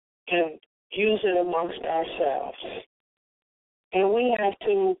 and use it amongst ourselves. And we have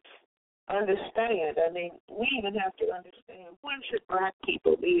to understand, we even have to understand, when should black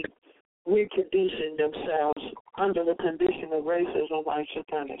people be reproducing themselves under the condition of racism, white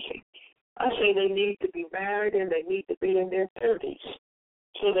supremacy? I say they need to be married and they need to be in their 30s.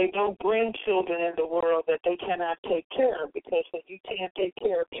 So they don't bring children in the world that they cannot take care of, because when you can't take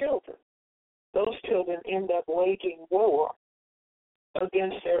care of children, those children end up waging war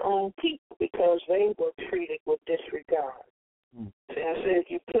against their own people because they were treated with disregard. And I said, if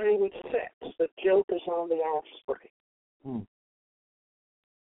you play with sex, the joke is on the offspring.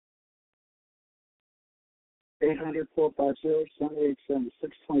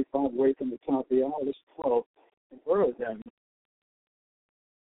 800-450-7876, 25 away from the top of the hour. This is 12 in Burroughs Avenue.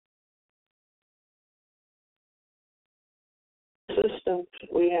 System,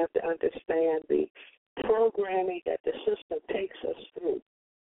 we have to understand the programming that the system takes us through.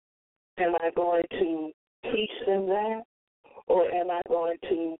 Am I going to teach them that, or am I going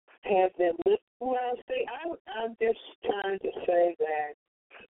to have them live? Well, see, I'm just trying to say that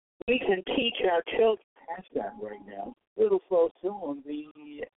we can teach our children. Hashtag right now. Little flow too on the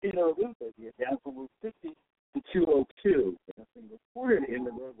inner loop area, down from Route 50 to 202. That's been reported in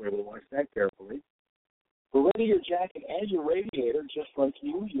the roadway. We'll watch that carefully. For ready your jacket and your radiator, just like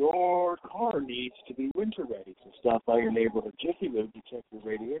you, your car needs to be winter ready. So stop by your neighborhood Jiffy Lube to check your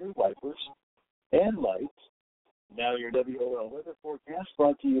radiator, wipers, and lights. Now your WOL weather forecast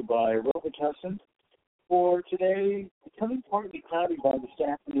brought to you by Robitussin. For today, becoming partly cloudy by this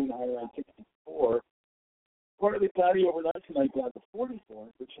afternoon, high around 64. Partly cloudy overnight tonight down to 44.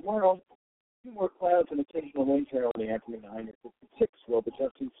 For tomorrow, a few more clouds and occasional rain shower in the afternoon, high near 56.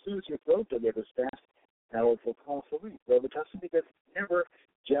 Robitussin soothes your throat, delivers fast, powerful cough relief. Robitussin, because it's never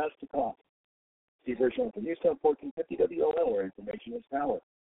just a cough. See version from Newstown 1450 WOL, where information is power.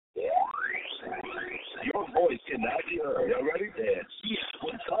 Your voice cannot be heard. Already there. Yes,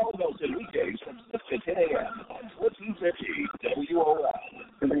 with Carl Wilson weekdays from 6 to 10 a.m. on 1450 WOL.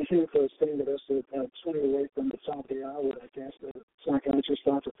 And thank you for staying with us at 20 away from the top of the hour with our guest, psychiatrist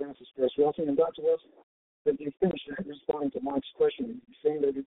Dr.Francis, Cress Welsing. And Dr. Welsing, that you finished responding to Mark's question, saying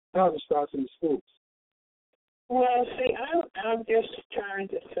that how it starts in the schools. Well, see, I'm just trying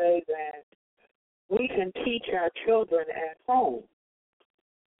to say that we can teach our children at home.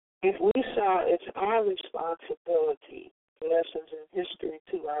 If we saw it's our responsibility, lessons in history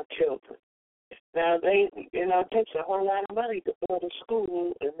to our children. Now, it takes a whole lot of money to build a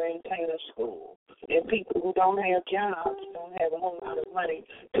school and maintain a school. And people who don't have jobs don't have a whole lot of money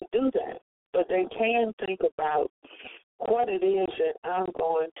to do that. But they can think about what it is that I'm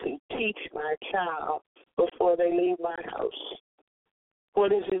going to teach my child before they leave my house.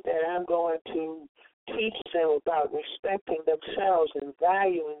 What is it that I'm going to teach them about respecting themselves and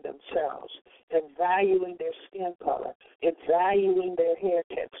valuing themselves and valuing their skin color and valuing their hair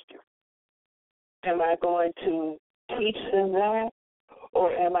texture? Am I going to teach them that,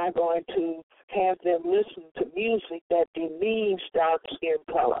 or am I going to have them listen to music that demeans dark skin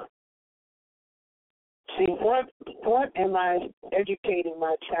color? See, what am I educating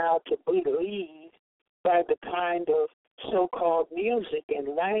my child to believe by the kind of so-called music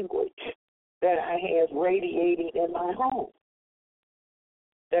and language that I have radiating in my home,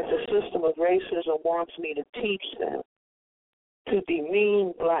 that the system of racism wants me to teach them? to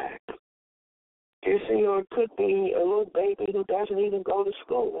demean black. You see, or it could be a little baby who doesn't even go to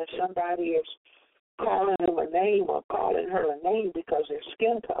school and somebody is calling him a name or calling her a name because their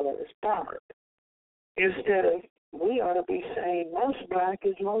skin color is dark. Instead of, we ought to be saying most black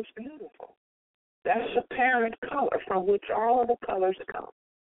is most beautiful. That's the parent color from which all of the colors come.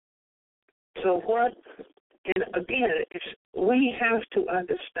 So what, and again, we have to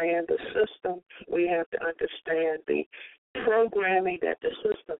understand the system. We have to understand the programming that the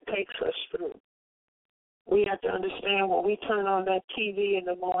system takes us through. We have to understand when we turn on that TV in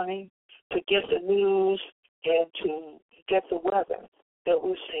the morning to get the news and to get the weather, that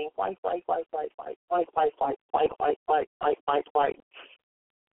we're seeing white, white, white, white, white, white, white, white, white, white, white, white, white, white.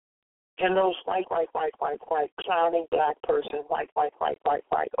 And those white, white, white, white, white, clowning black person, white, white, white, white,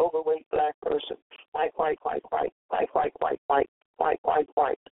 white, overweight black person, white, white, white, white, white, white, white, white, white, white,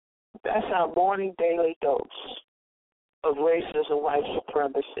 white. That's our morning daily dose of racism, white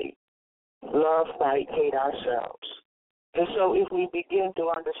supremacy. Love, fight, hate ourselves. And so if we begin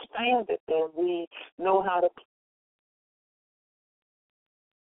to understand it, then we know how to.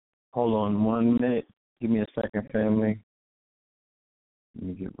 Hold on 1 minute. Give me a second, family. Let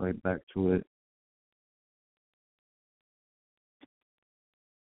me get right back to it.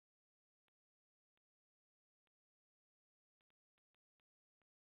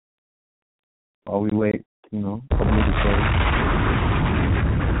 While we wait, for me to say.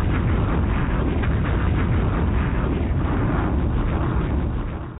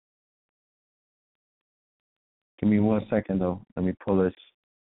 Give me 1 second, though. Let me pull this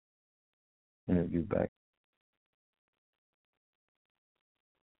interview back.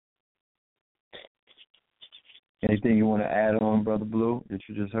 Anything you want to add on, Brother Blue, that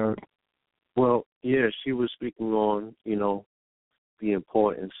you just heard? Well, yeah, she was speaking on, the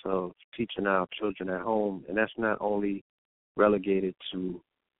importance of teaching our children at home. And that's not only relegated to,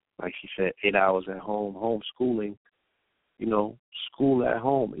 like she said, 8 hours at home, homeschooling, school at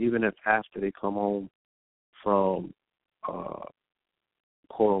home, even if after they come home from,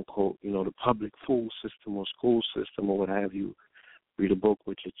 quote unquote, the public food system or school system or what have you, read a book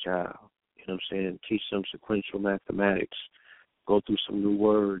with your child. You know what I'm saying? Teach them sequential mathematics. Go through some new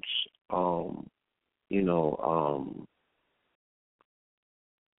words.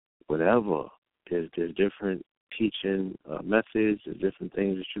 Whatever. There's different teaching methods. There's different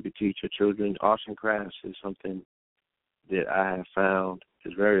things that you could teach your children. Arts and crafts is something that I have found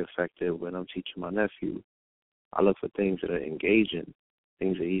is very effective when I'm teaching my nephew. I look for things that are engaging,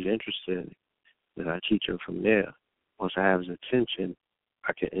 things that he's interested in, then I teach him from there. Once I have his attention,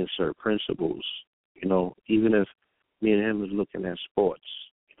 I can insert principles, even if me and him is looking at sports,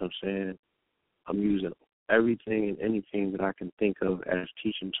 I'm saying? I'm using everything and anything that I can think of as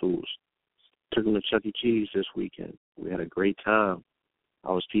teaching tools. Took him to Chuck E. Cheese this weekend. We had a great time.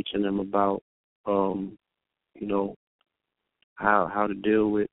 I was teaching them about, how to deal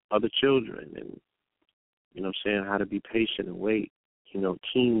with other children and, how to be patient and wait,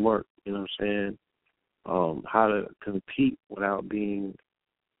 teamwork, how to compete without being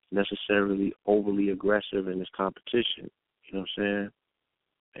necessarily overly aggressive in this competition,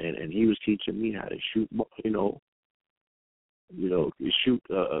 And he was teaching me how to shoot, shoot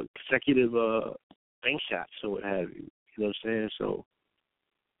consecutive bank shots or what have you, So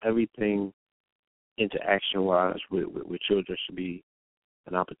everything interaction-wise with children should be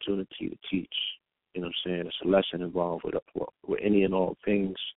an opportunity to teach, It's a lesson involved with any and all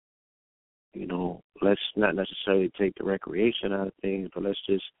things. Let's not necessarily take the recreation out of things, but let's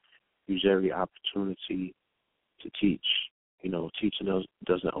just use every opportunity to teach. Teaching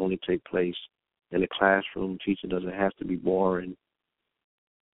doesn't only take place in the classroom. Teaching doesn't have to be boring.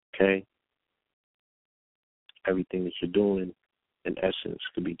 Okay? Everything that you're doing, in essence,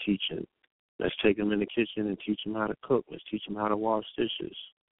 could be teaching. Let's take them in the kitchen and teach them how to cook. Let's teach them how to wash dishes.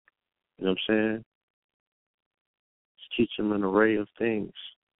 You know what I'm saying? Let's teach them an array of things.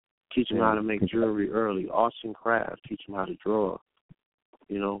 Teach them how to make jewelry early. Arts and crafts. Teach them how to draw.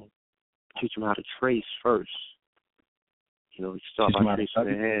 Teach them how to trace first. You start by tracing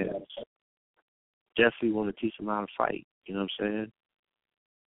their hands. Definitely want to teach them how to fight. You know what I'm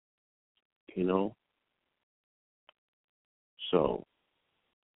saying? So,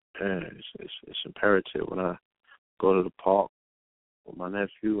 it's imperative. When I go to the park with my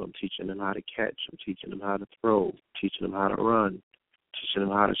nephew, I'm teaching them how to catch. I'm teaching them how to throw. Teaching them how to run. Teaching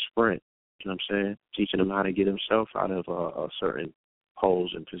them how to sprint. You know what I'm saying? Teaching them how to get himself out of certain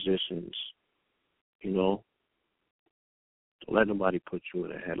holes and positions. Don't let nobody put you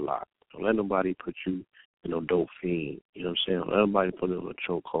in a headlock. Don't let nobody put you, dope fiend. You know what I'm saying? Don't let nobody put you in a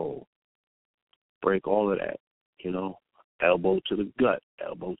chokehold. Break all of that, elbow to the gut,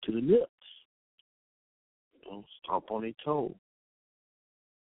 elbow to the nips. Stomp on their toe.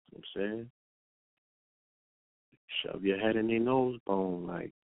 You know what I'm saying? Shove your head in their nose bone,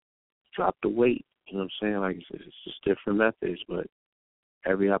 like drop the weight. You know what I'm saying? Like it's just different methods, but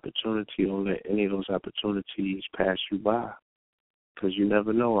every opportunity, don't let any of those opportunities pass you by, because you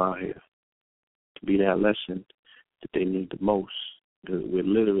never know out here to be that lesson that they need the most. Because we're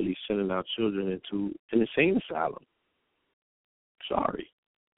literally sending our children into an insane asylum. Sorry,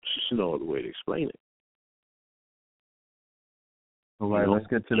 there's just no other way to explain it. All right, let's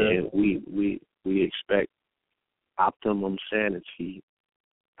get to the. We expect optimum sanity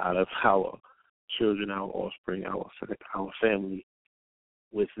out of our children, our offspring, our family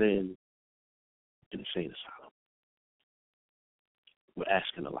within an insane asylum. We're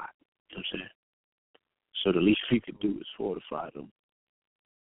asking a lot. You know what I'm saying? So the least we could do is fortify them.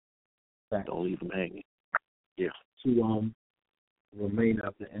 Don't leave them hanging. Yeah. To remain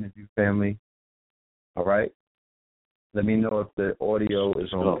of the interview, family. All right. Let me know if the audio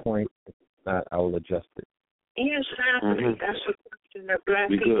is on point. If not, I will adjust it. Yes, happening. That's the question that black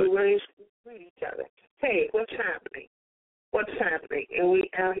people raise with each other. Hey, what's happening? What's happening? And we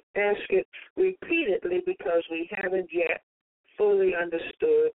ask it repeatedly because we haven't yet fully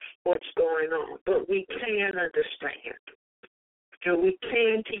understood what's going on. But we can understand. And we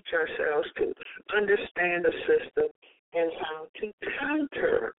can teach ourselves to understand the system and how to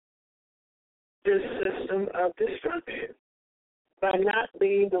counter this system of destruction by not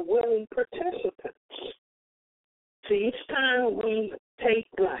being the willing participants. See, each time we take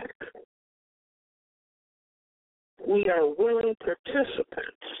black, we are willing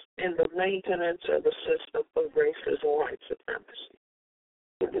participants in the maintenance of the system of racism and white supremacy.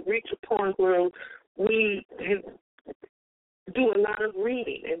 We reach a point where we do a lot of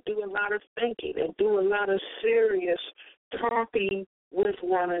reading and do a lot of thinking and do a lot of serious talking with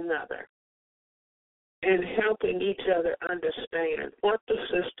one another and helping each other understand what the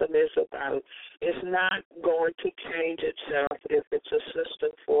system is about. It's not going to change itself if it's a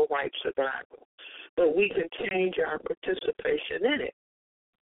system for white survival, but we can change our participation in it.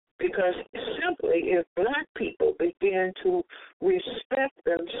 Because simply, if black people begin to respect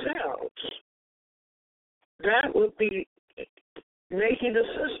themselves, that would be making the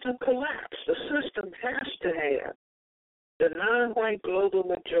system collapse. The system has to have the non-white global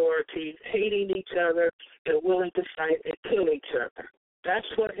majority hating each other and willing to fight and kill each other. That's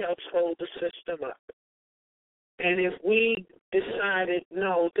what helps hold the system up. And if we decided,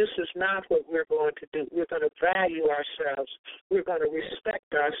 no, this is not what we're going to do, we're going to value ourselves, we're going to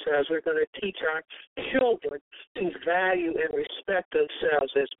respect ourselves, we're going to teach our children to value and respect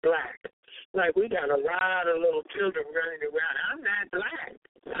themselves as black. Like, we got a lot of little children running around. I'm not black.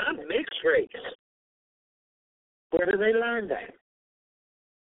 I'm mixed race. Where do they learn that?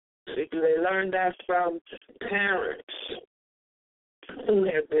 See, do they learn that from parents who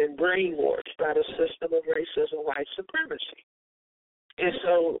have been brainwashed by the system of racism and white supremacy? And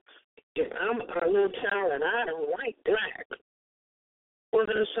so, if I'm a little child and I don't like black, well,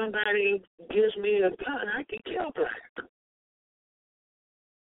 then if somebody gives me a gun, I can kill black.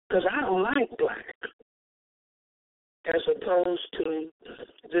 Because I don't like black. As opposed to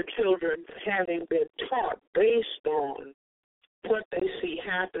the children having been taught based on what they see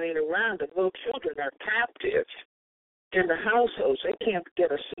happening around them. Little children are captive in the households. They can't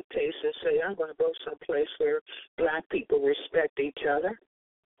get a suitcase and say, I'm going to go someplace where black people respect each other.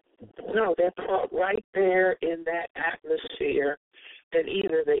 No, they're caught right there in that atmosphere, and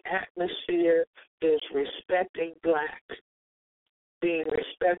either the atmosphere is respecting black, being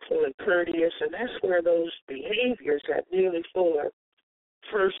respectful and courteous, and that's where those behaviors that Neely Fuller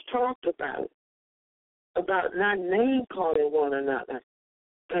first talked about not name-calling one another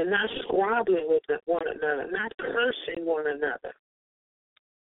and not squabbling with one another, not cursing one another.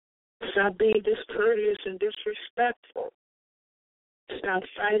 Stop being discourteous and disrespectful. Stop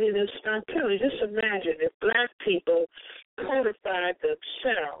fighting and stop killing. Just imagine if black people codified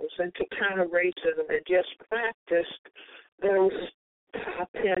themselves into counter racism and just practiced those top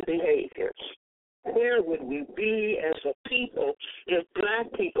 10 behaviors. Where would we be as a people if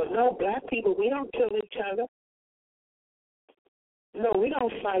black people, we don't kill each other. No, we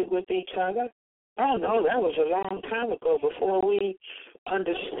don't fight with each other. Oh, no, that was a long time ago before we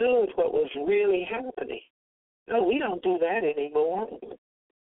understood what was really happening. No, we don't do that anymore.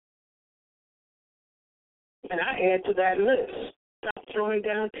 And I add to that list. Stop throwing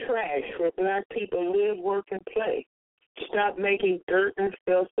down trash where black people live, work, and play. Stop making dirt and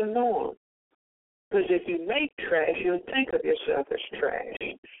filth the norm. Because if you make trash, you'll think of yourself as trash.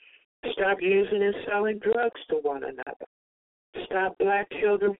 Stop using and selling drugs to one another. Stop black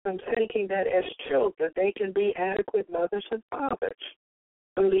children from thinking that as children they can be adequate mothers and fathers.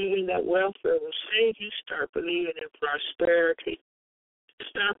 Believing that welfare will save you, start believing in prosperity.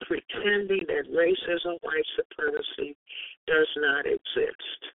 Stop pretending that racism, white supremacy does not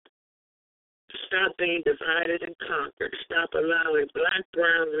exist. Stop being divided and conquered. Stop allowing black,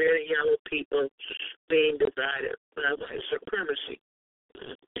 brown, red, and yellow people being divided by white supremacy.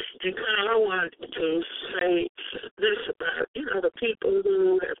 And Carl, I wanted to say this about, the people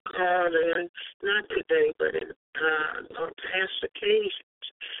who have called in, not today, but on past occasions,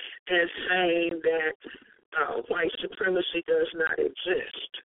 and saying that white supremacy does not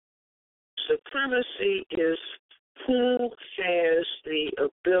exist. Supremacy is who has the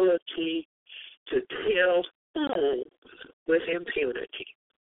ability to kill whom with impunity.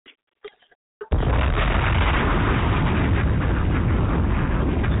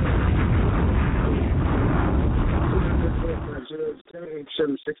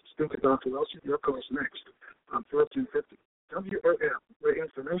 Dr. Welsing, your call is next on 1450 WOL, where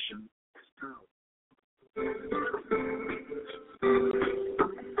information is power.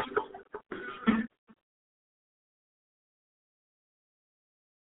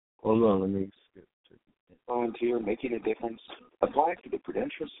 Hold on, let me skip. Volunteer making a difference. Apply to the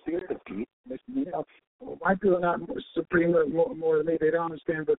prudential spirit of peace. White people are not supreme more than me. They don't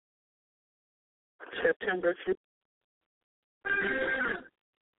understand, but September 5th.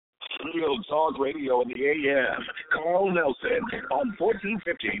 Real Talk Radio in the AM. Carl Nelson on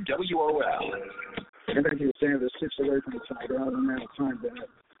 1450 WOL. And then he was saying they're 6 away from the time. I don't have time for that.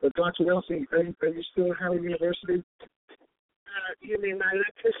 But Dr. Welsing, are you still at Howard University? You mean my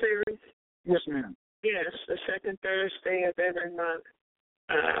lecture series? Yes, ma'am. Yes, the second Thursday of every month,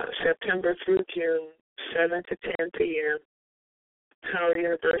 September through June, 7 to 10 p.m., Howard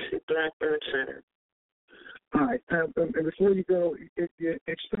University Blackburn Center. All right. And before you go,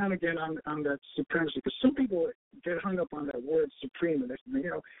 expound again on that supremacy, because some people get hung up on that word supreme. And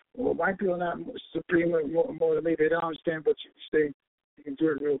white people are not supreme more than me. They don't understand, but you say you can do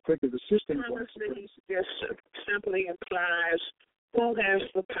it real quick. The system supremacy just simply implies who has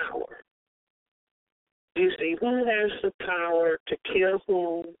the power. You see, who has the power to kill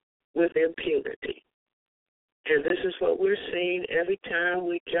whom with impunity? And this is what we're seeing every time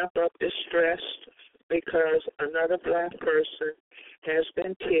we jump up distressed because another black person has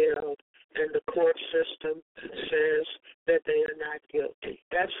been killed and the court system says that they are not guilty.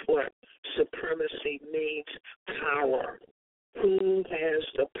 That's what supremacy means, power. Who has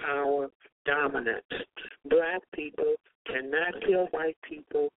the power? Dominance. Black people cannot kill white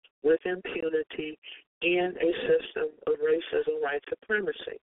people with impunity in a system of racism, white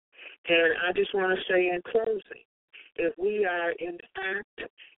supremacy. And I just want to say in closing, if we are in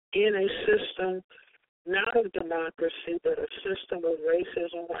fact in a system not of democracy, but a system of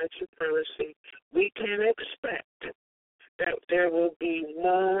racism, white supremacy, we can expect that there will be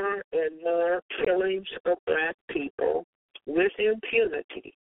more and more killings of black people with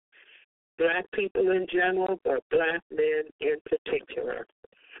impunity. Black people in general, but black men in particular.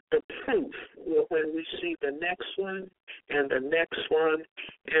 The proof will when we see the next one and the next one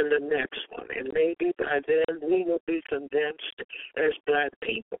and the next one. And maybe by then we will be convinced as black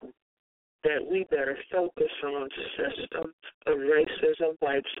people that we better focus on system of racism,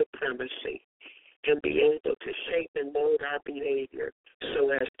 white supremacy, and be able to shape and mold our behavior so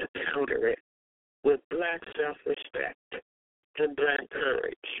as to counter it with black self-respect and black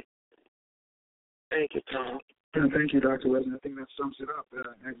courage. Thank you, Tom. And thank you, Dr. Welsing. I think that sums it up.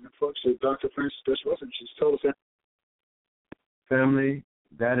 And folks, Dr.Francis, Cress Welsing, she's told us that. Family,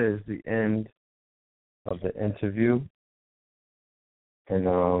 that is the end of the interview. And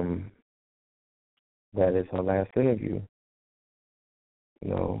that is her last interview.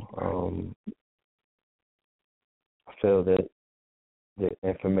 I feel that the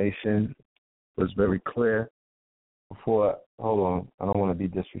information was very clear. Hold on, I don't want to be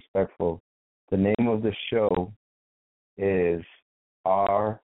disrespectful. The name of the show is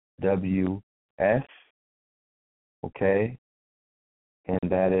RWS, okay? And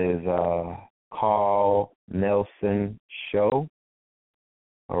that is Carl Nelson Show.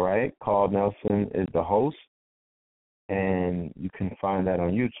 All right? Carl Nelson is the host, and you can find that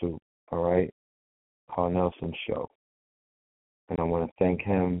on YouTube, all right? Carl Nelson Show. And I want to thank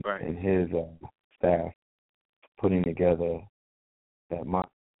him and his staff for putting together that mock.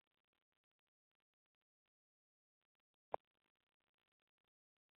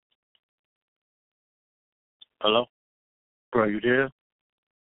 Hello? Bro, you there?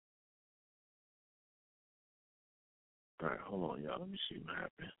 All right, hold on, y'all. Let me see what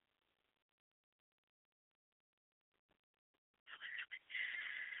happened.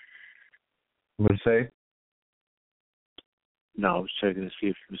 What you say? No, I was checking to see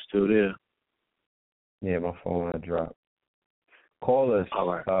if you were still there. Yeah, my phone had dropped. Call us. All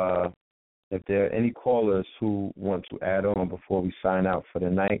right. If there are any callers who want to add on before we sign out for the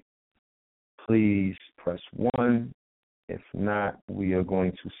night, please press 1. If not, we are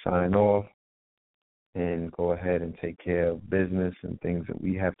going to sign off and go ahead and take care of business and things that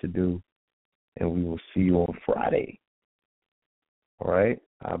we have to do, and we will see you on Friday. All right?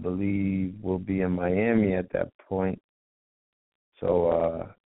 I believe we'll be in Miami at that point. So,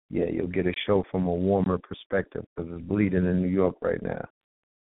 yeah, you'll get a show from a warmer perspective because it's bleeding in New York right now.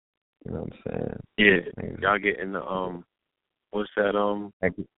 You know what I'm saying? Yeah, y'all getting the what's that y'all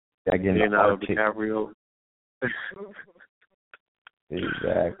getting Leonardo DiCaprio?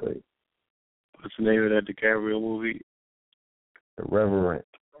 Exactly. What's the name of that DiCaprio movie? The Revenant.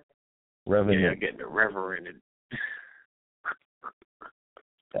 Yeah, getting the Revenant.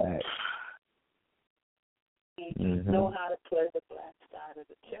 You know how to play the black side of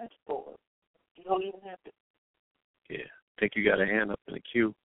the chessboard. You don't even have to. Yeah, I think you got a hand up in the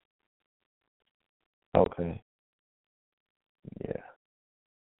queue. Okay. Yeah.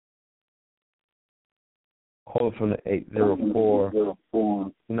 Call from the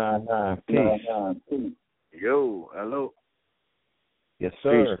 804-99. Peace. Yo, hello. Yes,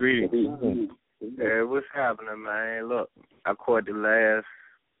 sir. Peace, greetings. Hey, what's happening, man? Look, I caught the last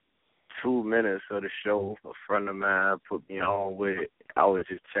 2 minutes of the show. A friend of mine put me on with it. I was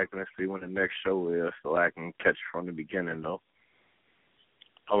just checking to see when the next show is so I can catch from the beginning, though.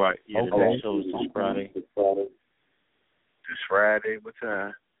 All right. Yeah, the next show is this Friday. This Friday? What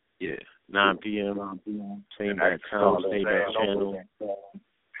time? Yeah, 9 p.m. Same back time, same back channel.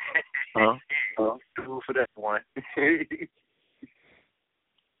 Huh? Do for that one.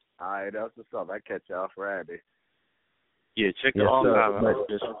 All right, that's what's up. I catch y'all Friday. Yeah, check the archive out.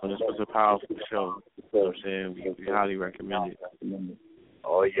 This was a powerful show. You know what I'm saying? We highly recommend it.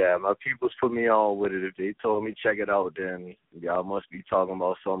 Oh, yeah, my peoples put me on with it. If they told me check it out, then y'all must be talking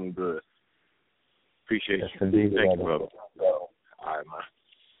about something good. Appreciate you. Indeed, Thank you, brother. All right, man.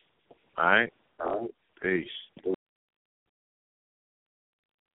 All right. Peace.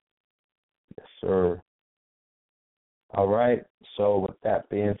 Yes, sir. All right. So with that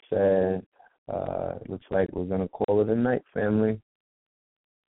being said, looks like we're going to call it a night, family.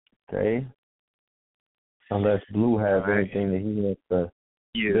 Okay? Unless Blue has anything that he wants to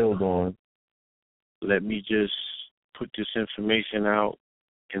build on. Let me just put this information out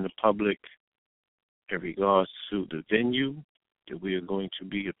in the public in regards to the venue that we are going to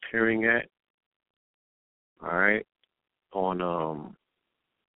be appearing at. All right? On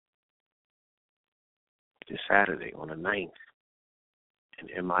this Saturday, on the 9th, in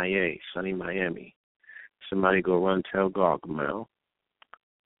MIA, sunny Miami. Somebody go run tell Gargamel.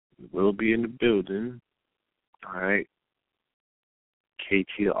 We'll be in the building. All right. KT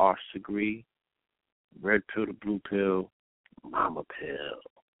the Arts Degree, Red Pill to Blue Pill, Mama Pill.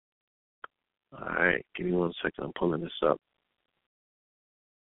 All right. Give me 1 second. I'm pulling this up.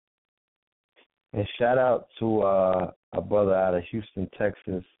 And shout out to a brother out of Houston,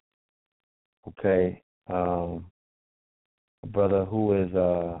 Texas. Okay. A brother who is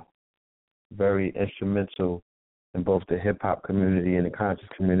very instrumental in both the hip-hop community and the conscious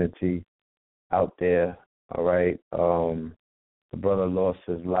community out there, all right? The brother lost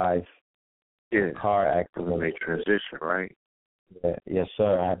his life in a car accident. A transition, right? Yeah, yes,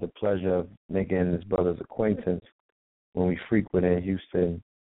 sir. I had the pleasure of making his brother's acquaintance when we frequented Houston.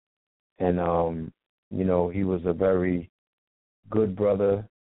 And, you know, he was a very good brother,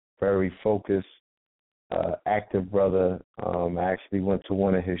 very focused, active brother. I actually went to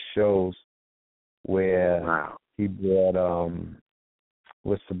one of his shows where he brought,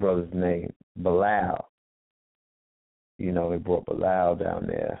 what's the brother's name? Bilal. You know, they brought Bilal down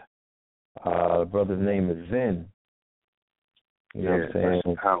there. The brother's name is Zen. You know what I'm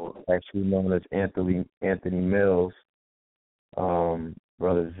saying? Actually known as Anthony Mills.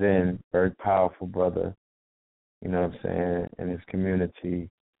 Brother Zen, very powerful brother. You know what I'm saying? In his community.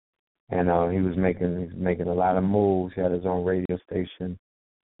 And he was making a lot of moves. He had his own radio station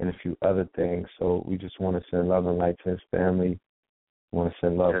and a few other things. So we just want to send love and light to his family. We want to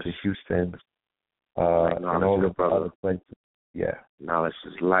send love to Houston and all the other places. Yeah. Knowledge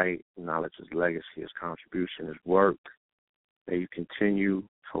is light. Knowledge is legacy. His contribution is work. May you continue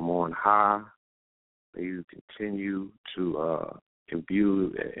from on high. May you continue to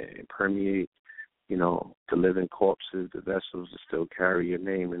imbue and permeate, you know, the living corpses, the vessels that still carry your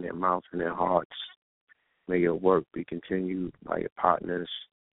name in their mouths and their hearts. May your work be continued by your partners,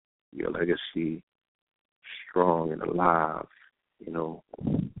 your legacy strong and alive, you know.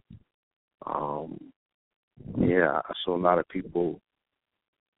 yeah, I saw a lot of people.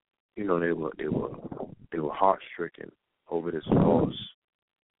 You know, they were heart stricken over this loss.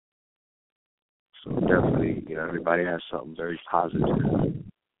 So definitely, you know, everybody has something very positive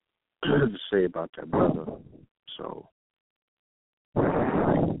to say about that brother. So,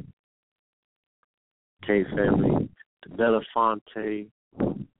 okay, family, the Belafonte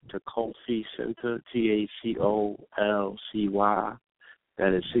Tacolcy Center, TACOLCY.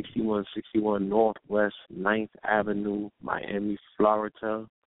 That is 6161 Northwest 9th Avenue, Miami, Florida.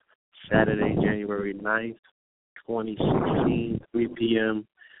 Saturday, January 9th, 2016, 3 p.m.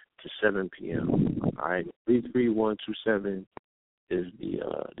 to 7 p.m. All right, 33127 is the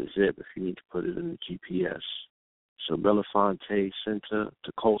zip if you need to put it in the GPS. So Belafonte Center,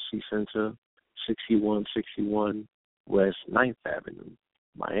 Tacolcy Center, 6161 West 9th Avenue,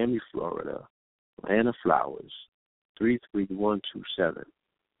 Miami, Florida, Atlanta Flowers, 33127.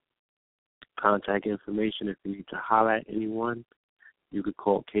 Contact information if you need to holler at anyone. You could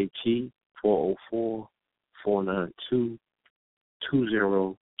call KT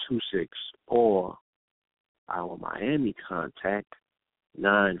 404-492-2026 or our Miami contact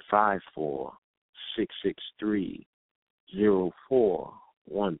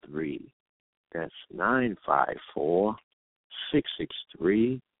 954-663-0413. That's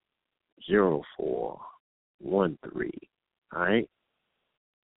 954-663-0413. All right?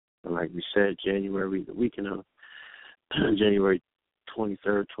 And like we said, January, the weekend of January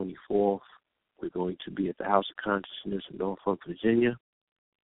 23rd, 24th, we're going to be at the House of Consciousness in Norfolk, Virginia.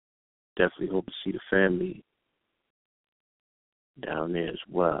 Definitely hope to see the family down there as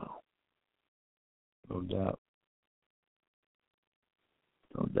well. No doubt.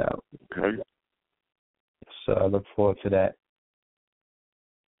 No doubt. Okay. So I look forward to that.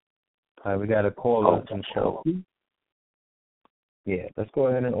 All right, we got a caller. Yeah, let's go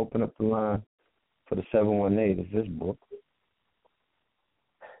ahead and open up the line for the 718. Is this book?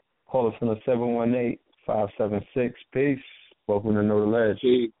 Call us from the 718-576. Peace. Welcome to Know the Ledge.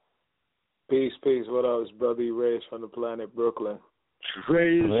 Peace. What up? It's Brother Reyes from the planet Brooklyn.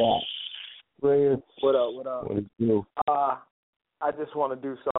 Reyes. What up? What is new? I just want to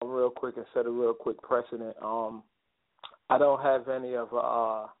do something real quick and set a real quick precedent. I don't have any of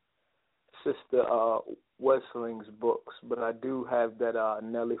Sister Wesling's books, but I do have that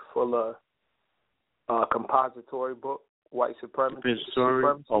Nellie Fuller compository book, White Supremacy.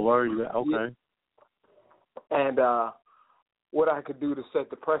 Okay. And what I could do to set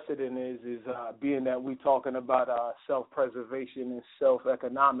the precedent is being that we're talking about self-preservation and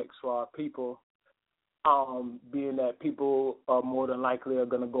self-economics for our people, being that people are more than likely are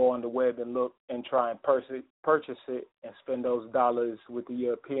going to go on the web and look and try and purchase it and spend those dollars with the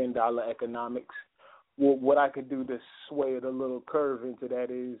European dollar economics. What I could do to sway it a little curve into that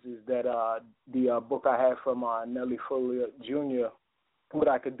is that the book I have from Nellie Fuller Jr., what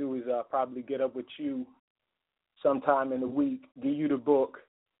I could do is probably get up with you sometime in the week, give you the book,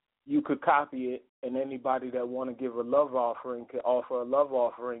 you could copy it, and anybody that want to give a love offering could offer a love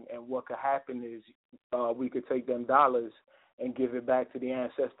offering, and what could happen is we could take them dollars and give it back to the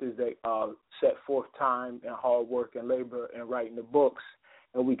ancestors that set forth time and hard work and labor in writing the books,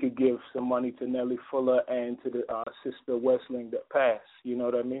 and we could give some money to Nellie Fuller and to the Sister Wesling that passed. You know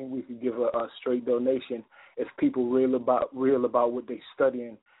what I mean? We could give a straight donation if people real about what they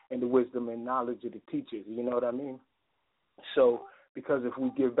studying and the wisdom and knowledge of the teachers. You know what I mean? So because if we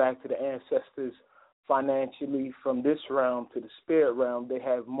give back to the ancestors financially from this realm to the spirit realm, they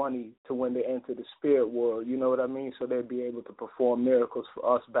have money to when they enter the spirit world. You know what I mean? So they'll be able to perform miracles for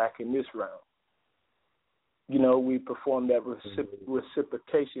us back in this realm. You know, we perform that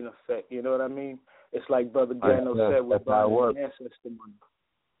reciprocation effect. You know what I mean? It's like Brother Gano said with ancestor money.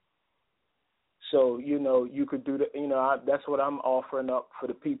 So, you know, you could do that. You know, that's what I'm offering up for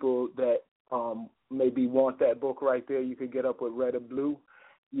the people that maybe want that book right there. You could get up with Red or Blue.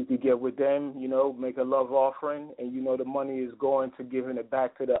 You could get with them, you know, make a love offering, and, you know, the money is going to giving it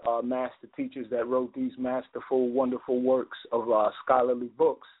back to the master teachers that wrote these masterful, wonderful works of scholarly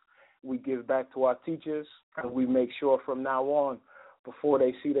books. We give back to our teachers, and we make sure from now on, before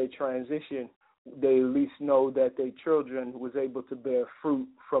they see their transition, they at least know that their children was able to bear fruit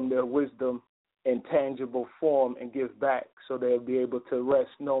from their wisdom in tangible form and give back, so they'll be able to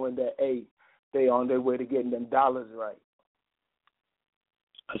rest knowing that, hey, they on their way to getting them dollars right.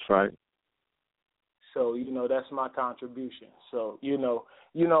 That's right. So, you know, that's my contribution. So, you know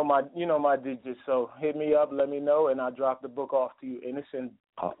my digits. So hit me up, let me know, and I'll drop the book off to you. And it's in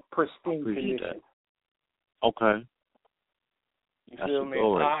pristine condition. That. Okay. You feel me?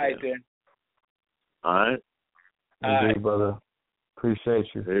 All right, then. All right. Indeed, brother.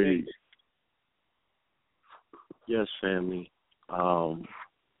 Appreciate you. Peace. Yes, family.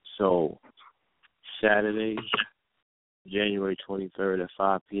 So Saturday, January 23rd at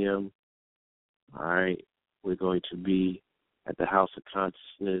 5 p.m. All right, we're going to be at the House of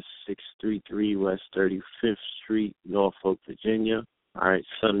Consciousness, 633 West 35th Street, Norfolk, Virginia. All right,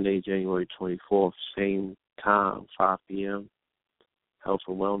 Sunday, January 24th, same time, 5 p.m. Health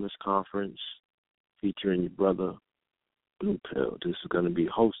and Wellness Conference featuring your brother Blue Pill. This is going to be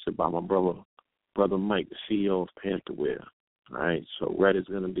hosted by my brother Mike, the CEO of PANTHEON. All right, so red is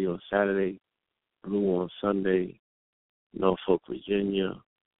going to be on Saturday, blue on Sunday, Norfolk, Virginia.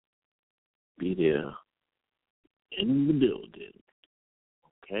 Be there in the building.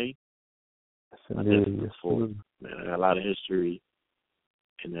 Okay? Man, I got a lot of history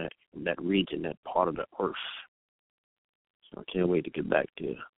in that region, that part of the earth. So I can't wait to get back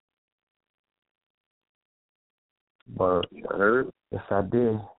there. But You heard? yes, I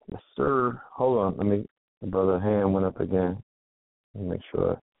did. Yes, sir. Hold on. My brother's hand went up again. Let me make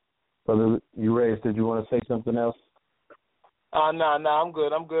sure. Brother, you raised, did you want to say something else? No, I'm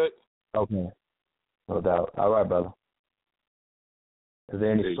good. Okay. No doubt. All right, brother. Is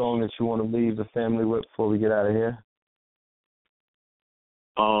there any song that you want to leave the family with before we get out of here?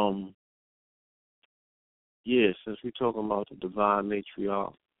 Yeah, since we're talking about the divine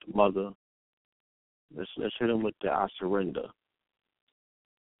matriarch, the mother, let's hit them with the I Surrender.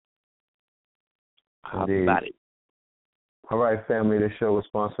 How about it? All right, family. This show is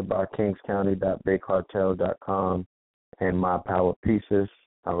sponsored by kingscounty.baycartel.com and My Power Pieces.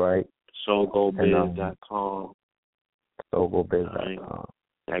 All right. SoulGoBiz.com. SoulGoBiz.com.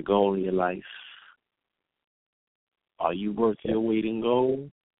 That goal in your life. Are you worth your weight in gold?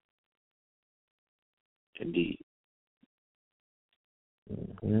 Indeed.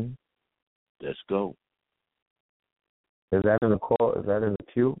 Mm-hmm. Let's go. Is that in the call? Is that in the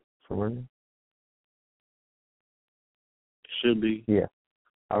queue? Surrender? Should be. Yeah.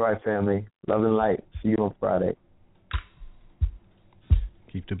 All right, family. Love and light. See you on Friday.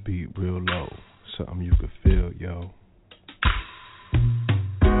 Keep the beat real low. Something you can feel, yo.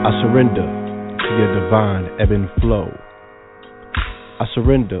 I surrender to your divine ebb and flow. I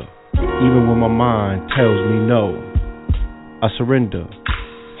surrender even when my mind tells me no. I surrender.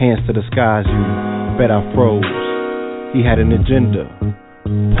 Hands to the skies, you bet I froze. He had an agenda.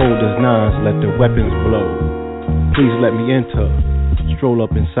 Hold his nines, let the weapons blow. Please let me enter. Stroll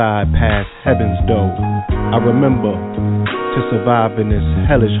up inside past heaven's door. I remember to survive in this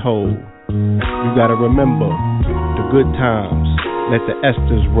hellish hole. You gotta remember the good times. Let the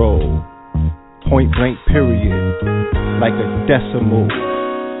esters roll. Point blank period. Like a decimal.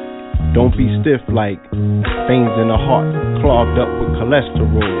 Don't be stiff like veins in the heart clogged up with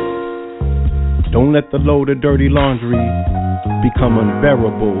cholesterol. Don't let the load of dirty laundry become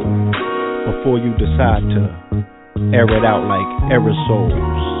unbearable before you decide to air it out like aerosols.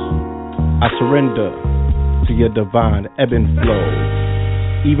 I surrender to your divine ebb and flow.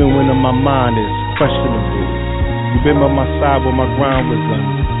 Even when my mind is questionable, you've been by my side when my grind was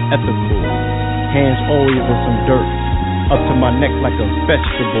unethical. Hands always in some dirt, up to my neck like a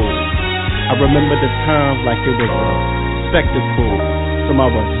vegetable. I remember the times like it was a spectacle, so my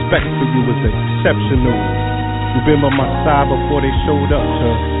respect for you was exceptional. You've been by my side before they showed up to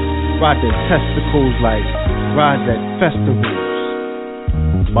ride their testicles like rides at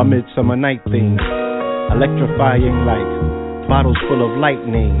festivals. My midsummer night thing, electrifying like bottles full of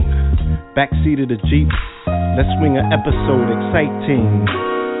lightning. Backseat of the Jeep, let's swing an episode exciting.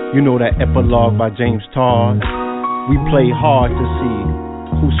 You know that epilogue by James Todd. We play hard to see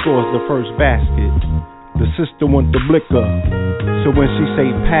who scores the first basket. The sister want the blicker, so when she say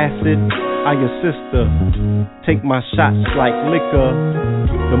pass it, I assist her. Take my shots like liquor,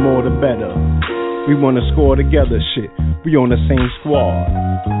 the more the better. We wanna score together, shit, we on the same squad.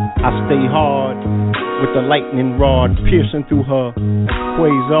 I stay hard with the lightning rod piercing through her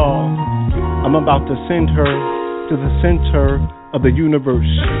quasar. I'm about to send her to the center of the universe.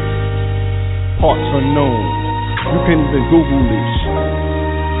 Parts unknown, you can even Google this.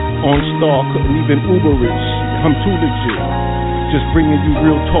 OnStar couldn't even Uber it. I'm too legit. Just bringing you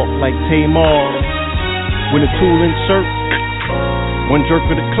real talk like Tamar. When a tool insert, one jerk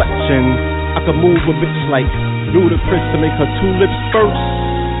of the clutch and I could move a bitch like Ludacris to make her two lips burst.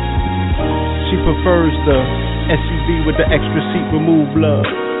 She prefers the SUV with the extra seat remove love.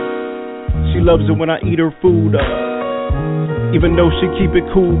 She loves it when I eat her food up, even though she keep it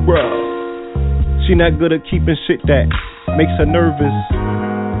cool, bruh. She not good at keeping shit that makes her nervous.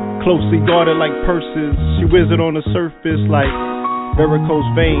 Closely guarded like purses. She wizard on the surface like varicose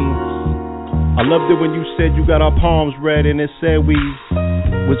veins. I loved it when you said you got our palms red and it said we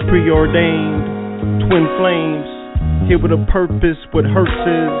was preordained. twin flames, here with a purpose, what hurts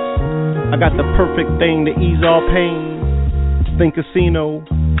is I got the perfect thing to ease all pain. Think casino,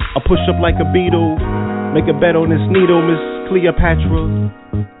 I push up like a beetle, make a bet on this needle, Miss Cleopatra.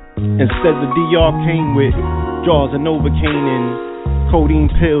 Instead the DR came with jaws of Novocaine and codeine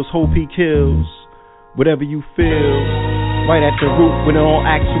pills, hope he kills whatever you feel. Right at the root, when in all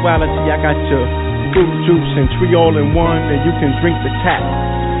actuality I got your fruit juice and tree all in one, and you can drink the tap.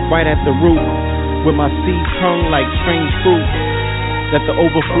 Right at the root, with my seeds hung like strange fruit. Let the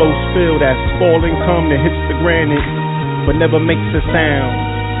overflow spill, that's falling come that hits the granite, but never makes a sound.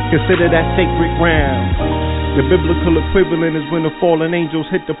 Consider that sacred ground. The biblical equivalent is when the fallen angels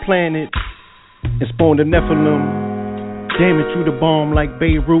hit the planet and spawned the Nephilim. Damn it, you the bomb like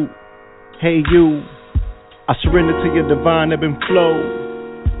Beirut. Hey you, I surrender to your divine ebb and flow.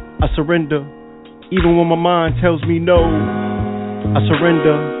 I surrender, even when my mind tells me no. I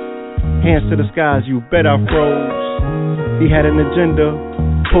surrender, hands to the skies, you bet I froze. He had an agenda,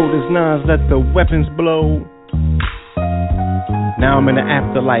 pulled his nines, let the weapons blow. Now I'm in the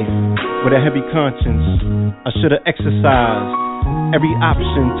afterlife with a heavy conscience. I should have exercised every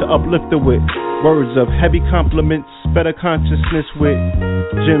option to uplift it with words of heavy compliments, better consciousness with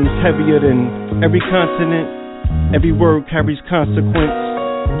gems heavier than every continent. Every word carries consequence,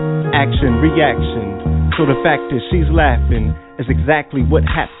 action, reaction. So the fact that she's laughing is exactly what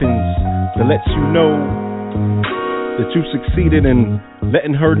happens. That lets you know that you succeeded in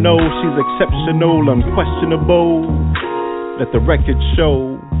letting her know she's exceptional, unquestionable. Let the record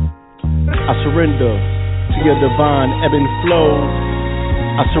show. I surrender to your divine ebb and flow.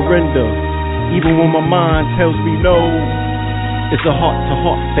 I surrender, even when my mind tells me no. It's a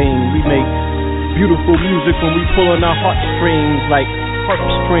heart-to-heart thing. We make beautiful music when we pull on our heartstrings like harp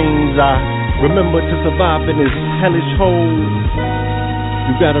strings. I remember to survive in this hellish hole.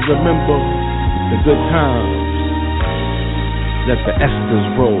 You gotta remember the good times. Let the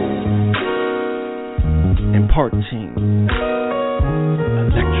esters roll, imparting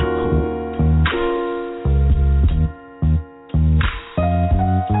electrical